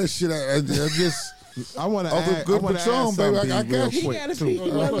all that shit. I just I want to Off of add, good I wanna Patron, add baby. something I real got you. He quick gotta too. be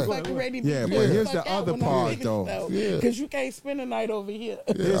motherfucker ready to Yeah, be but here's fuck the out other when I part, finish, though. Yeah. Because you can't spend the night over here.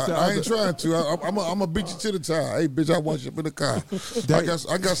 Here's the I ain't other- trying to. I'm gonna beat you to the tire. Hey, bitch, I want you up in the car.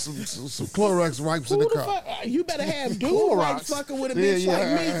 I got some Clorox wipes in Who the the car. fuck? You better have dual rights fucking with a bitch like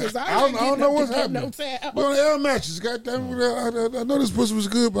me, because I don't know what's happening. No tab. We're on the air matches. Goddamn, I know this pussy was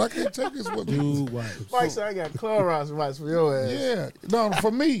good, but I can't take this with me. dude, white. Mike said I got Clorox wipes for your ass. Yeah, no,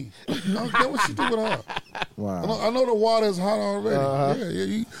 for me. I don't care what she do with her. Wow. I know the water is hot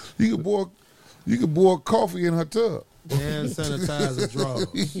already. Yeah. You can boil coffee in her tub. Hand sanitizer draws.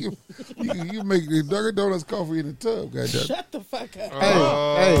 you make the Dunkin' Donuts coffee in the tub. Goddamn. Shut the fuck up.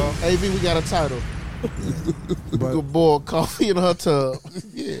 Hey, AV, we got a title. We could boil coffee in her tub.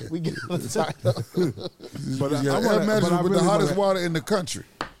 Yeah, we got a title. But Yeah, air mattress with the hottest water in the country.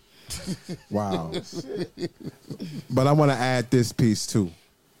 Wow. But I want to add this piece too.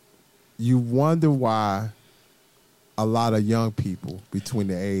 You wonder why a lot of young people between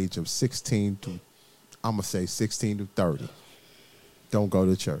the age of 16 to, I'm going to say 16 to 30, don't go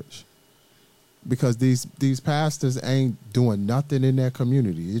to church. because these pastors ain't doing nothing in their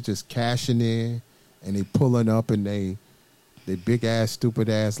community. They're just cashing in and they pulling up in they big ass stupid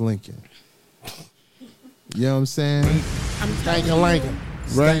ass Lincoln. You know what I'm saying? Stankin' Lincoln.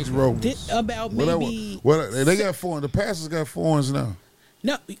 Range Rovers. About maybe they got foreign. The pastors got foreigns now.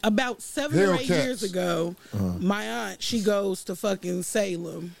 No, about 7 or 8 Hellcats. years ago, my aunt, she goes to fucking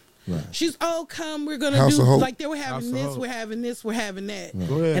Salem. Right. She's, oh, come, we're going House to of do, Hope. like they were having House of this, Hope. we're having this, we're having that.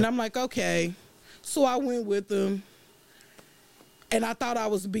 Go ahead. And I'm like, okay. So I went with them, and I thought I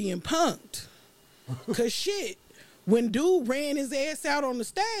was being punked. Because shit, when dude ran his ass out on the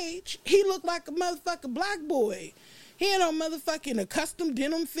stage, he looked like a motherfucking black boy. He had on motherfucking a custom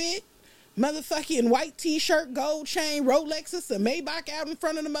denim fit, motherfucking white t-shirt, gold chain, Rolexes, a Maybach out in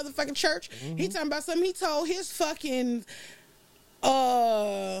front of the motherfucking church. He talking about something. He told his fucking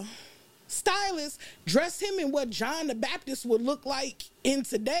stylist dress him in what John the Baptist would look like in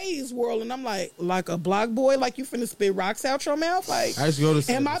today's world. And I'm like a black boy, like you finna spit rocks out your mouth? Like, I used to go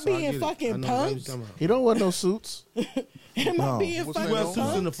to am I Salem, so being get it. fucking I know what you're punked? talking about. He don't wear no suits. Am I being What's fucking that? Wear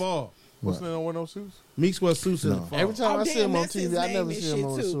suits in the punked? fall. What's the name on no suits? Meeks wear suits in the No. fall. Every time Oh, I see damn, him on that's his TV, I name never and see him shit,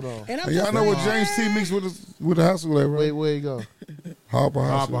 with a too. suit on. And I'm Hey, y'all just know what like, James T. Meeks with the high school at, right? Where you go? Harper High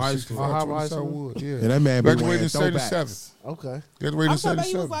Harper School. High 65, School. Harper High School? Southwood, yeah. And that man be Graduated wearing in 77. throwbacks. Okay. Graduated in I'm talking about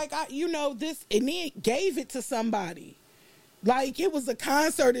he 77. was like, this, and then gave it to somebody. Like it was a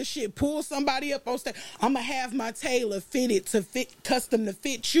concert and shit. Pull somebody up on stage. I'm gonna have my tailor fitted to fit, custom to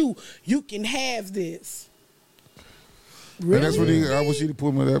fit you. You can have this. Really? And that's what I wish he'd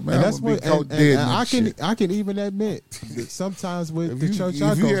put me that man. And I that's would what be caught and dead. I can even admit that sometimes with the church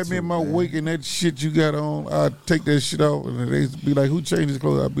I if go you had to, me in my man, wake and that shit you got on, I'd take that shit off and they'd be like, "Who changed his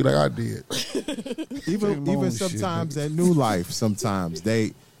clothes?" I'd be like, "I did." even my own sometimes shit, at New Life, sometimes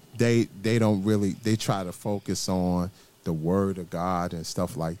they don't really, they try to focus on the word of God and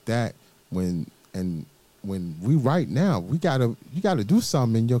stuff like that. When we right now, you gotta do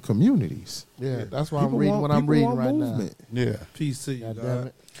something in your communities. Yeah, that's what I'm People reading. want- What I'm people reading want right movement. Yeah. Peace to you, now. God. Damn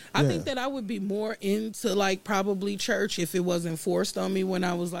it. I Yeah. think that I would be more into like probably church if it wasn't forced on me when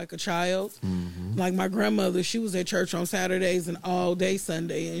I was like a child. Like my grandmother, she was at church on Saturdays and all day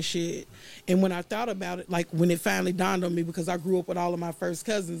Sunday and shit. And when I thought about it, like when it finally dawned on me, because I grew up with all of my first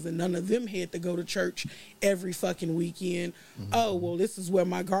cousins and none of them had to go to church every fucking weekend. Oh, well, this is where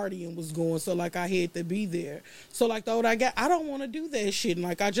my guardian was going. So like I had to be there. So like the older I got, I don't want to do that shit. And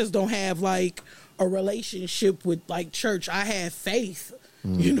like I just don't have like a relationship with like church. I have faith.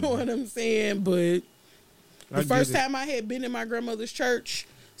 You know what I'm saying? But the first time I had been in my grandmother's church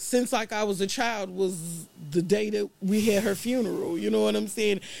since like I was a child was the day that we had her funeral. You know what I'm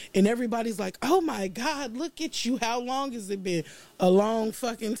saying? And everybody's like, "Oh my God, look at you. How long has it been?" A long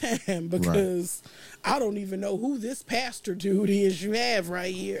fucking time, because I don't even know who this pastor dude is you have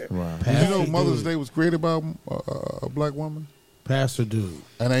right here. Right. Did you know Mother's Day was created by a black woman? Pastor dude.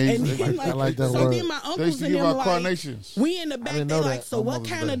 And they And used then, to, like, I like that so word. then my they used uncles to and give them out like, carnations. we in the back, didn't they know like, that so on what Mother's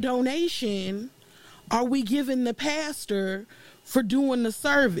kind Day. of donation are we giving the pastor for doing the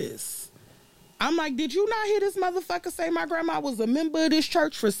service? I'm like, did you not hear this motherfucker say my grandma was a member of this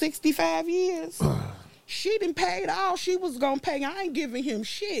church for 65 years? She done paid all she was gonna pay. I ain't giving him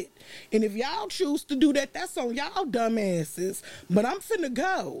shit. And if y'all choose to do that, that's on y'all dumbasses. But I'm finna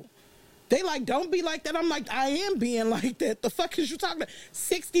go. They like, don't be like that. I'm like, I am being like that. The fuck is you talking about?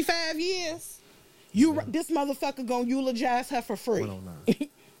 65 years? This motherfucker gonna eulogize her for free.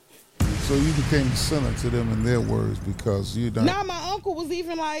 So you became a sinner to them in their words because you done. Now my uncle was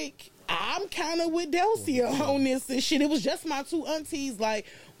even like, I'm kind of with Delcia on this and shit. It was just my two aunties like,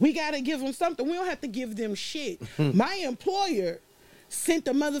 we got to give them something. We don't have to give them shit. My employer sent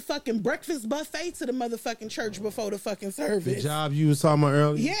the motherfucking breakfast buffet to the motherfucking church before the fucking service. The job you was talking about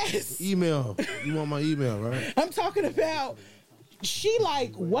earlier? Yes. Email. You want my email, right? I'm talking about, she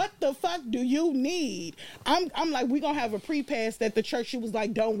like, what the fuck do you need? I'm like, we gonna have a pre-pass at the church. She was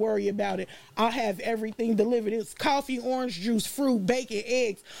like, don't worry about it. I'll have everything delivered. It's coffee, orange juice, fruit, bacon,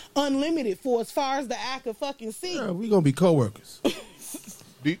 eggs, unlimited for as far as the eye could fucking see. Yeah, we gonna be co-workers.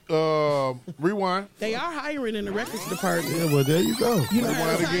 Rewind. They are hiring in the records department. Yeah, well, there you go. You know how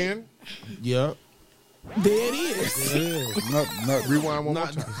Rewind to type? again. Yep. There it is. Yeah. Not rewind one more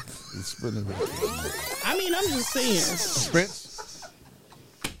Not- time. It's spinning. I mean, I'm just saying. Spence,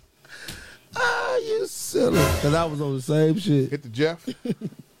 Ah, you silly. Because I was on the same shit. hit the Jeff.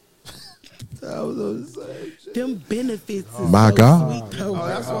 I was on the same shit. Them benefits is My so God. sweet, though. Oh,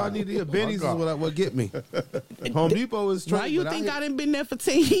 that's why I need to hear Benny's is what get me. Home Depot is straight. Why you but think I I done been there for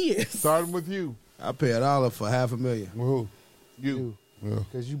 10 years? Starting with you. I pay $1 for $500,000. Who? You. Yeah.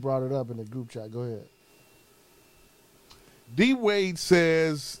 Because you brought it up in the group chat. Go ahead. D Wade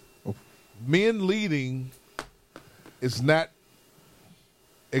says men leading is not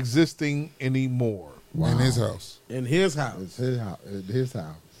existing anymore. Wow. In his house. In his house. It's his house. In his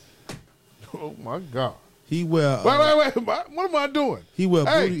house. Oh my God. He wear. Wait. What am I doing? He wear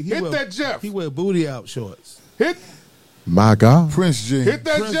hey, booty. hit that Jeff. He wear booty out shorts. Hit. My God. Prince jeans. Hit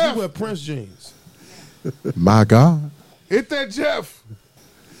that Prince, Jeff. He wear Prince jeans. My God. Hit that Jeff.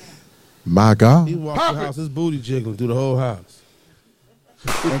 My God. He walk the house, his booty jiggling through the whole house.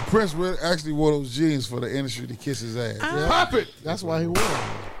 And Prince actually wore those jeans for the industry to kiss his ass. Pop it. That's why he wore them.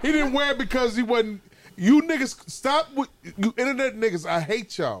 He didn't wear it because he wasn't. You niggas, stop with you internet niggas. I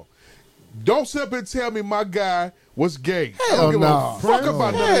hate y'all. Don't sit up and tell me my guy was gay. I don't give a fuck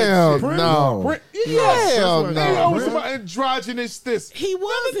about none of that shit. No. Yes. Hell no. He always about androgynous this. He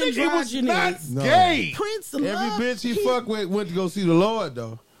was androgynous. He was not gay. Prince Every bitch he fucked with went to go see the Lord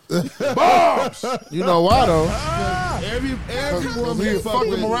though. Bombs. You know why though? Every woman He fucked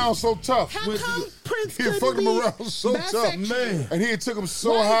him around so tough. How come Prince He couldn't fucked him be around so tough, bisexual? and he took him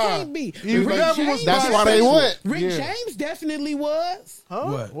so Why high. can't be? He Rick never was James That's why they bisexual. went. Rick Yeah. James definitely was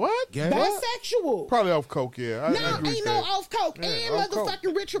What? Gay? bisexual. Probably off coke. Yeah. I No, agree with ain't no that. off coke. Yeah, And off coke.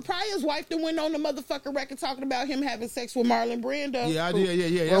 motherfucking Richard Pryor's wife that went on the motherfucking record talking about him having sex with Marlon Brando. Yeah, I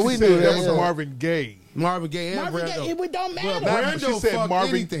did. Yeah. Well, we Said knew that was that. Marvin Gaye. Marvin Gaye and Marvin Brando. Gaye, it don't matter. Not- Brando she said fucked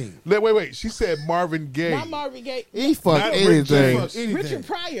Marvin. anything. Wait. She said Marvin Gaye. Not Marvin Gaye. He fucked Not Rick anything. James. Anything. Richard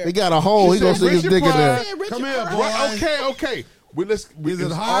Pryor. He got a hole. He She gonna said stick his Richard dick in Pryor. there. Yeah, Richard Come here, Pryor. boy. Well, okay. Is it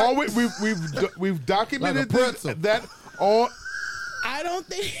it's hot? all we've documented Like a pretzel. that on. I don't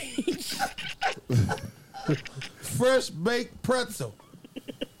think. Fresh baked pretzel.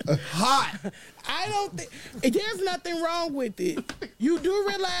 Hot. I don't think. There's nothing wrong with it. You do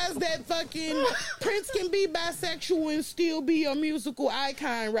realize that fucking Prince can be bisexual and still be a musical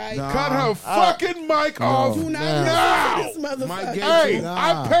icon, right? Cut her fucking mic off Do not now. listen to this Mike motherfucker. Gaye. Hey,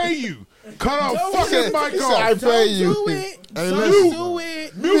 Nah. I pay you. Cut her Don't fucking listen. mic He said, I off. pay you. Do it. Hey, Don't listen. do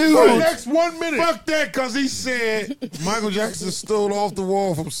it. Mute for the next 1 minute. Fuck that, cause he said Michael Jackson stole off the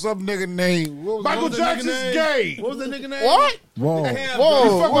wall from some nigga named Michael Jackson's gay. What was the nigga name? What?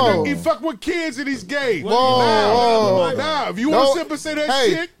 Whoa. He fuck with kids and he's gay. Whoa. Nah, if you want to sit and say that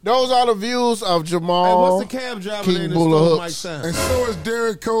Hey, shit, those are the views of Hey, Jamal. what's the cab driver King name that Bulla stole Hooks. Mike's sound? And so is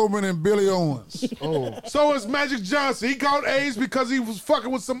Derek Coleman and Billy Owens. so is Magic Johnson. He caught AIDS because he was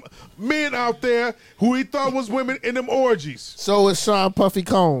fucking with some men out there who he thought was women in them orgies. So is Sean Puffy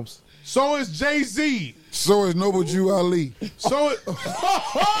Combs. So is Jay-Z. So is Noble Jew Ali. So it.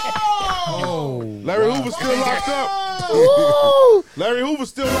 Larry Hoover's still locked up. Woo! Larry Hoover's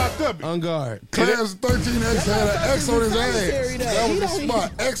still locked up. On guard. Class 13X had an X on his Commentary, ass. though. That He was the don't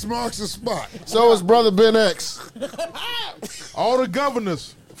spot. X marks the spot. So is Brother Ben X. All the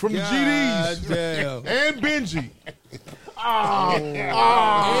governors from God GDs damn. and Benji.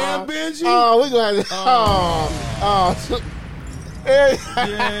 And Benji? Oh, we gonna.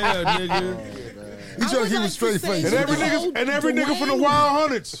 Yeah, nigga. He trying to keep a straight face. And every nigga from the Wild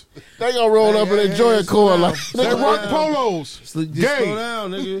Hundreds. They gonna roll up and enjoy a core like. They rock polos. Just slow Gay.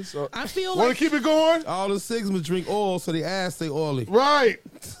 down, nigga. I feel Want like to keep it going? All the Sigma drink oil so the ass stay oily. Right.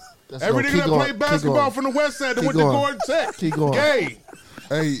 Every Keep nigga that going, played keep basketball going. from the West Side that Keep went to going. Gordon Tech. Keep going. Gay.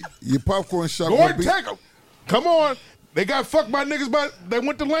 Hey, your popcorn shop. Gordon will be- Tech. Come on. They got fucked by niggas they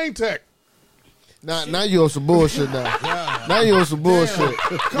went to Lane Tech. Now you on some bullshit now. Now you on some bullshit.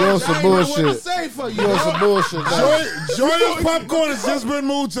 You on some bullshit. You on some bullshit now. Joyous Popcorn has just been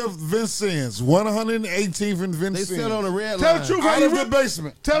moved to Vincennes, 118th and They Vincennes. sit on the red Tell line. the truth how Out you of the really,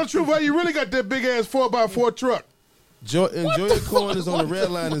 basement. tell the truth how you really got that big ass 4x4 truck. Enjoy your corn is on the red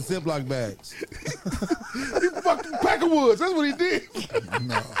line in Ziploc bags. He fucking pack of woods. That's what he did.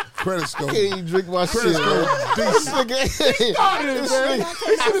 No, credit score. Can't even drink my shit. Credit score. This nigga. Man.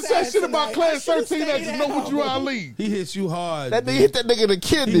 He should have said shit about Class 13 that just know what you Ali. He hits you hard. That nigga hit that nigga in the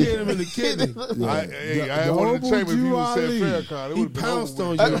kidney. He hit him in the kidney. I had one in the chamber if you would have said Farrakhan. It He would have been pounced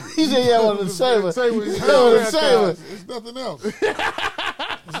over on with. you. He said, "Yeah, one of the same. It's nothing else.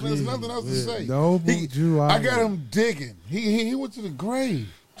 There's nothing else to say. Noble Jew I Ali. got him digging. He went to the grave.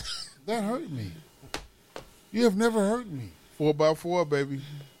 That hurt me. You have never hurt me. 4x4, baby.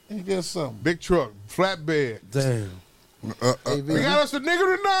 And guess something. Big truck. Flatbed. Damn. AV, We got us a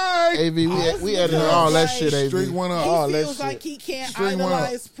nigga tonight. AV, we edited all that shit, AV. Street went up. All he that feels shit. like he can't String one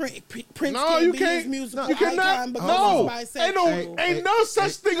idolize Prince. No, can't you be can't. his musical You cannot. icon because No, he's bisexual. ain't no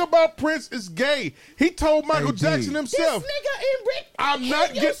such thing about Prince is gay. He told Michael AD. Jackson This himself. nigga in Rick, I'm not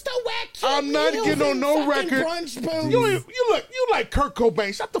he get- used to wear Kid I'm not Heels getting on and no fucking record. brunch boots. You like Kurt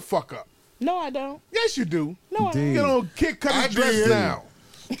Cobain. Shut the fuck up. No, I don't. Yes, you do. No, I don't. Get on Kid Cut I his dress did. now.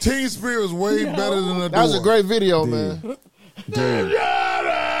 Teen Spirit was way better than the That was a great video, man. Damn.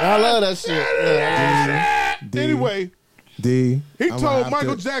 I love that shit. Anyway, D. He told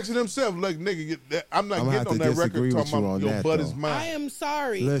Michael Jackson himself, "Look, nigga, I'm not getting on that record talking about your butt is mine." I am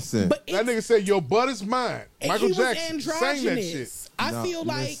sorry. Listen, but that nigga said your butt is mine. Michael Jackson sang that shit. I feel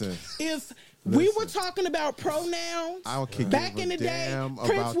like if we were talking about pronouns back in the day,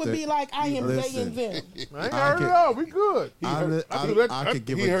 Prince would be like, "I am they and them." I ain't heard it all. We good. I could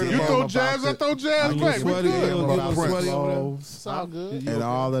give a damn. You throw jazz, I throw jazz back. We good. It's all good. And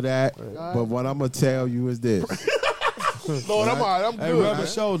all of that. But what I'm gonna tell you is this. Lord, I'm all right. I'm good. Hey, rub a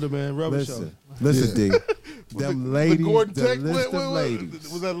shoulder, man. Rub a shoulder. Listen, D. Them ladies, the list of ladies.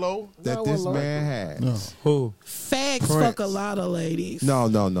 Was that low? That this man had. No. Who? Fags fuck a lot of ladies. No.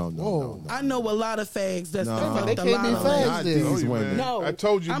 I know a lot of fags that's fucked they a can't lot be of fags ladies. These women. No, I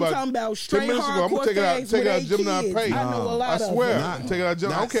told you I'm about talking about 10 straight minutes ago. I'm hardcore gonna fags take it out with Gemini kids. Pay. I know a lot I of swear. them. Take it out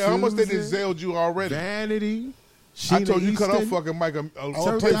Gemini. I don't care how much they done zailed you already. Vanity. I told you cut off fucking Michael.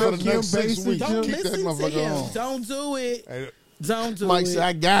 I'll pay for the next 6 weeks. Don't Keep that listen to motherfucker him. on. Don't do it. Don't do Mike it. said,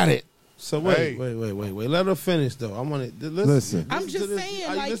 "I got it." So wait. Let her finish though. I want to listen. I'm just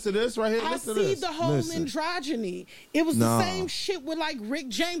saying, like, listen to this right here. I Listen to see this. the whole androgyny. It was the same shit with like Rick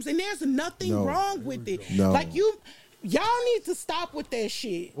James, and there's nothing wrong with it. No. Like y'all need to stop with that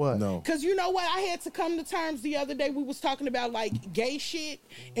shit. What? No. Because you know what? I had to come to terms the other day. We was talking about like gay shit,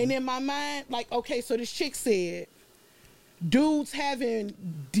 and in my mind, like, okay, so this chick said, dudes having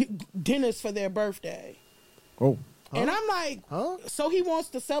dinners for their birthday. Oh. And I'm like, so he wants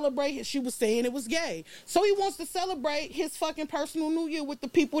to celebrate. She was saying it was gay. So he wants to celebrate his fucking personal New Year with the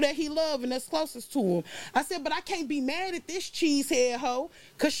people that he loves and that's closest to him. I said, but I can't be mad at this cheesehead hoe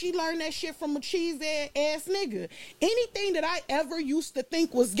because she learned that shit from a cheesehead ass nigga. Anything that I ever used to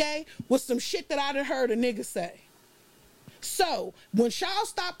think was gay was some shit that I done heard a nigga say. So when y'all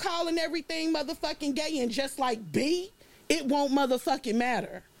stop calling everything motherfucking gay and just like be, it won't motherfucking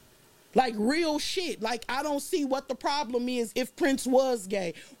matter. Like real shit. Like I don't see what the problem is if Prince was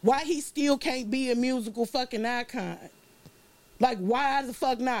gay. Why he still can't be a musical fucking icon? Like why the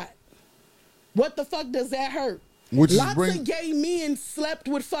fuck not? What the fuck does that hurt? Lots of gay men slept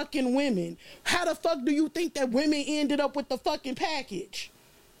with fucking women. How the fuck do you think that women ended up with the fucking package?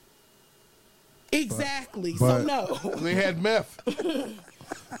 Exactly. So no. They had meth.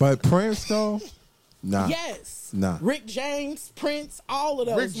 But Prince though? Nah. Yes. Nah. Rick James, Prince, all of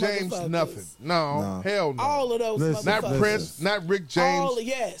those. Rick James, nothing. No, hell no. All of those. Not motherfuckers. Prince, not Rick James.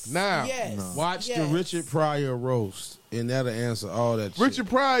 Yes. Nah. Yes. No. Watch the Richard Pryor roast, and that'll answer all that shit. Richard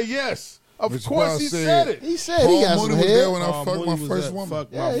Pryor, yes. Of Richard course Pryor he said- said it. He said he got some Mooney was there head. when I fucked my first woman.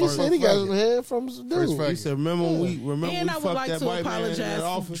 Yeah, he said he got some head from some dude. He said, "Remember when we And I would fucked like that to white man in that apologize for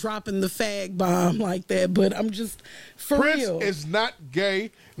office?" dropping the fag bomb like that, but I'm just for Prince real. is not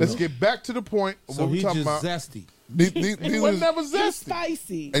gay. Let's get back to the point of So what we're he talking just about. zesty. He was never He's zesty.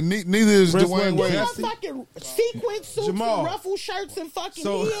 spicy. And neither is Prince Dwayne wasn't Wade. Y'all zesty. fucking sequin suits Jamal. and ruffle shirts and fucking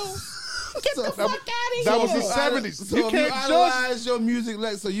So- heels. Get the fuck out of here. That was the 70s. So You if can't you judge. idolize your music,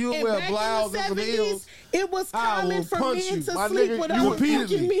 like so you And wear back blouse in and the some heels. 70s, it was I common will for punch men you. to My sleep nigga, with you other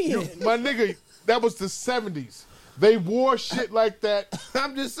repeatedly. fucking men. My nigga, that was the 70s. They wore shit like that.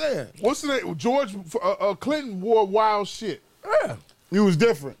 I'm just saying. What's the name? George Clinton wore wild shit. Yeah. He was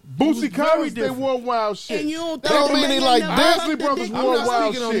different. Boosie Collins, they wore wild shit. And you don't That think don't mean the he men like never Dick. fucked Isley the Brothers dick? wore I'm not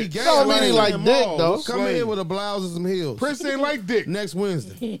wild speaking on he shit. gay. Don't mean he like Them Dick, all. though. Come in here with a blouse and some heels. Prince ain't like Dick. Next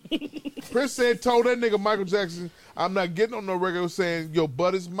Wednesday. Prince told that nigga Michael Jackson, I'm not getting on no record saying your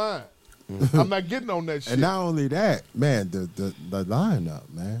butt is mine. I'm not getting on that shit. And not only that, man, the lineup,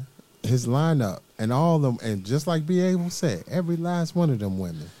 man. His lineup and all of them, and just like B.A. said, every last one of them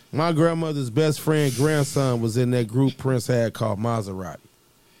women. My grandmother's best friend grandson was in that group Prince had called Maserati.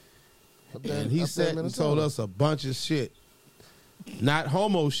 And he said and told us a bunch of shit. Not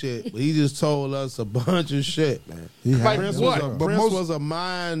homo shit, but he just told us a bunch of shit, man. Like Prince what? was a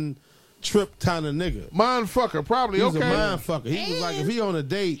mind trip kind of nigga. Mind fucker, probably. He was Okay. a mind fucker. He was like, if he on a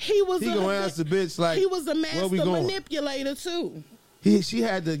date, he gonna ask the bitch like, he was a where we master going? manipulator too. She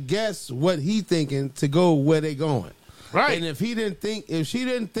had to guess what he thinking to go where they going. Right. And if she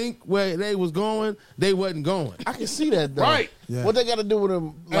didn't think where they was going, they wasn't going. I can see that though. Right. Yeah. What they got to do with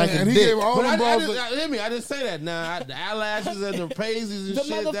him? Like And a he dick. gave all But them I balls. didn't say that. Nah, the eyelashes and the paisley's and The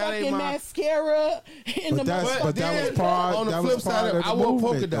shit. That ain't motherfucking my. mascara and the But that was Then, part. on the that flip was side, part of I the wore polka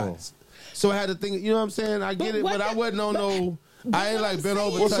movement, though. dots. So I had to think. You know what I'm saying? I get But it, what but I the- wasn't on no. I ain't like bent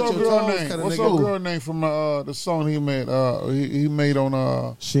over, What's touch our your girl toes name? kind of What's our nigga. girl name from the song he made? He made on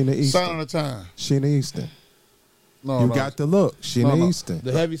Sheena Easton. Sign of the Time. Sheena Easton. No, You no. got the look. Sheena No. Easton.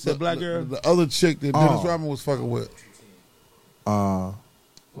 The heavy set black girl. The other chick that Dennis Rodman was fucking with. Talking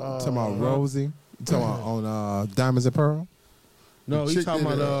about Rosie. You talking about on Diamonds and Pearl? No, he's talking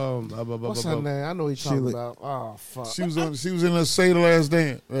about what's her name? I know he's talking about. Oh fuck. She was in the Say the Last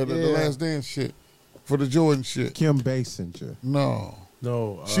Dance, the Last Dance shit for the Jordan shit. Kim Basinger. No.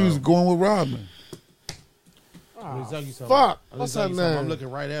 No. She was going with Rodman. Fuck. What's her name? I'm looking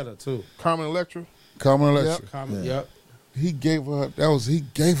right at her too. Carmen Electra. Carmen Electra. Yep. He gave her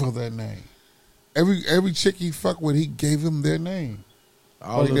that name. Every chick he fucked with, he gave him their name.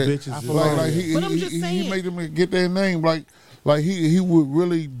 All the bitches. But I'm just saying, he made them get their name. Like he would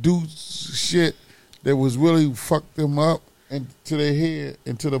really do shit that was really fuck them up and to their head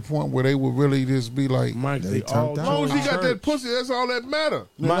and to the point where they would really just be like, Mike, they all as long as he got that pussy, that's all that matter.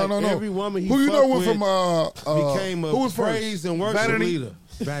 Mike, no. Every woman he who you know fucked with from became who a was praise and worship Vanity? leader.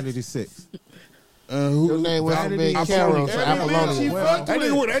 Vanity 6. Your name was Vanity Carol. That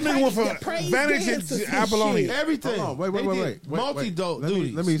nigga went from Vanity to Apollonia. Everything. Hold on, wait. Multi-dope Let me-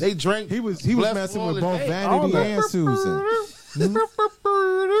 duties. let me- They drank. He was left messing all with the both day. Vanity and Susan.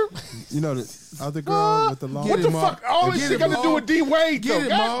 You know the other girl with the long. What the fuck? All this shit got to do with D Wade, though.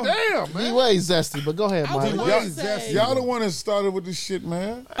 God damn, man. D Wade zesty, but go ahead, Mike. y'all the one that started with this shit,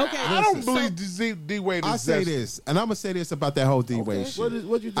 man. Okay, I don't believe D Wade is I say zesty. this, and I'm gonna say this about that whole D Wade shit.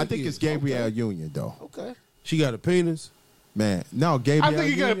 What you think I think he it's is? Gabrielle Union though. Okay. She got a penis. Man, no, I Gabrielle.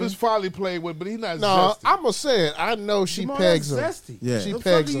 think he got Union. his folly played with, but he's not No, zesty. I'm gonna say it. I know she Jamal, pegs him. that's zesty. Yeah. She The fuck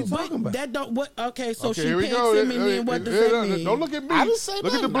pegs are you him. talking about? that don't what? Okay, so Okay, she here we pegs go. him, and then what does that mean? Don't look at me. I didn't say Look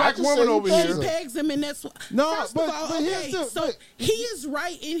at the nothing. black I just woman said over he here. pegs She pegs him, and that's No, First but- of all, but here's okay, the- so but- he is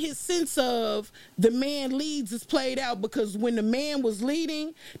right in his sense of the man leads is played out because when the man was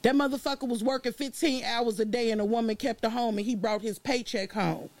leading, that motherfucker was working 15 hours a day, and a woman kept her home, and he brought his paycheck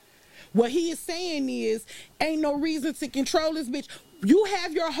home. What he is saying is, ain't no reason to control this bitch. You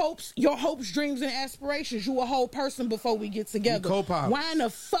have your hopes, dreams, and aspirations. You a whole person before we get together. co-pilot. Why in the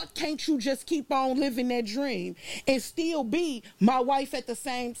fuck can't you just keep on living that dream and still be my wife at the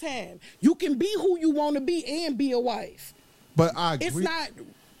same time? You can be who you want to be and be a wife. But I agree. It's not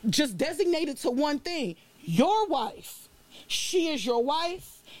just designated to one thing. Your wife. She is your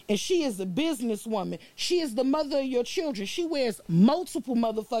wife. And she is a businesswoman. She is the mother of your children. She wears multiple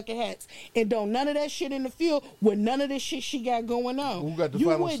motherfucking hats. And don't none of that shit in the field with none of this shit she got going on. Who got the you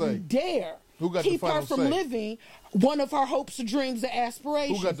final wouldn't say? dare Who got the keep her final from say? living one of her hopes, dreams, and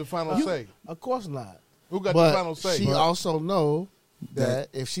aspirations. Who got the final say? Of course not. Who got But the final say? she also know that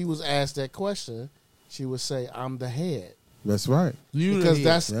if she was asked that question, she would say, "I'm the head," That's right. because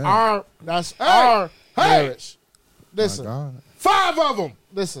that's Yeah. our marriage. Listen, My God. 5 of them.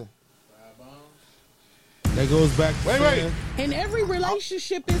 listen. That goes back. To Wait. saying- And every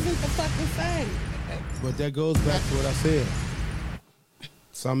relationship isn't the fucking same. But that goes back to what I said.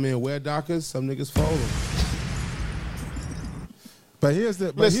 Some men wear Dockers, some niggas fold them. But here's the.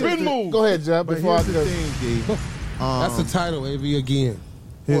 But Listen, here's the, go ahead, Jeff. But Before I here's the go. thing, D. That's the title, AV, again.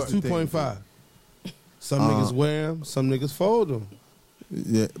 Here's the 2.5. Some niggas wear them, some niggas fold them.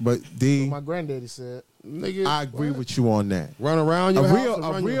 Yeah, but D. My granddaddy said, Nigga, I agree with you on that. run around your house or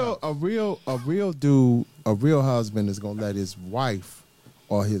run your house? A real dude, a real husband is gonna let his wife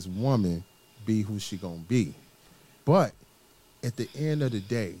or his woman be who she gonna be. But at the end of the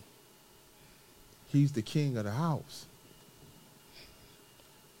day, he's the king of the house.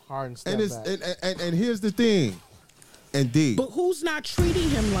 hard and step And it's back. and here's the thing. And D. But who's not treating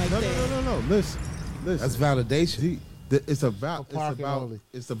him like that? No. Listen. That's validation. It's about For parking only.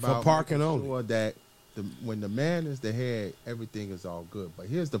 it's about For parking making only. sure that when the man is the head, everything is all good. But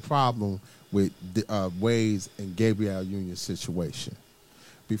here's the problem with Wade's and Gabrielle Union's situation.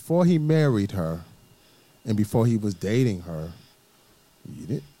 Before he married her, and before he was dating her,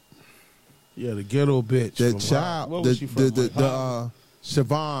 Yeah, the ghetto bitch. the from child, What was she from?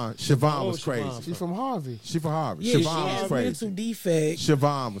 Siobhan was crazy. She's from Harvey. She from Harvard. Yeah, she Siobhan was has crazy. mental defects.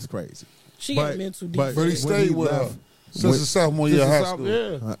 Siobhan was crazy. She got mental defects. But he stayed with her since the sophomore year of high school.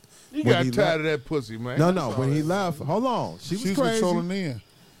 Yeah. You When got he tired of that pussy, man. No. When he left, hold on. She was She's crazy. controlling in.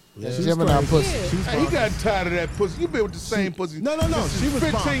 Yeah, She's Gemini pussy. Hey, he got tired of that pussy. You been with the same pussy. No. Since She was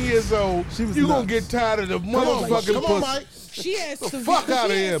 15 fine. years old. She was You gonna nuts. get tired of the Come motherfucking on, pussy. Mike. She has The severe, fuck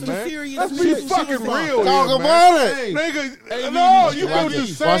outta she here, has some man. serious Let's be mental fucking defects. real Talk here, about man. it. Nigga, no, you watch been with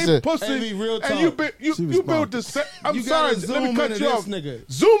it. the Watch same it. pussy, Hey, real and talk. you been She was you been bomb. with the same. I'm You sorry, gotta let me zoom cut into you this off.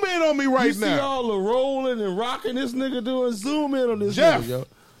 nigga. Zoom in on me You right see now, all the rolling and rocking this nigga doing? Zoom in on this Jeff. nigga,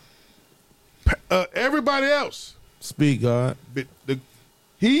 yo. Everybody else. Speak, God.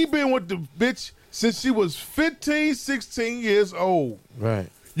 He been with the bitch since she was 15, 16 years old. Right.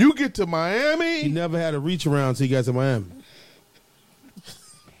 You get to He Miami, never had a reach around until he got to Miami.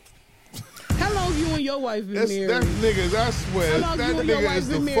 How long you and your wife been That's married? niggas, I swear. How long That you and your nigga wife is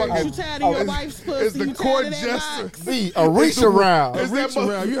the been married? fucking. You tired of your wife's pussy? It's the You court tired of that jester. box? B, a reach around. It's that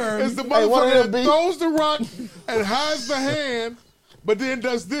around. You heard It's me. the Hey, what motherfucker it that be? throws the rock and hides the hand, but then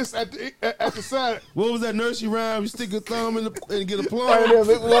does this at the side. What was that nursery rhyme? You stick your thumb in and get a plum. One of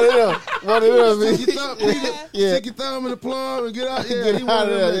them. Stick your thumb, stick your thumb in the plum and get out. Yeah, Get he one out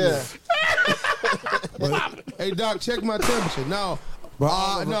of of them there, niggas. Hey doc, check my temperature. No. No. But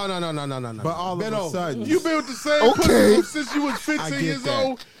all of a sudden, You been with the same pussy since you was 15 get years that.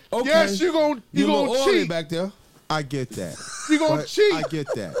 old. Okay. Yes, you gonna cheat. back there. I get that. You gonna But cheat. I get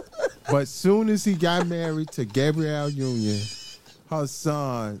that. But soon as he got married to Gabrielle Union, her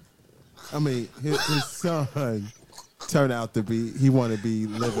son, his son turned out to be, he want to be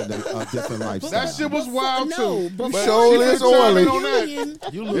living a different lifestyle. That shit was wild too. but But show she is put time oily. in on that. You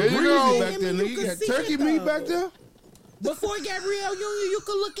There look you greasy go. back there. Nigga. You got turkey meat back there. Before Gabrielle Union, you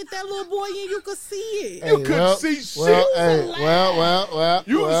could look at that little boy and you could see it. You couldn't see shit. Well,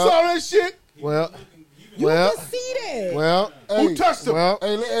 You saw that shit? You could see that. Who touched him?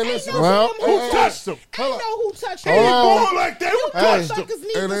 Listen. Who touched him? I know who touched He him. ain't born like that. Who touched him? Motherfuckers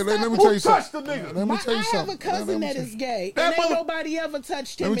need to Let stop. me tell you Who touched something. the nigga? Let me tell you I have a something. cousin that is gay, That and ain't mother- nobody ever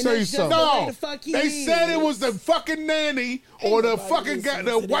touched him. Let me and tell you that's just something. the way No, the fuck he they is. said it was the fucking nanny or the Nobody fucking guy, listens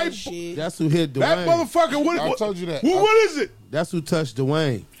the to that white. shit. That's who hit Dwayne. That motherfucker. What, I told you that. What is it? That's who touched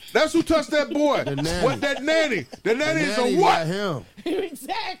Dwayne. That's who touched that boy. The nanny. What that nanny? The nanny is nanny a what? got him.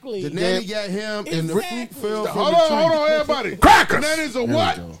 Exactly. The nanny got him, and the fruit Exactly. fell from Hold the on, tree. hold on, everybody. Crackers. The nanny is a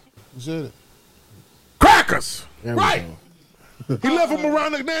what? Crackers. Right. He left him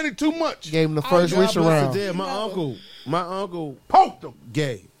around the nanny too much. Gave him the first God reach bless around. the dead. My uncle Poked him.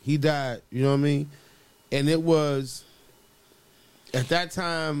 gay. He died, you know what I mean? And it was at that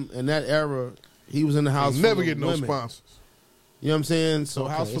time, in that era, he was in the house. Never full get of no women. sponsors. You know what I'm saying? So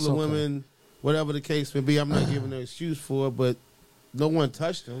Okay, house it's full of okay. women, whatever the case may be. I'm not giving an excuse for it, but no one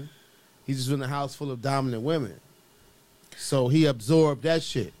touched him. He just was in a house full of dominant women. So he absorbed that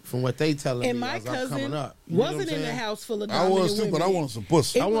shit from what they telling And me my as I'm coming cousin up. You know what wasn't I'm in the saying? house full of I dominant was too, women. but I wanted some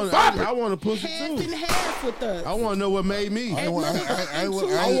pussy. It I was want a pussy half too. and half with us. I want to know what made me. And I wanted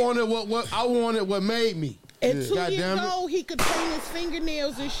what made me. And 2 God years damn it. old, he could paint his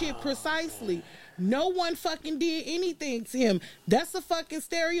fingernails and shit precisely. No one fucking did anything to him. That's a fucking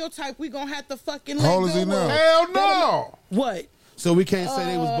stereotype we gonna have to fucking let How go old is he now? of. Hell no. What? So we can't say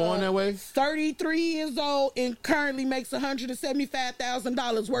they was born that way? 33 years old and currently makes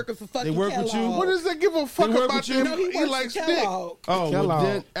 $175,000 working for fucking They work with you? Kellogg. What does that give a fuck They work about with you? them? No, he He works likes for dick. Kellogg. Oh, well, Kellogg.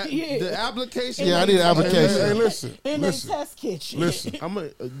 then, Yeah. the application. Yeah, I need an application. Hey, listen. In Listen. a test kitchen. Listen. My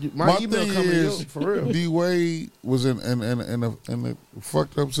My email thing coming is, in for real. D Wade was in a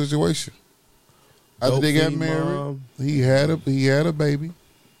fucked up situation. After Dope they got fiend married, mom. he had a baby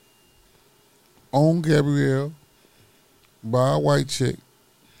on Gabrielle by a white chick,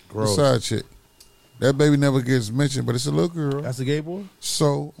 a side chick. That baby never gets mentioned, but it's a little girl. That's a gay boy?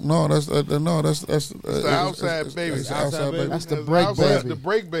 So no, that's It's the outside baby. It's the outside baby. That's the It's break outside- baby. The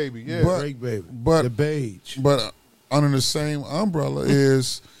break baby. Yeah. But- Break baby. but- the beige. But under the same umbrella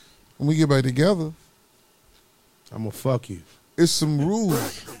is when we get back together, I'm gonna fuck you. it's some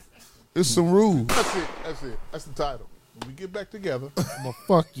rules. It's some rules. That's it. That's it. That's the title. When we get back together, I'm gonna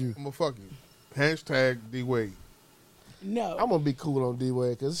fuck you. I'm gonna fuck you. Hashtag D Wade. No. I'm gonna be cool on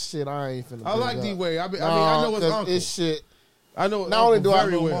D-Wade because shit I ain't finna. I like bring up. D-Wade. I mean, I know his 'cause uncle. It's shit. I know his Not only uncle do I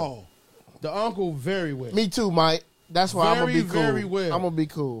very know well. Maul. The uncle very well. Me too, Mike. That's why I'm gonna be Very, cool. very well. I'm gonna be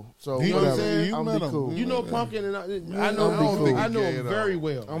cool. So You know what I'm whatever. saying? I'm You gonna be met cool. him. You know Pumpkin, and I know I don't think I he know gay him at very all.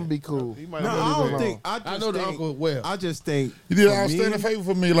 well. I'm gonna be cool. He might No, have I been don't wrong. think. I know the uncle well. I just think You did an for me, outstanding favor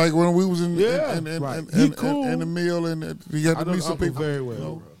for me, like when we was in Yeah, right. He cool. in the meal, and you got I to know meet the some uncle people. very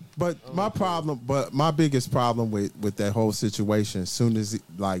well. But my biggest problem with that whole situation, as soon as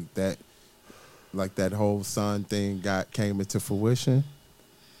that whole son thing came into fruition,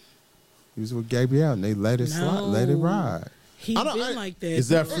 he was with Gabrielle and they let it slide, let it ride. He's been like that. Is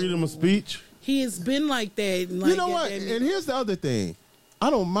that freedom of speech? He has been like that. Like You know what? And here's the other thing, I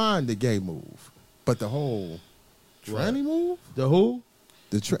don't mind the gay move, but the whole tranny move, The who?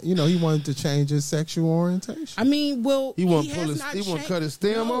 he wanted to change his sexual orientation. I mean, well, He want has not to changed- cut his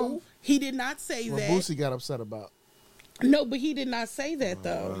stem No, off? he did not say What that. Boosie got upset about. No, but he did not say that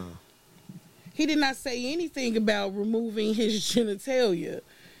though. He did not say anything about removing his genitalia.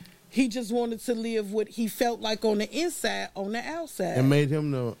 He just wanted to live what he felt like on the inside, on the outside. And made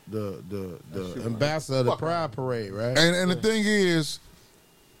him the ambassador of the Pride Parade, right? And the thing is,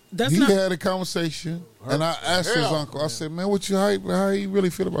 That's he not. had a conversation, and I asked his uncle. I said, "Man, how you really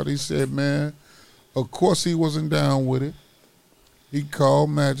feel about it?" He said, "Man, of course he wasn't down with it. He called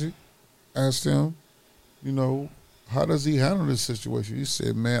Magic, asked him, you know, how does he handle this situation? He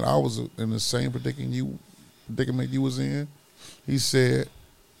said, man, I was in the same predicament you was in. He said,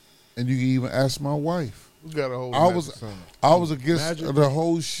 and you can even ask my wife. Who got a hold? I was against the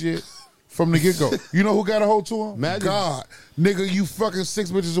whole shit from the get go. You know who got a hold to him? Magic. God, nigga, you fucking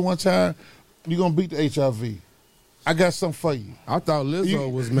 6 bitches at one time. You gonna beat the HIV. I got something for you. I thought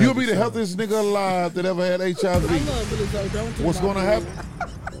Lizzo was Magic. You'll be the healthiest nigga alive that ever had HIV. I love Lizzo. Don't do What's my gonna bad.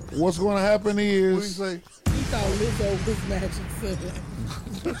 happen? What's gonna happen is. What do you say? He thought Lizzo was Magic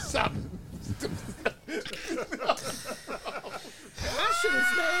Son. I should have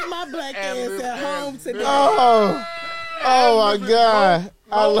stayed my black ass at home today. Oh my God.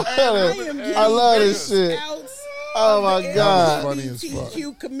 I love it. I love this shit. Oh my God. Funny as fuck.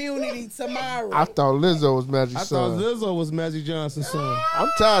 LGBTQ community tomorrow. I thought Lizzo was Magic I Son. thought Lizzo was Magic Johnson's son. I'm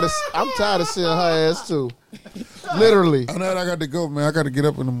tired of seeing her ass too. Literally. I know I got to go, man. I got to get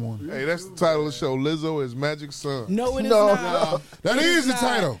up in the morning. Hey, that's the title of the show. Lizzo is Magic Son. No, it is No. not. That is the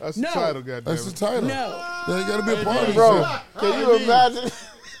title. That's No. the title, goddamn. That's the title. No. There got to be a part of it. Bro, can you imagine?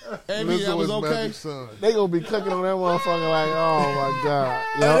 Amy, that Lizzo was is okay. Magic Son. They gonna be clicking on that motherfucker like, oh my God.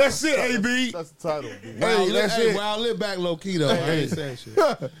 Hey, that's it, AB. That's the title. Hey, that's it. Well, I live back low key though. I ain't saying shit.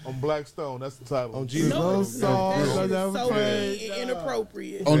 On Blackstone, that's the title. On Jesus. No, Lizzo that shit song. is so mean and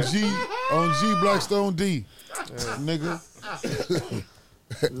inappropriate. On G Blackstone D. Nigga.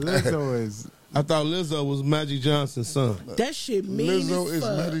 Lizzo is I thought Lizzo was Magic Johnson's son. That shit mean Lizzo as is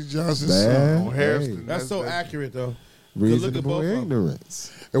fuck. Magic Johnson's bad. son. On Harrison. Hey, That's so accurate though. reasonable both of 'em.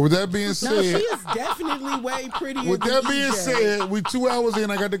 ignorance. And with that being No, said, she is definitely way prettier with than that being EJ. said, we 2 hours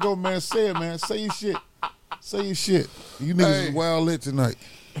in. I got to go, man. Say it, man. Say your shit. Say your shit. You niggas Hey. is wild lit tonight.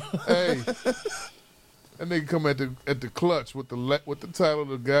 Hey, that nigga come at the clutch with the title of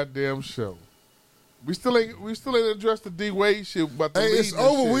the goddamn show. We still ain't addressed the D Wade shit about the Hey, lead it's and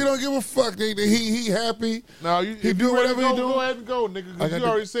over. shit. We don't give a fuck. He happy. No, He if do you ready whatever to he go, do. go ahead and go, nigga. I Because got you to-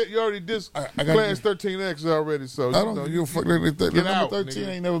 already said you already dissed I got Plans to- 13X already. So I don't give a fuck. Number out, 13 nigga.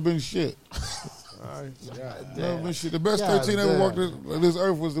 ain't never been shit. All right. Never been shit. The best God 13 ever damn. walked this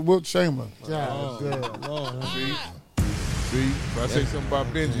earth was the Wilt Chamberlain. God damn. See, if I say something about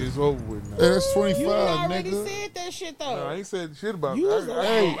Benji, it's over with now. Hey, that's 25, You already nigga. said that shit though. No, I ain't said shit about You it. was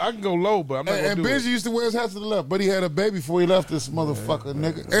I can go low, but I'm not And gonna do Benji used to wear his hat to the left, but he had a baby before he left this motherfucker,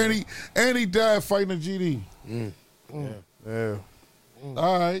 nigga. And he died fighting a GD. it. Yeah.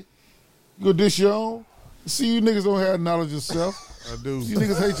 All right. You go dish your own? See, you niggas don't have knowledge of self. I do. You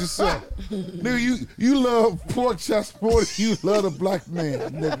niggas hate yourself. Nigga, you love pork chops more than you love the black man,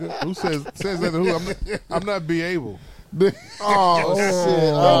 nigga. Who says that? Who? I'm not be able. Oh,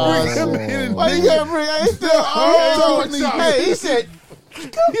 shit. Don't bring him in and Why you gotta bring he still Hey, he said bring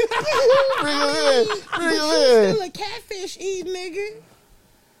him in. Bring him in. Still a catfish eating nigga.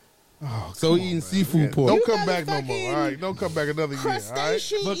 So eating seafood pork. Don't come back no more. All right, don't come back another year. All right.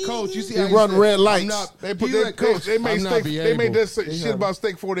 Crustacean But coach, you see He how you run said, red I'm lights. not- They put he that like, coach, they made I'm not steak. be They made able. that shit about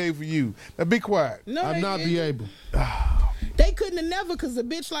steak 48 for you. Now be quiet. No, I'm they not didn't. be able. They couldn't have never, because a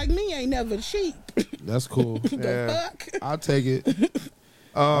bitch like me ain't never cheap. That's cool. The Yeah. fuck? I'll take it.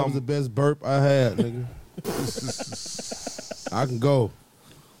 That was the best burp I had, nigga. I can go.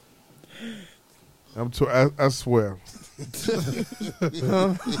 I swear.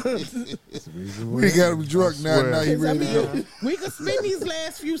 We got him drunk now. swear. Now he 'Cause, I ready to go. mean, we could spend these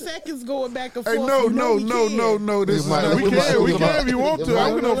last few seconds going back and Hey, forth. no. You know we can. This is might- not We can if you want to. I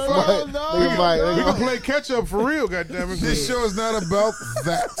don't give no fuck. We can play catch up for real, goddammit. This show is not about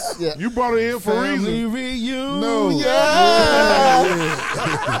that. You brought it in for a reason. reunion. No.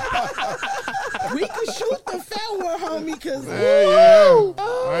 We could shoot the fair one, homie, because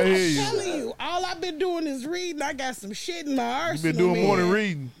I hear you. I'm telling you, all I've been doing is reading. I got some shit in my arsenal. You've been doing more than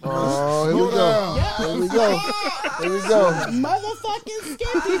reading. Oh, here we go. Here we go. Here we go. Motherfucking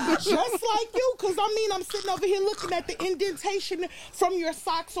skimpy, just like you, because I mean, I'm sitting over here looking at the indentation from your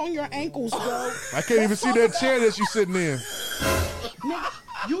socks on your ankles, bro. I can't even see that chair that you sitting in. Nigga,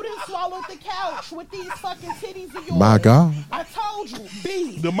 you done swallowed the couch with these fucking titties of yours. My God. I told you,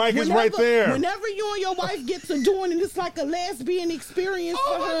 B. The mic is right there. Whenever you and your wife get to doing it, it's like a lesbian experience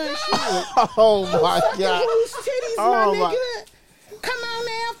for her and shit. Oh my God. Whose titties, Oh, my my- nigga? Come on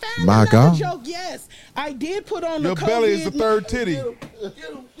now, find My another God. joke. Yes, I did put on Your the belly is the COVID- third titty. What is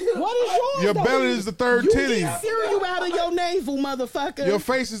yours? Your though? belly is the third you titty. get cereal out of your navel, motherfucker. Your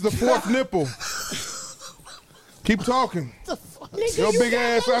face is the fourth nipple. Keep talking. Nigga, Your you big got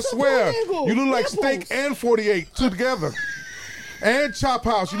ass, I multiple swear. nipples. You look like Nipples. Steak and 48 together. And Chop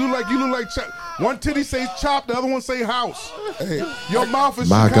House. You look like One titty say chop, the other one say house. Hey, your mouth is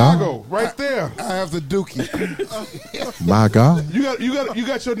My Chicago, God. right there. I have the dookie. My God. You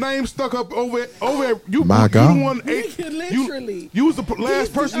got your name stuck up over. You, My you God. the one ate. Literally. You was the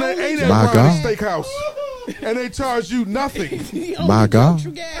last person that ate at My Riley's God. Steakhouse, and they charged you nothing. My God.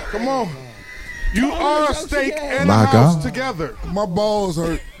 Come on. You are a steak and My a house God. together. My balls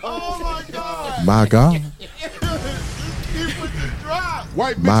hurt. Oh my God. My God.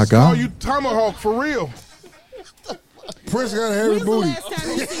 White My bitches God. call you tomahawk for real. Prince got a hairy booty.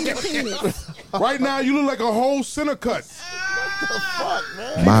 Right now, you look like a whole center cut.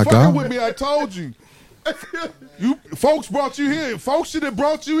 My Fucking God. with me, I told you. You folks brought you here. Folks should have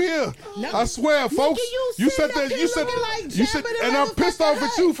brought you here. I swear, folks. You said that. You said, and I'm pissed off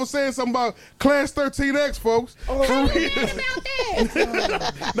at you for saying something about Class 13X, folks. For real.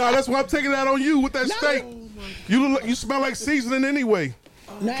 No, that's why I'm taking that on you with that steak. You smell like seasoning anyway.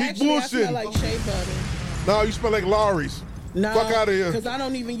 No, Keep actually, I bullshitting. smell like shea butter. No, you smell like Lawry's. No, fuck out of here. Because I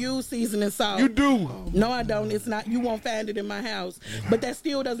don't even use seasoning salt. You do. No, I don't. It's not. You won't find it in my house. But that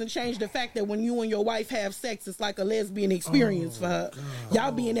still doesn't change the fact that when you and your wife have sex, it's like a lesbian experience for her.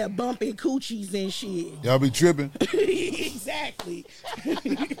 Y'all be in there bumping coochies and shit. Y'all be tripping. Exactly.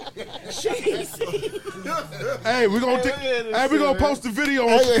 Hey, we're gonna post a video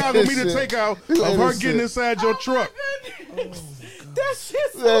on Chicago Media Takeout of her getting inside your truck. That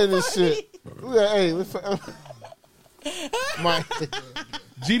shit's Look at so this funny. shit. Hey, Mike.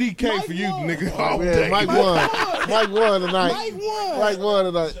 GDK Mike for you, won. nigga. Oh, All yeah, day. Mike won. Mike won tonight. Mike won. Mike won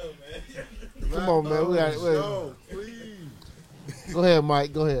tonight. Come on, man. We got Go ahead,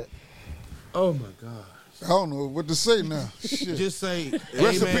 Mike. Go ahead. Oh my God. I don't know what to say now. Shit. Just say,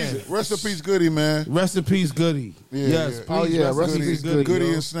 Rest in amen. peace. Rest in peace, Goody, man. Rest in peace, Goody. Yeah, Yes, yeah. please. rest in peace, Goody. Goody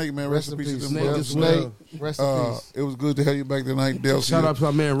yo. and Snake, man. Rest in peace. to them Snake brothers. as well. Rest in peace. It was good to have you back tonight, Delcy. Shout out to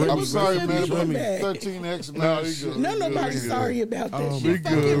our man Remy. I'm sorry, Remy, man. Remy. 13X, man. No, you good. No, nobody's sorry about that shit. we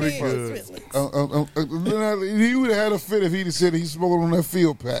Fuck good, your we man's good. feelings. He would have had a fit if he'd have said he's smoking on that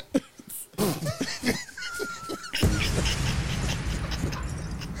field pack.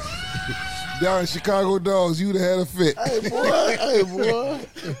 Down in Chicago Dogs, you'd have had a fit. Hey, boy. Hey, boy.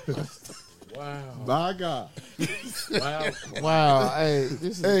 Wow. My God. Wow. Wow. Hey,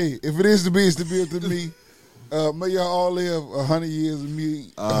 this is, Hey, if it is to be, it's to be up to me. May y'all all live 100 years and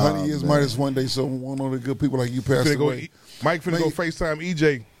me 100 years minus one day. So one of the good people like you passed away. Mike finna go FaceTime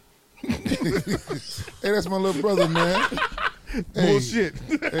EJ. Hey, that's my little brother, man. Bullshit.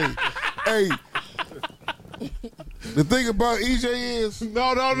 Hey. The thing about EJ is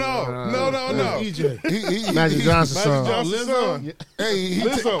No. EJ. Magic Johnson's son. Johnson's son. Hey,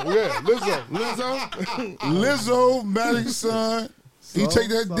 Lizzo. Lizzo, Magic's son. He take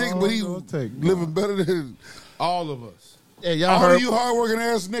that dick, but he living better than All of us. Yeah, y'all all heard. of you hardworking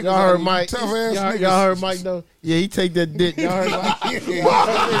ass niggas. Y'all heard Mike. Tough ass Y'all, niggas. y'all heard Mike though. Yeah, he take that dick. Y'all heard Mike. He take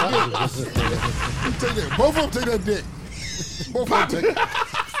that. Both of them take that dick. Both of them take it.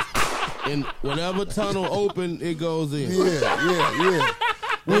 And whatever tunnel open, it goes in. Yeah.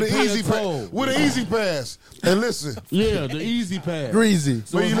 With an easy pass. With an easy pass. And listen. Yeah, the easy pass. Greasy.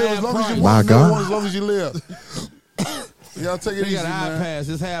 So When you it's live as half long as you price. want, My no God. one as long as you live. Y'all take it You easy, got an eye man. pass.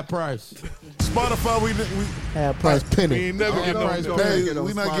 It's half price. Spotify, we Half price We penny. ain't never getting on there. hey,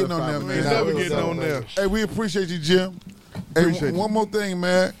 we not getting on there, We man. ain't never getting on there. Hey, we appreciate you, Jim. Hey, Appreciate you. one more thing,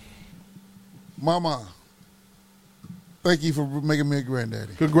 man. Mama, thank you for making me a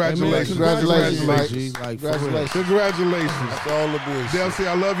granddaddy. Congratulations. Congratulations, Mike. G, like, for real. Congratulations. Congratulations. After all the bullshit. Delcy,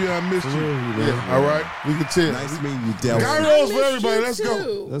 I love you. I missed you. Yeah. All right. We can tell. Nice meeting you, Delcy. Gyros for everybody. Let's go.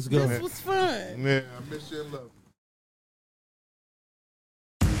 Too. Let's go. This was fun. Yeah, I miss you and love you.